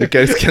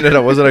 Because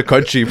Canada wasn't a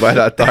country by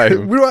that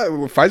time. We don't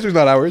have, Pfizer's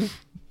not ours.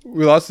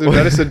 We lost in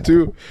medicine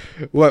too.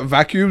 What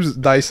vacuums?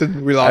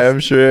 Dyson. We lost. I'm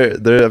sure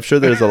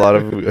there's a lot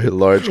of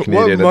large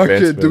Canadian What market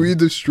advancements. do we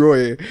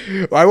destroy?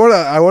 I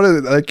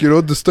wanna like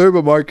disturb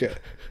a market.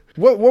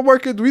 What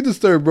market do we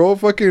disturb, bro?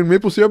 Fucking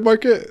maple syrup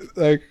market?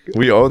 Like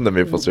We own the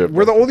maple syrup.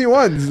 we're the only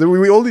ones.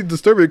 We only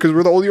disturb it because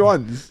we're the only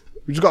ones.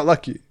 We just got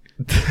lucky.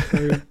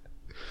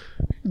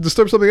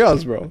 Disturb something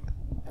else, bro.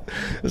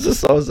 This is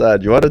so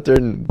sad. You want to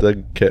turn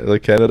the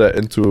Canada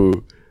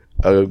into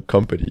a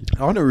company.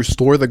 I want to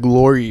restore the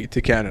glory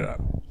to Canada.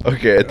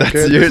 Okay, that's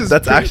Okay, this is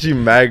that's actually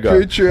mega. no.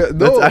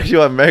 That's actually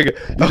what mega.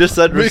 You just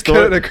said Make restore.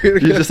 Canada great You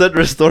again. just said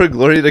restore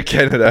glory to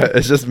Canada.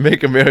 It's just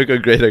make America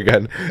great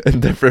again in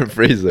different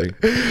phrasing.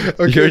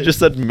 Okay. You just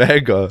said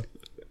mega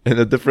in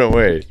a different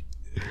way.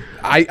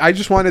 I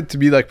just wanted to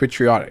be like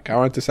patriotic. I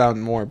want it to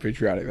sound more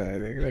patriotic than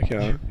anything. Like, you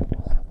know.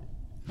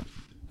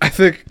 I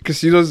think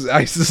casinos.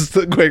 I just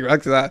going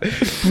back to that.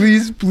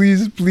 Please,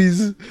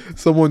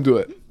 someone do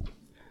it.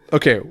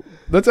 Okay,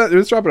 let's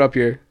wrap it up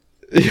here.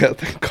 Yeah,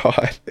 thank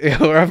God. Yeah,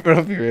 we'll wrap it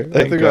up here. I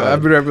Thank think God.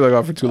 I've been wrapping it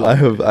up for too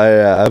long.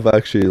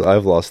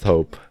 I've lost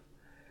hope.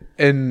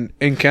 In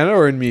Canada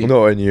or in me?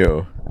 No, and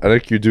you. I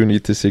think you do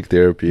need to seek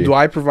therapy. Do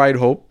I provide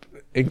hope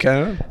in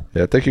Canada?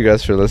 Yeah, thank you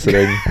guys for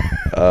listening.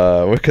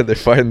 Where can they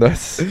find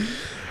us?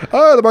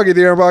 The Bucket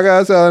Theater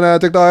Podcast on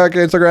TikTok,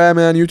 Instagram,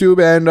 and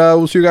YouTube. And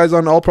we'll see you guys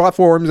on all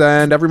platforms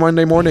and every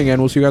Monday morning.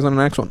 And we'll see you guys on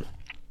the next one.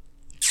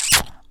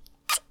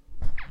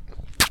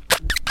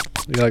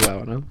 You like that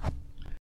one, huh?